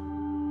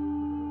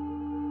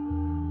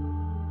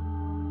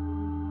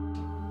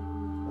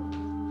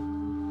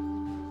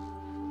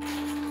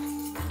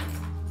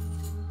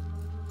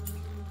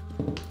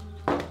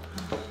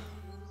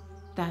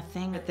 That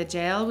thing at the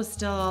jail was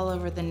still all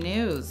over the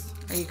news.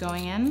 Are you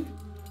going in?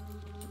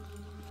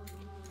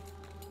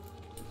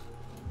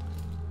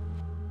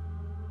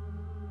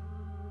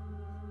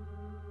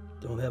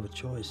 Don't have a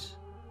choice.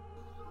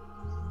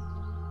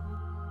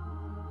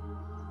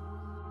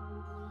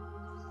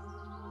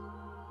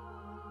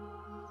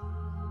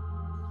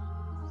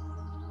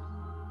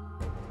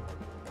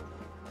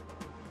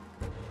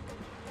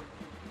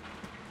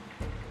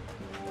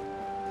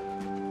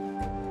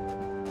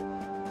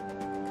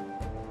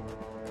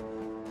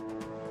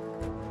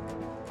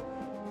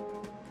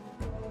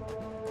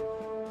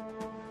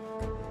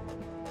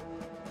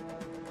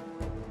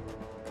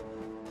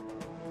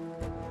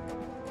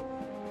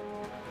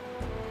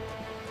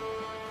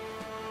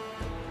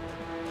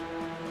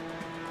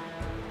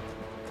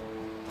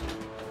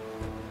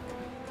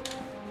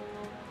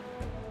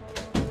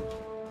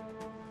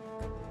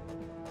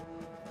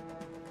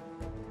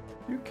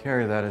 You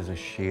carry that as a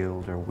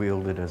shield or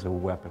wield it as a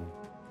weapon.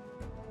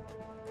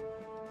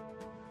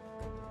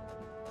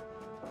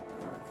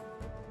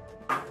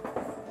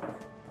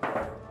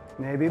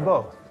 Maybe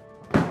both.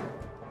 It's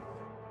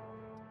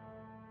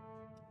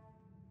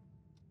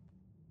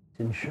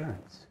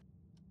insurance.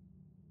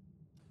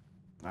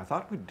 I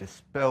thought we'd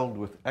dispelled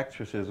with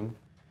exorcism.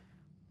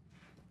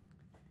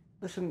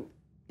 Listen,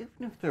 even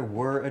if there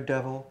were a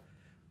devil,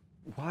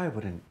 why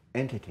would an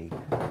entity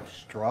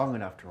strong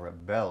enough to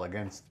rebel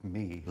against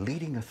me,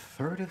 leading a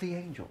third of the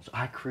angels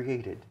I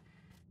created,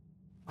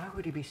 why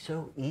would he be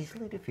so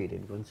easily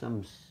defeated when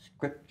some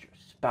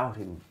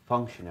scripture-spouting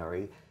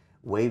functionary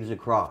waves a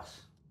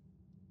cross?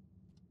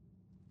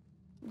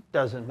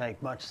 Doesn't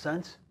make much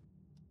sense.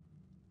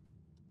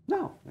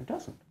 No, it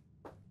doesn't.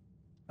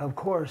 Of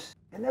course,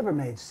 it never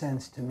made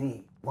sense to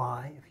me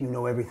why, if you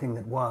know everything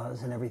that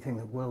was and everything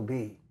that will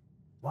be,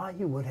 why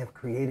you would have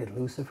created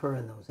Lucifer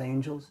and those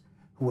angels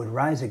who would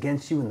rise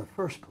against you in the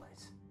first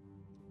place.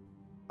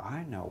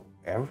 I know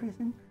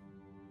everything?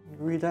 You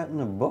read that in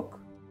a book?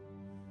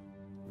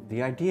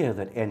 The idea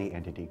that any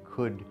entity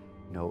could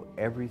know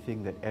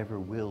everything that ever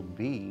will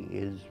be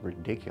is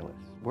ridiculous.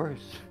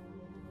 Worse,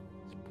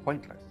 it's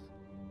pointless.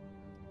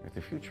 If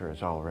the future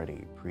is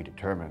already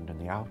predetermined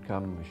and the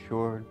outcome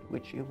assured,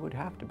 which it would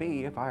have to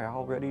be if I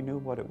already knew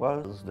what it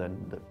was,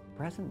 then the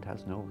present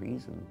has no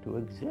reason to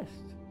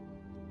exist.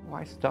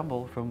 Why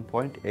stumble from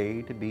point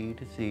A to B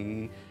to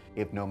C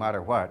if no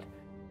matter what,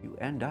 you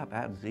end up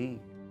at Z?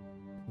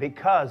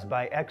 Because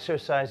by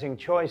exercising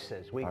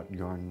choices, But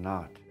you're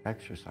not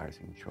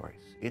exercising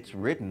choice. It's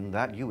written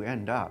that you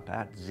end up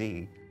at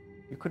Z.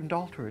 You couldn't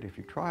alter it if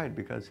you tried,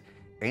 because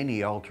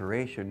any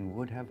alteration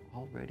would have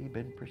already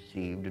been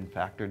perceived and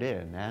factored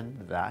in, and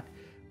that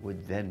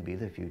would then be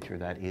the future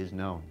that is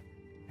known.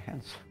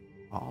 Hence,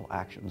 all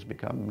actions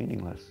become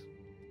meaningless.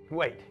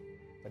 Wait,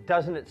 but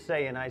doesn't it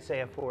say in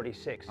Isaiah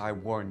 46? I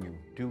warn you,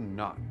 do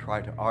not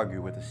try to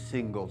argue with a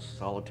single,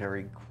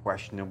 solitary,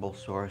 questionable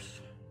source.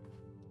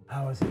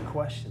 How is it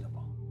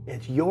questionable?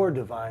 It's your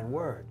divine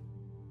word.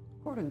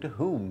 According to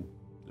whom?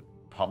 The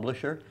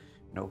publisher?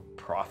 No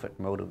profit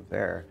motive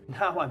there.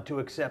 Now I'm to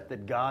accept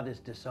that God is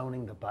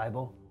disowning the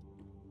Bible?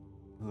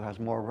 Who has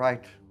more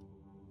right?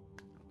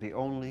 The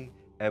only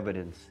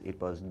evidence it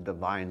was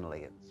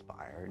divinely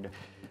inspired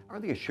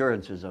are the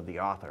assurances of the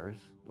authors,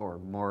 or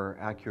more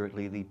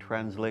accurately, the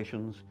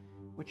translations,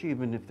 which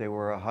even if they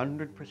were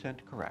 100%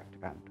 correct,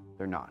 and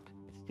they're not,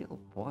 it still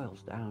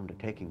boils down to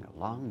taking a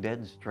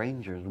long-dead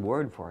stranger's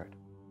word for it.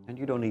 And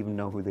you don't even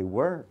know who they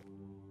were.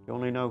 You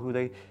only know who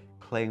they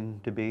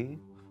claimed to be.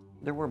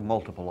 There were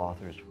multiple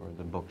authors for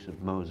the books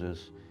of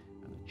Moses,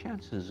 and the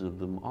chances of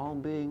them all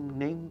being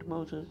named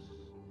Moses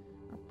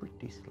are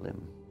pretty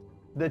slim.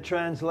 The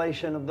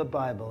translation of the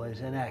Bible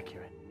is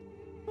inaccurate.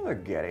 Well, they're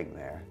getting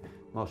there.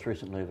 Most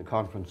recently, the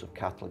Conference of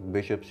Catholic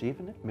Bishops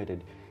even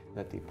admitted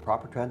that the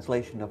proper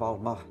translation of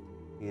Alma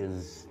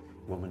is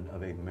woman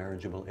of a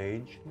marriageable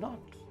age, not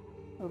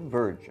a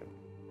virgin.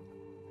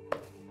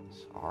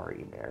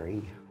 Sorry,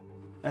 Mary.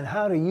 And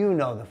how do you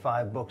know the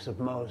 5 books of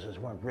Moses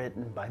weren't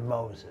written by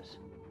Moses?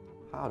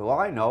 How do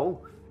I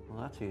know?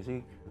 Well, that's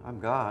easy. I'm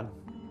God.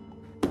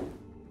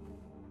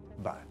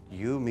 But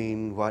you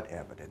mean what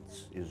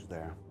evidence is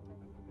there?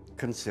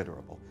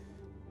 Considerable.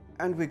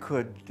 And we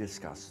could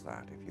discuss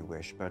that if you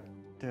wish, but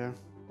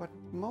what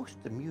most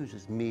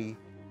amuses me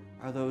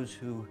are those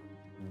who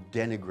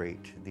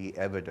denigrate the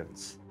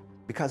evidence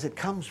because it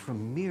comes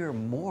from mere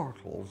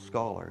mortal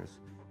scholars,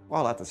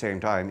 while at the same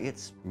time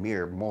it's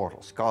mere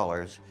mortal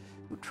scholars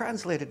who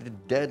translated a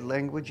dead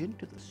language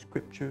into the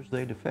scriptures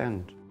they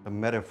defend. A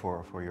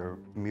metaphor for your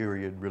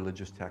myriad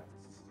religious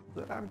texts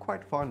that I'm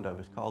quite fond of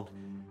is called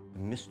the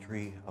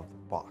mystery of the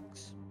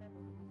box.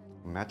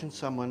 Imagine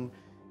someone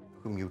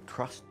whom you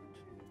trust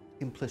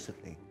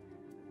implicitly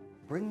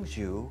brings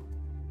you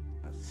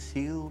a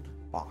sealed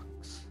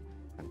box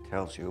and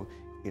tells you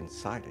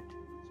inside it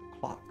is a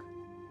clock.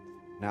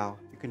 Now,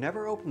 you can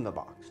never open the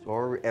box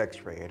or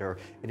x-ray it or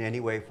in any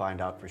way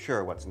find out for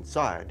sure what's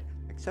inside,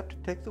 except to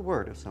take the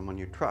word of someone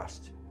you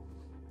trust.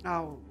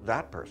 Now,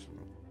 that person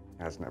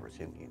has never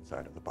seen the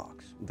inside of the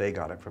box. They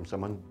got it from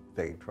someone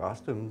they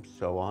trust, and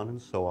so on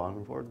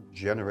for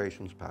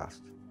generations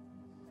past.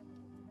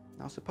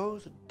 Now,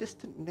 suppose a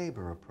distant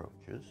neighbor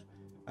approaches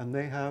and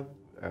they have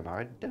an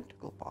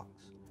identical box,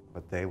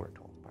 but they were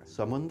told by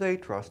someone they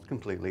trust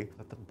completely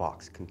that the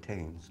box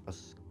contains a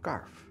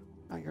scarf.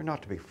 Now, you're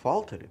not to be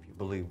faulted if you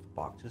believe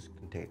boxes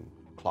contain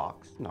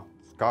clocks, not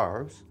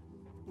scarves.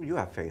 You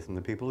have faith in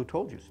the people who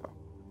told you so.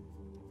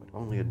 But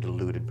only a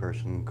deluded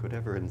person could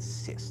ever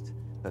insist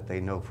that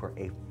they know for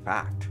a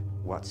fact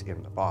what's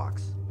in the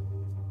box,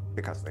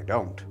 because they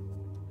don't.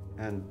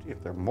 And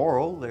if they're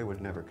moral, they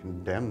would never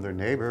condemn their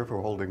neighbor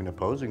for holding an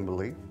opposing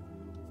belief.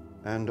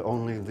 And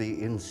only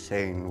the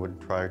insane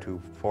would try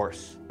to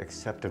force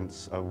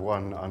acceptance of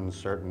one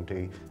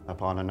uncertainty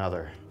upon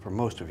another. For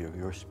most of you,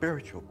 your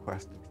spiritual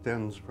quest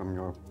extends from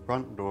your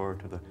front door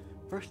to the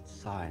first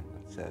sign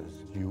that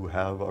says, "You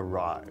have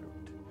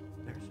arrived."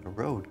 There's a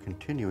road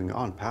continuing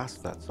on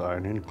past that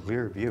sign in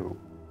clear view.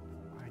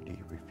 Why do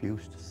you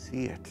refuse to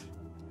see it?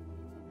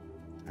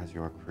 As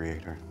your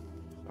creator,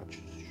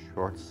 such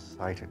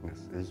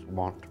short-sightedness is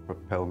wont to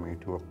propel me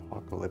to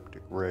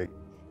apocalyptic rage.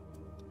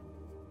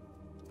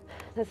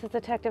 This is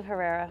Detective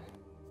Herrera.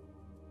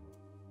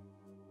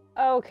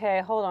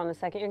 Okay, hold on a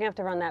second. You're gonna have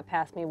to run that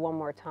past me one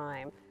more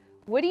time.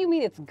 What do you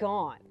mean it's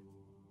gone?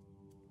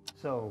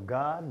 So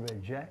God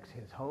rejects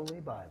his holy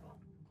Bible.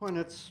 When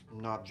it's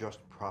not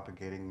just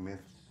propagating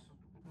myths,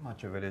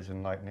 much of it is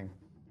enlightening.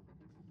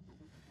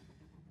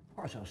 Of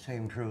course, those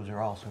same truths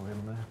are also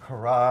in the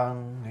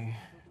Quran, the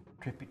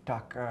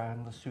Tripitaka,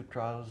 and the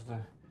Sutras, the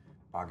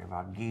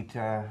Bhagavad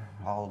Gita,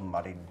 all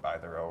muddied by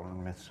their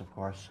own myths, of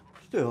course.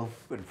 Still,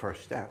 good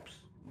first steps.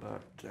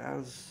 But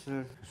as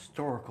a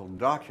historical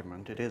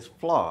document, it is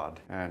flawed,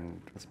 and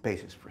as a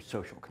basis for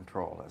social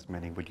control, as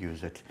many would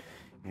use it,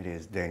 it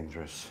is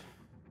dangerous,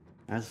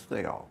 as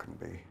they all can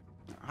be.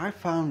 I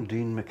found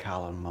Dean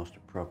McCallum most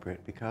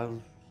appropriate because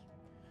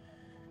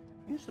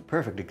he's the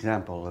perfect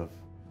example of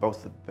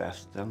both the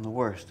best and the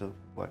worst of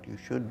what you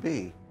should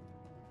be.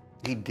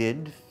 He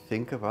did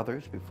think of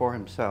others before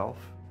himself.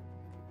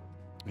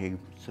 He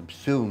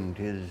subsumed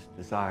his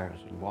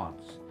desires and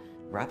wants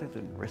rather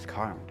than risk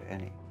harm to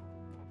any.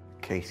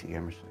 Casey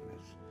Emerson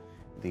is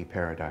the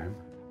paradigm.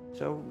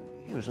 So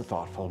he was a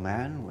thoughtful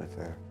man with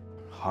a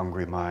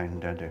hungry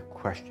mind and a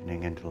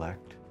questioning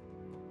intellect.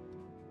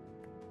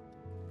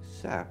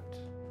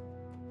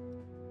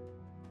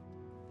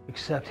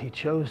 Except he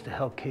chose to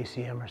help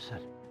Casey Emerson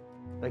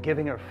by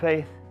giving her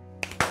faith.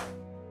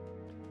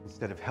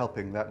 Instead of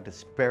helping that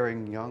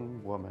despairing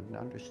young woman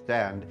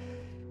understand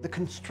the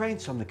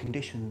constraints on the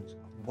conditions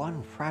of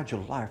one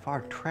fragile life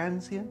are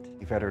transient,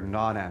 he fed her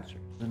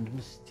non-answers and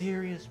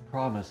mysterious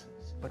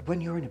promises. But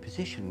when you're in a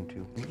position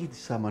to lead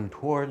someone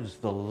towards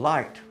the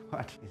light,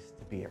 what is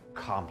to be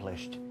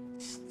accomplished?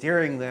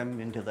 Steering them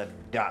into the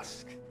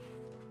dusk.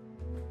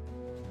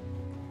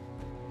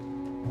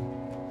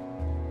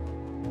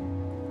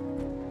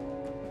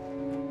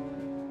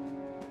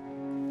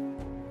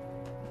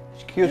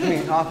 Excuse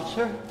me,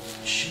 officer?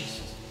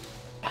 Jesus.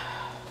 I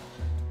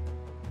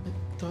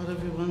thought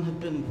everyone had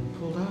been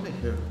pulled out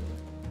of here.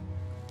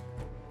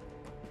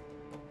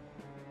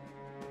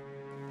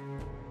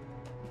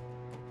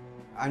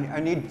 I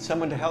need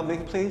someone to help me,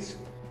 please.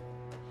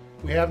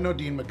 We have no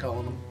Dean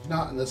McCallum.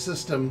 Not in the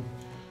system.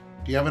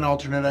 Do you have an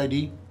alternate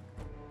ID?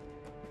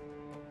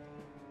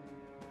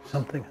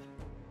 Something as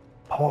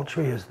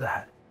paltry as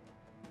that.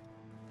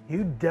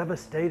 You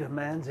devastate a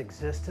man's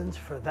existence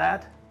for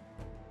that?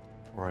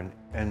 For an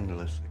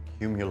endless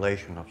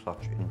accumulation of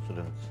such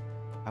incidents,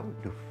 I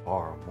would do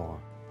far more.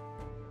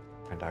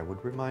 And I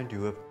would remind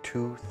you of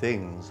two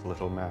things,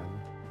 little man.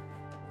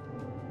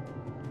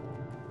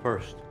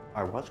 First,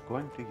 I was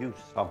going to use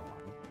someone.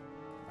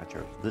 I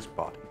chose this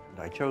body, and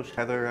I chose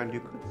Heather, and you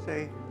could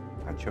say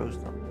I chose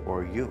them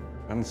for you.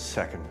 And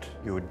second,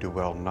 you would do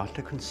well not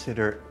to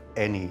consider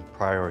any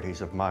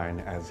priorities of mine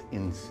as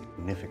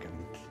insignificant.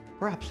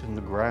 Perhaps in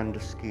the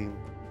grand scheme,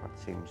 what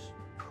seems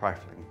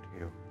trifling to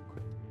you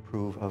could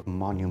prove of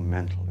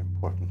monumental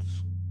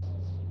importance.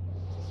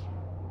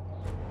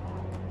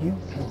 You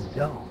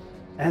condone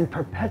and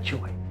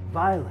perpetuate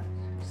violence,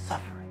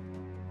 suffering.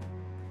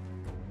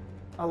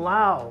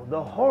 Allow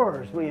the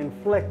horrors we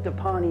inflict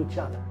upon each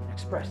other.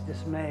 Express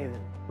dismay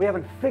that we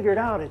haven't figured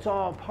out it's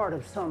all part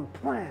of some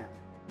plan.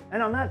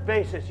 And on that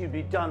basis, you'd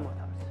be done with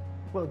us.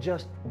 Well,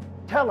 just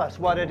tell us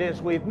what it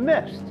is we've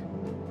missed.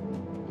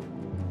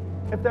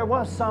 If there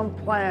was some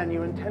plan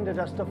you intended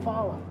us to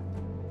follow,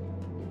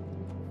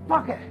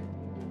 fuck it.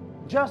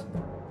 Just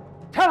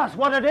tell us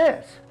what it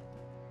is.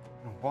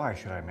 Why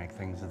should I make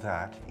things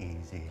that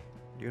easy?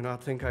 Do you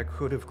not think I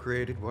could have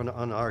created one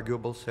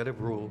unarguable set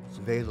of rules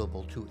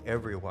available to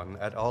everyone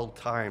at all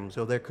times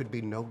so there could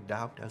be no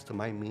doubt as to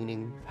my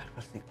meaning? That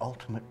was the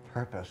ultimate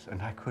purpose,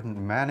 and I couldn't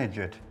manage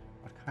it.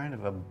 What kind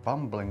of a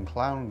bumbling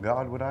clown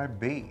god would I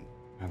be?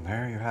 And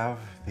there you have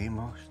the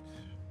most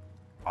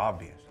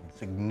obvious and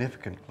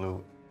significant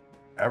clue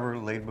ever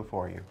laid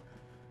before you.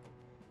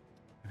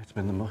 And it's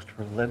been the most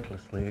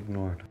relentlessly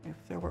ignored. If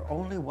there were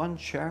only one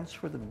chance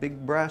for the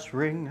big brass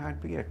ring,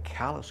 I'd be a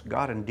callous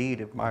god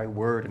indeed if my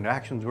word and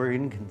actions were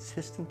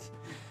inconsistent.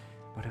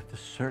 But if the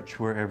search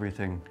were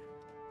everything,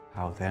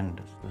 how then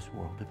does this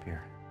world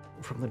appear?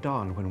 From the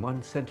dawn, when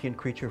one sentient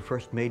creature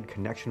first made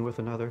connection with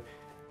another,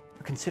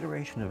 a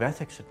consideration of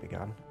ethics had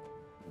begun.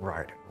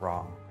 Right and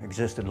wrong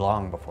existed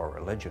long before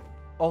religion.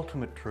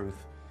 Ultimate truth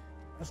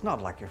is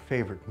not like your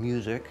favorite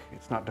music.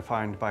 It's not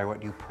defined by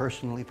what you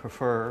personally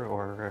prefer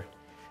or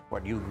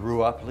what you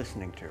grew up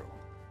listening to.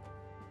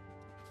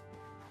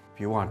 If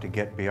you want to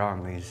get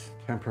beyond these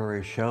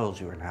temporary shells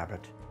you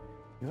inhabit,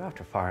 you have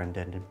to find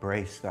and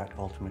embrace that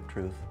ultimate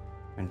truth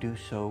and do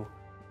so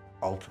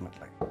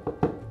ultimately.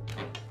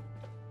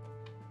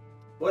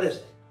 What is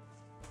it?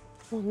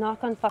 Well,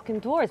 knock on fucking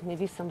doors.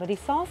 Maybe somebody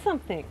saw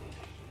something.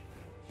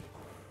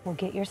 We'll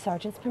get your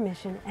sergeant's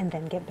permission and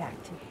then get back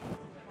to you.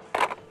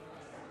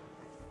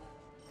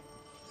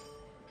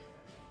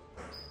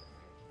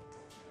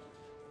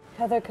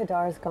 Heather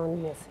Kadar's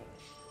gone missing.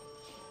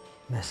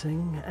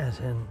 Missing, as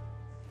in?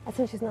 As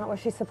in she's not where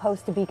she's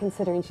supposed to be,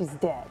 considering she's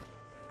dead.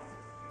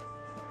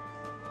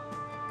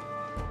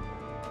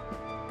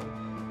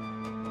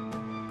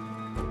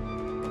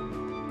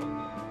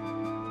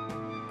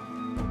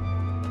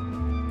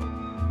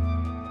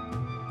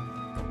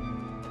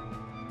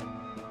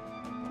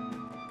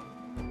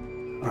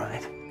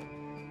 Right.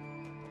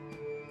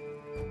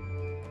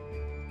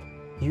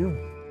 You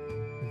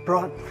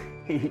brought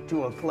me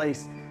to a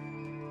place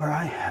where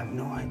I have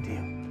no idea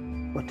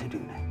what to do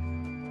next.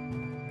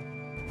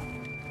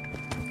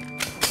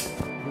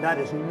 And that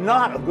is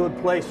not a good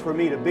place for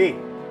me to be.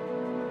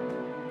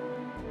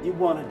 You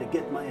wanted to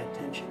get my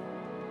attention,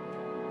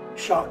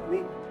 shock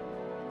me,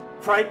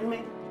 frighten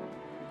me.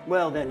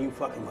 Well, then you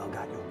fucking well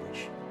got your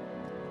wish.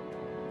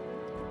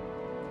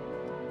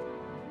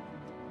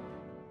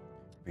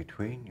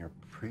 Between your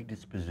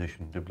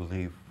predisposition to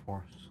believe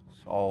force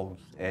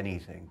solves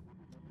anything,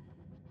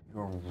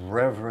 your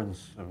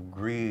reverence of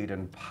greed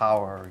and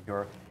power,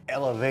 your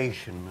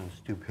elevation of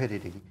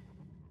stupidity,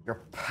 your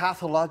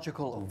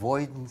pathological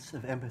avoidance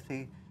of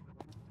empathy,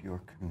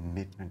 your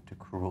commitment to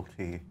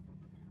cruelty,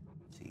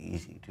 it's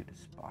easy to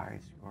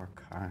despise your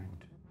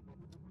kind.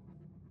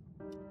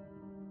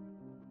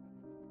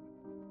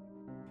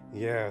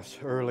 Yes,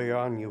 early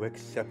on you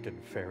accepted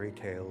fairy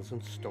tales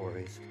and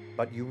stories,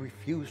 but you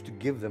refused to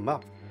give them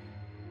up.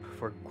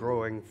 For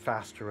growing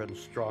faster and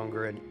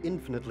stronger and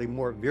infinitely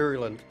more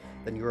virulent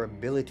than your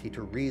ability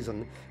to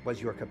reason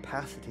was your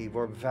capacity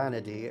for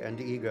vanity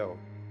and ego.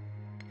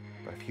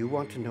 But if you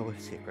want to know a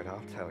secret,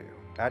 I'll tell you.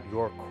 At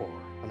your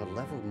core, on a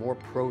level more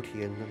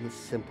protean than the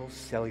simple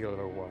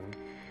cellular one,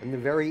 and the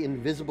very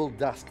invisible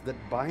dust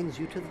that binds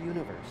you to the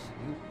universe,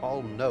 you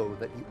all know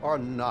that you are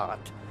not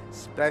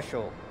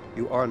special.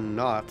 You are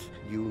not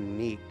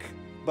unique.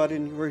 But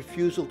in your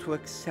refusal to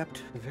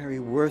accept the very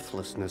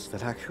worthlessness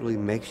that actually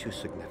makes you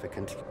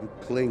significant, you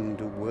cling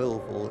to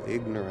willful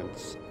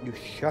ignorance. You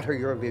shutter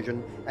your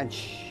vision and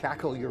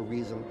shackle your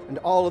reason, and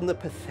all in the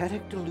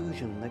pathetic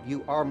delusion that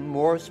you are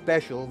more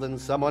special than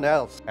someone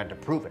else. And to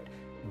prove it,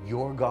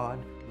 your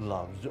God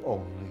loves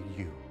only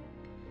you.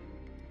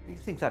 You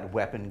think that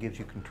weapon gives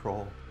you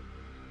control?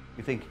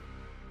 You think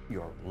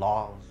your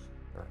laws,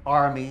 your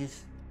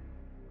armies,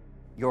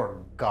 your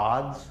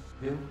gods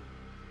do?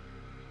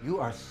 You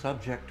are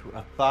subject to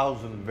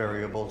 1,000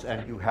 variables,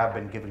 and you have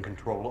been given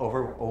control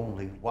over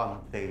only one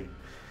thing.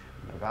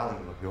 And the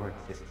value of your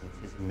existence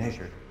is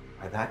measured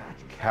by that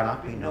which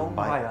cannot be known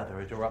by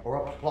others,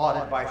 or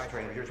applauded by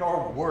strangers,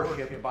 or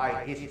worshipped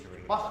by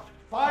history. Must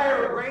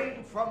fire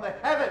rain from the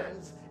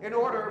heavens in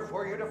order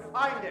for you to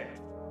find it.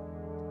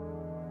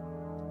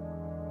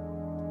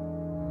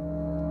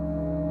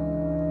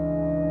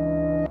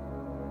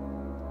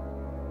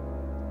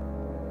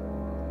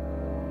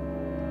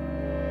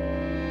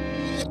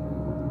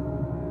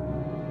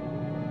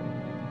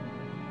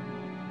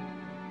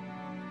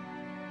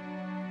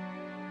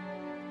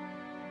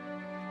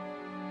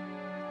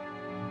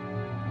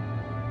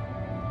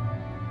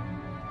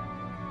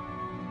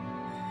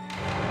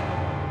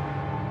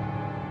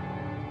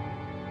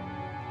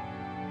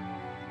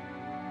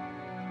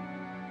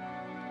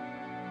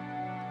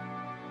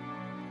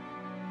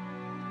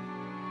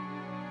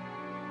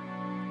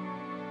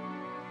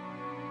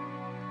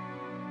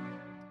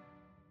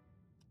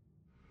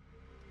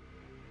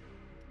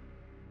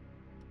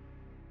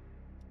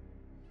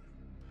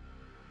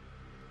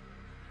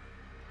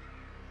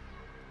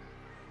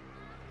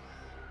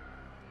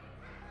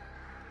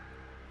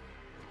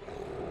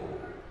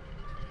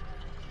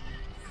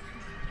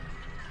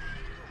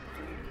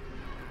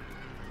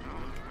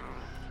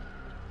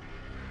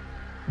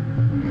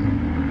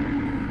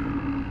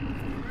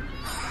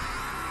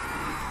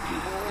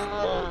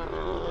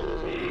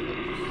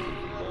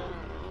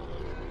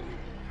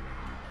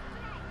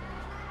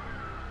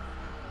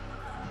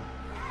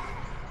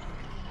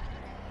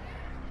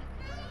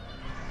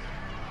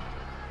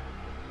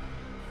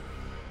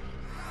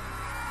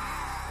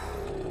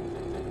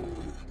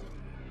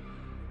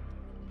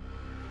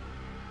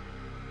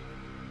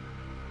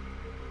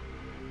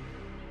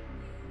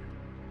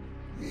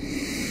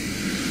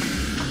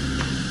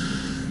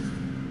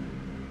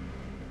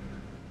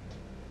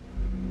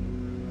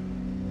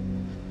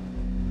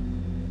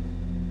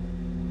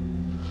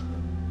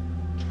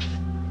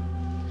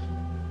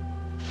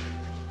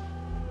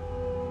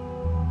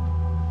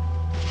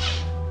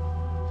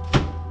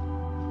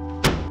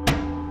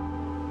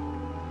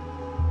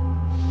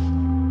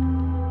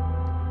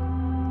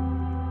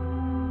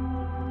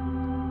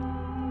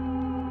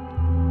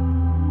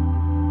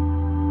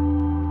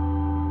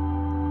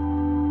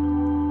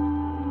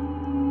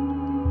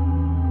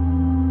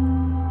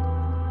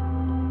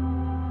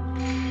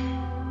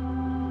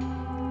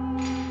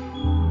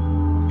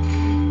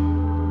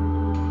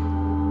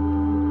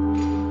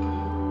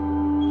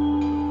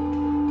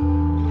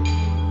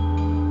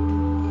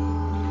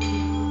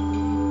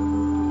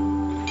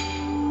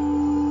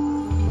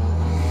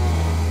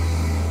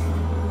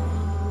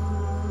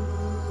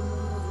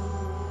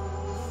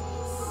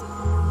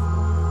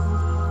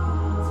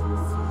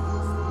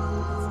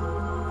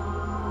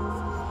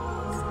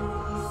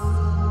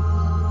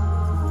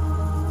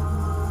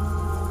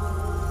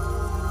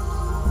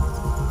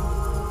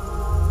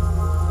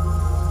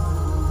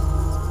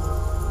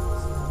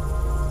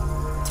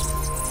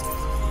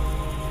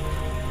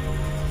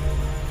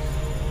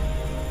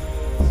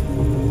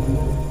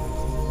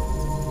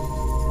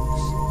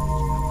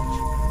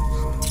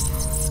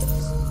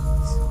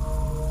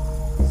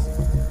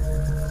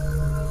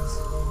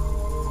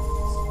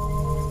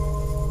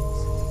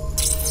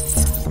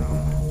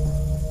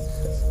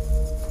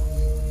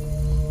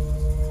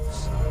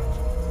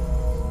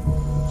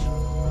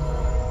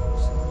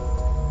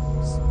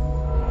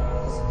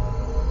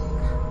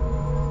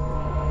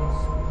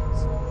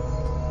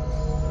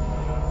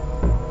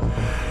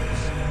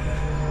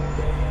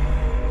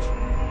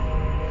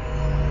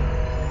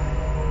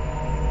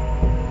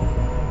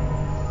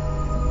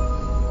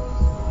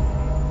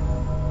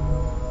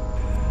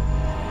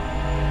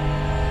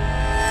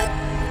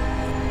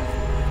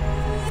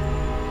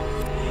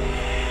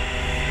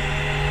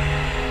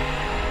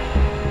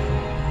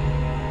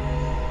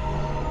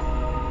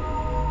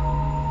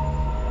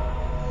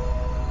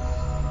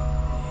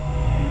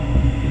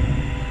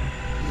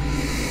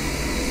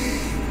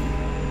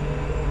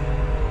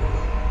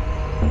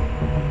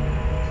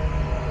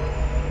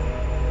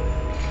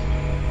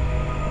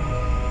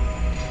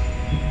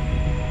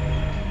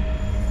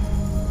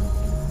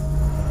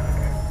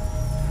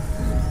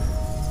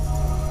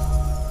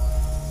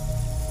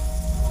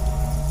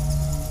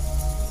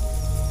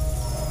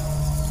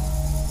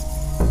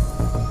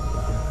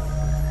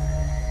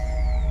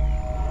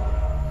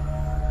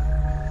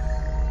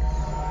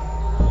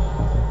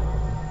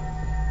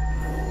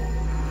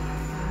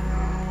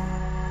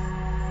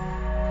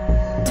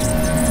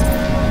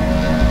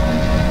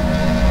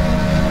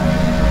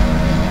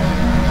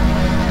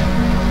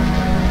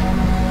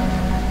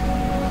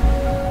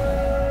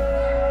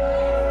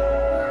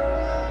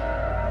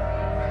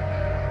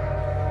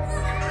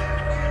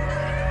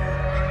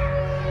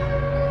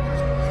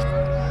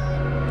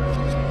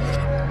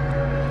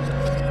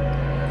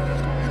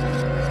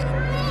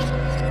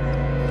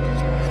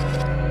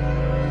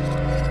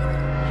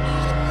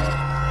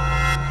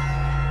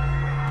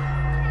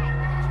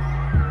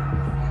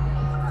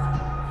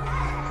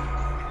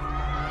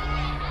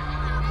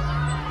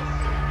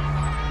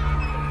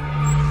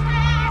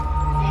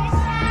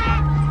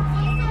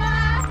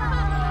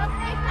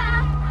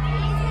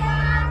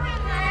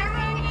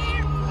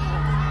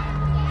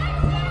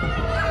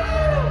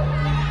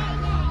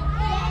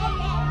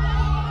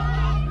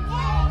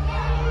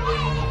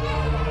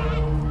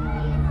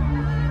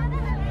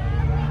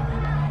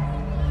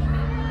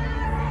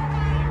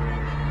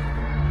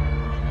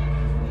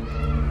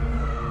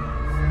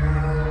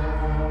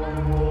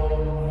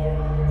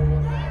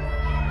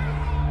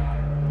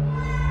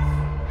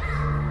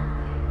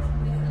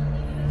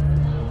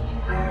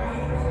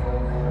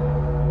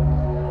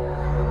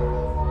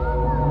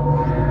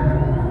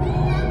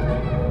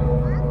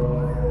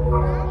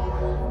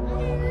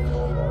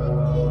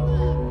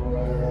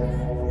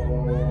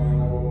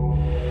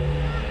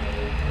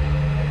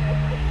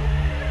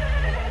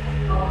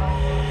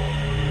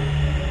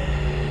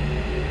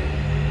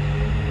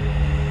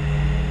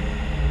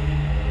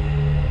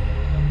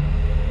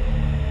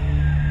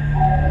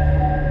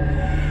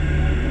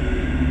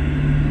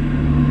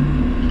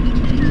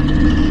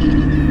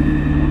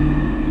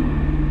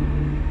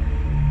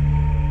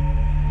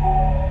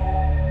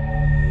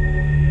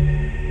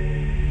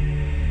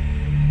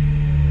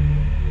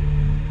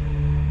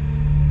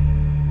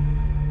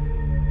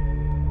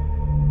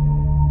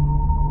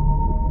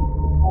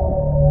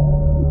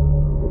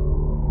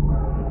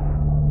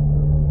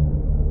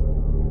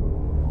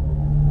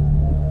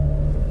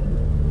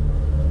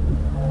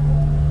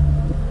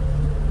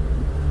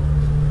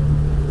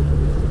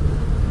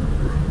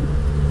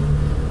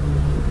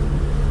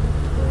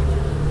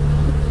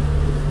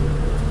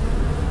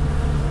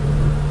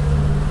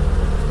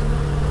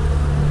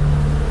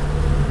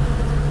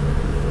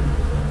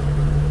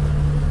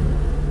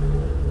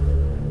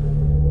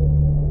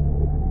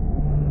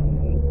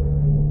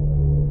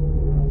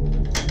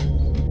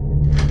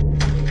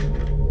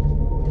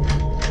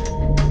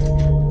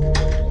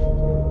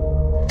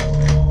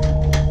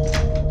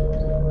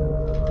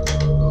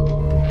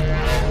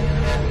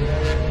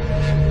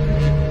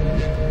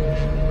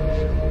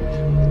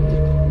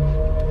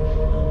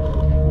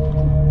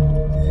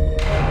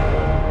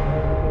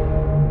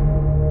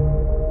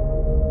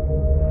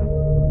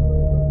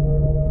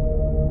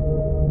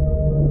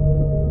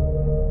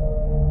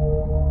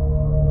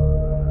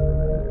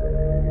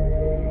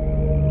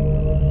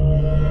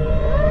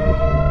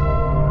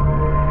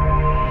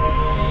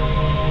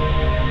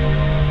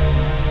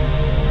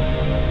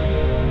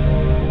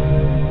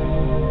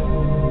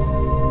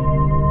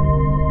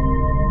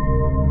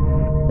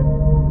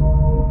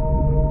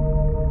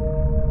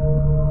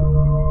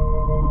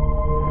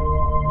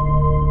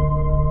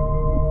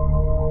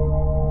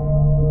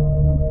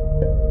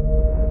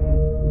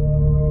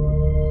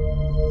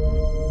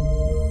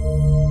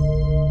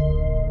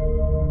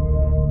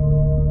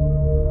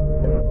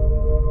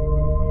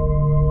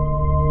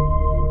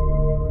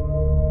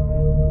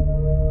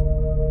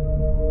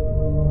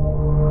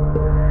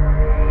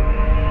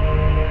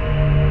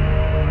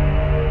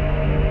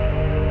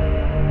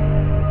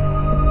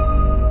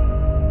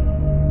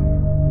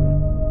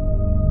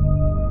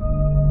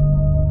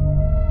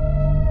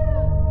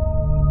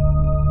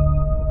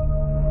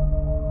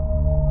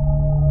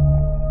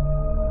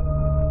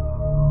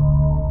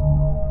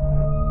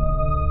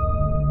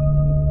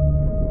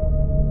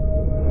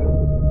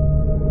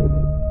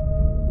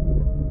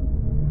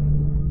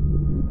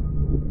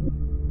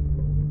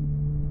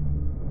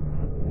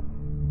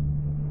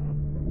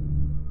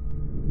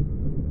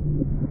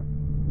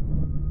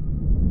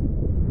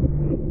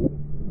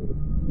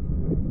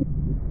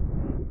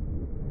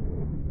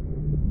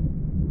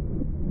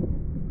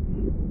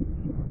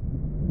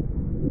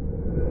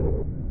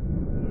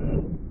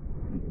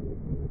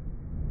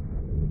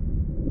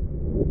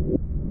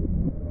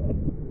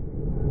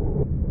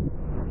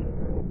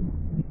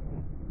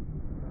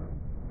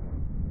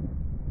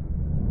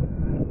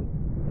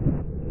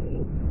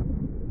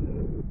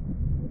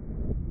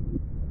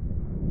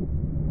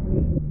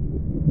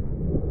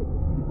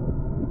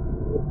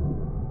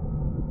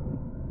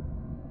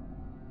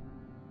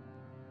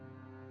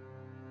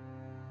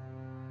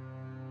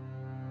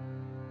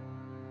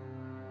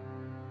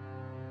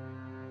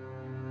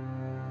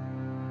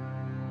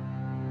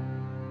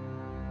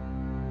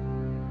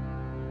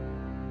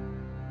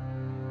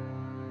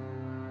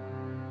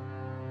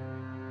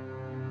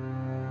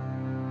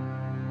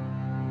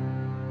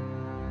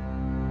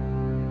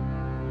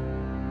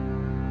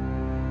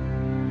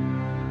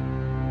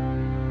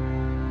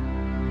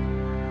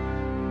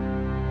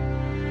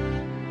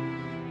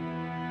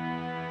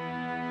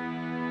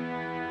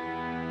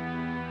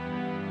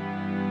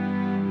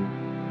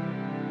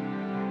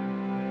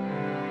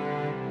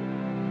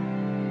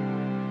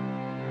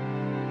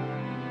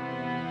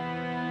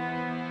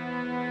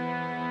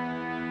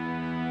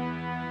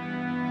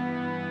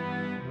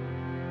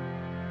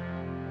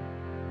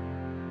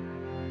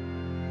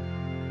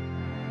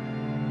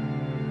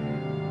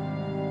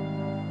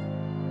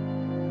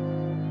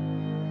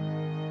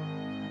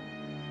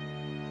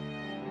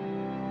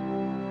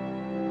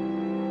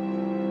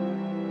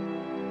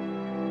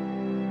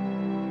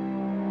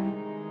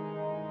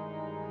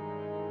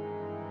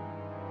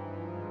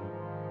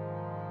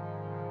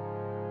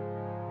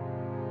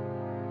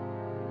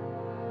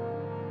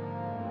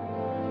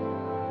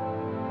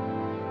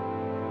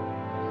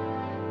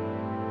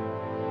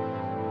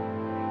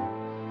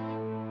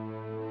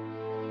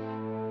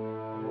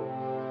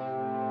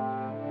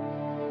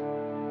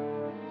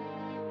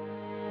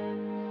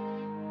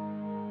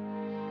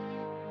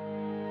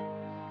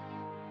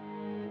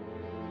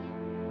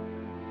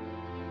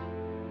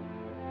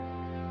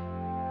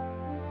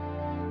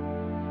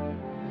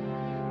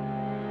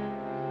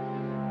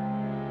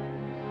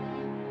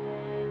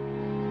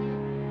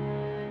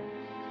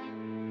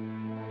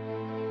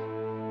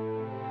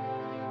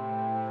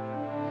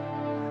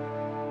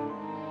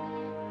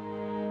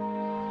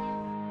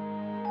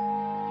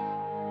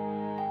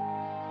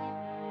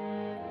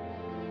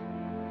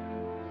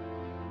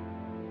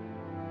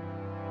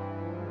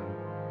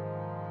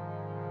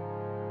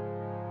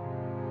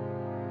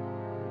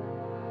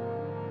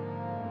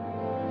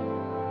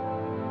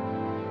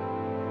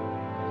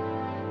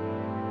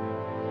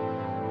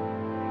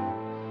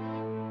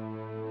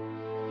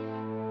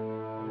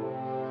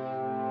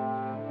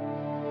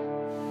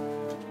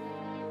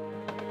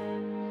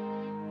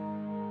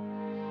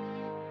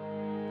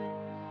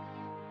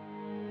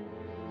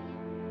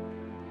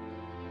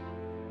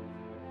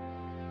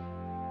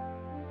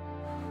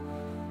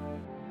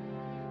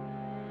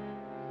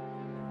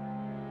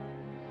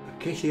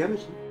 Casey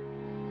Emerson.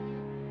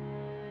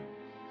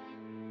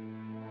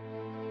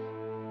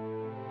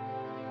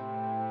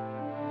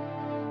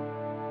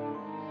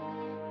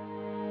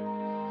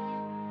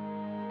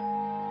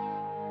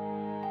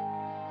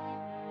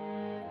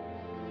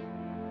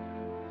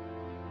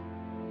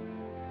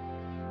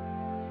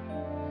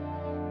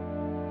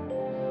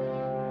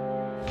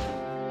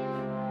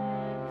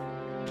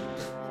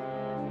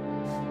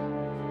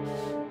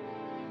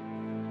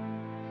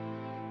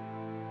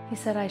 He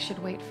said I should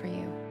wait for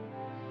you.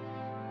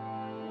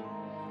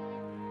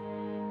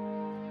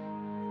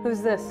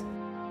 Who's this?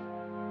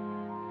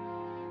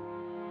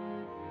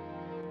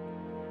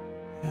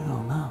 I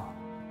don't know.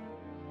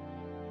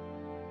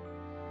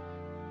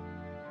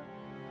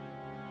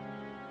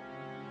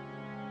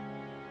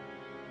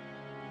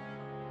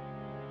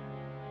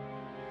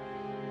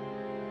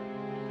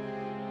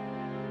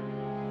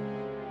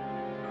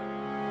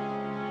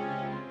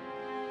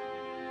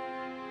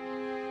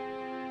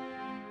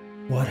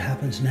 What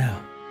happens now?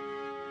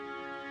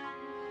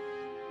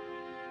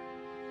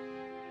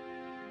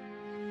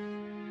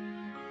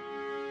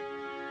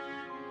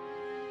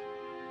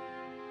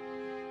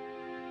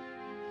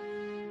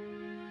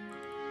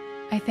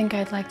 I think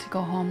I'd like to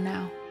go home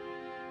now.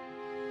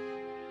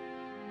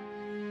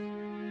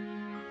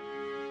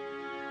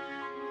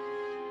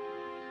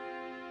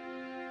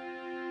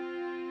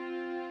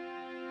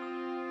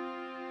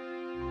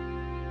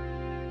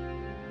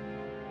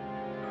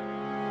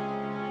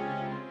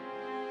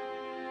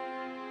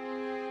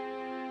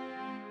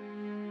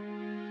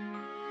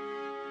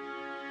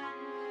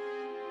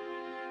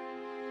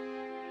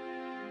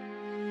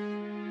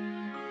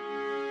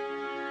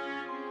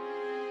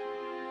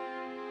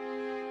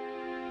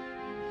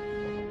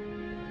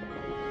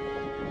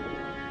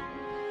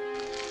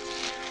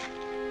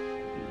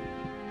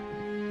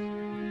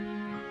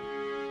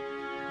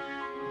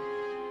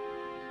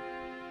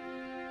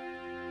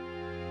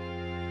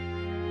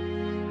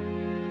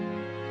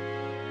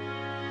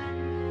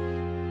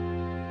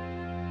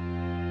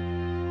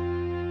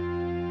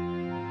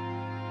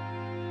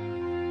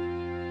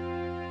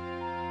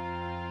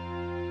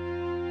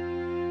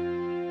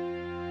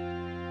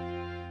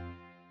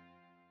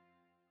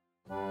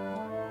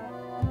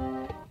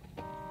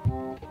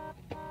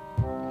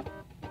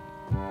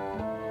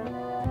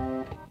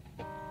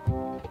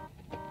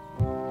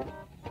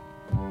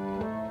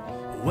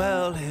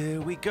 Well,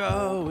 here we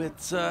go,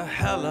 it's a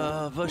hell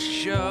of a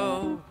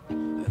show,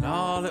 and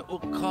all it will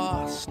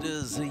cost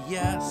is a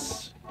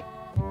yes.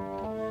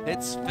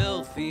 It's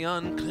filthy,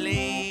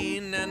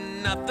 unclean,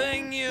 and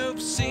nothing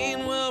you've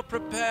seen will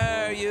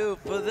prepare you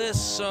for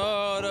this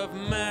sort of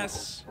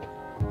mess.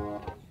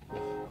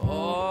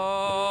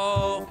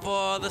 Oh,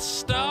 for the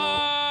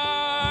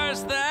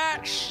stars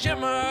that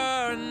shimmer,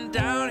 and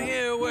down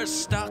here we're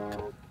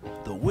stuck,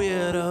 the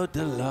Weirdo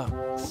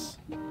Deluxe.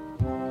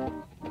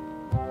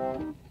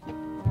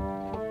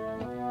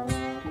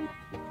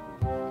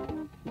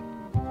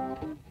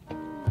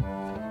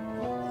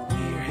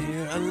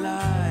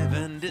 Alive,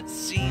 and it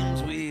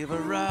seems we've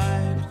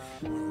arrived.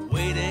 We're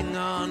waiting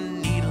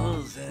on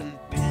needles and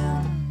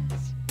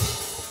pins.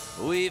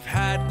 We've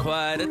had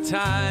quite a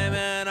time,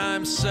 and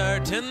I'm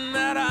certain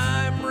that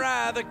I'm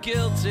rather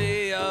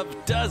guilty of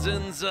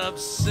dozens of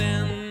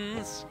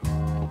sins.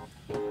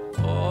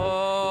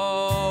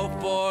 Oh,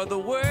 for the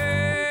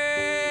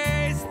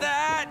ways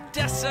that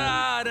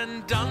Dessart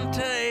and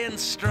Dante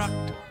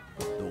instruct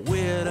the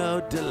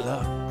Weirdo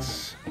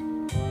Deluxe.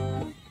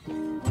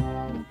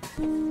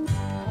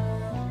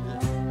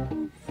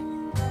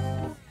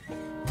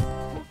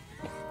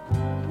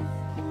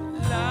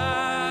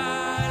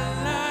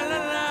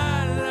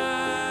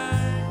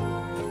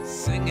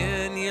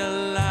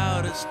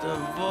 A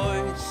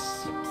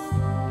voice.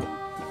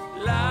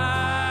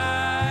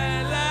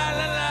 Lie, lie,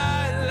 lie,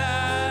 lie,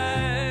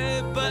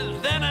 lie.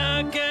 But then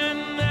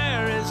again,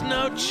 there is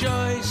no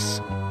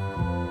choice.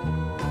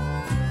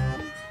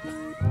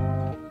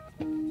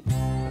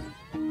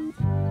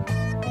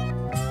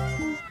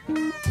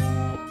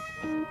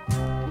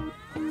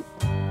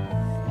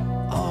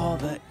 All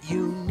that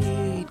you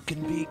need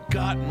can be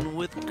gotten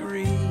with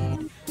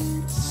greed.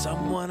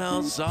 Someone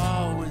else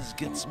always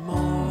gets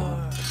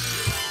more.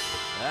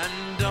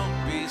 And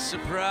don't be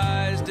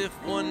surprised if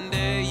one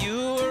day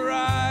you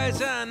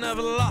arise and have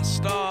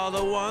lost all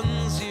the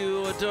ones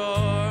you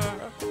adore.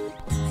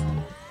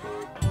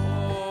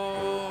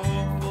 Oh,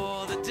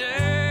 for the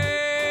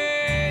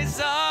days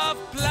of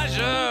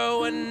pleasure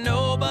when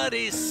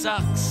nobody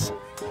sucks,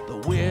 the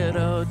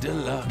Weirdo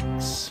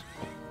Deluxe.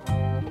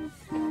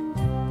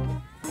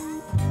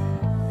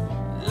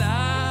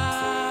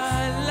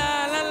 Lie,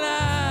 lie, lie,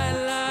 lie,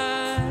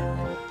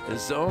 lie.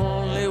 There's only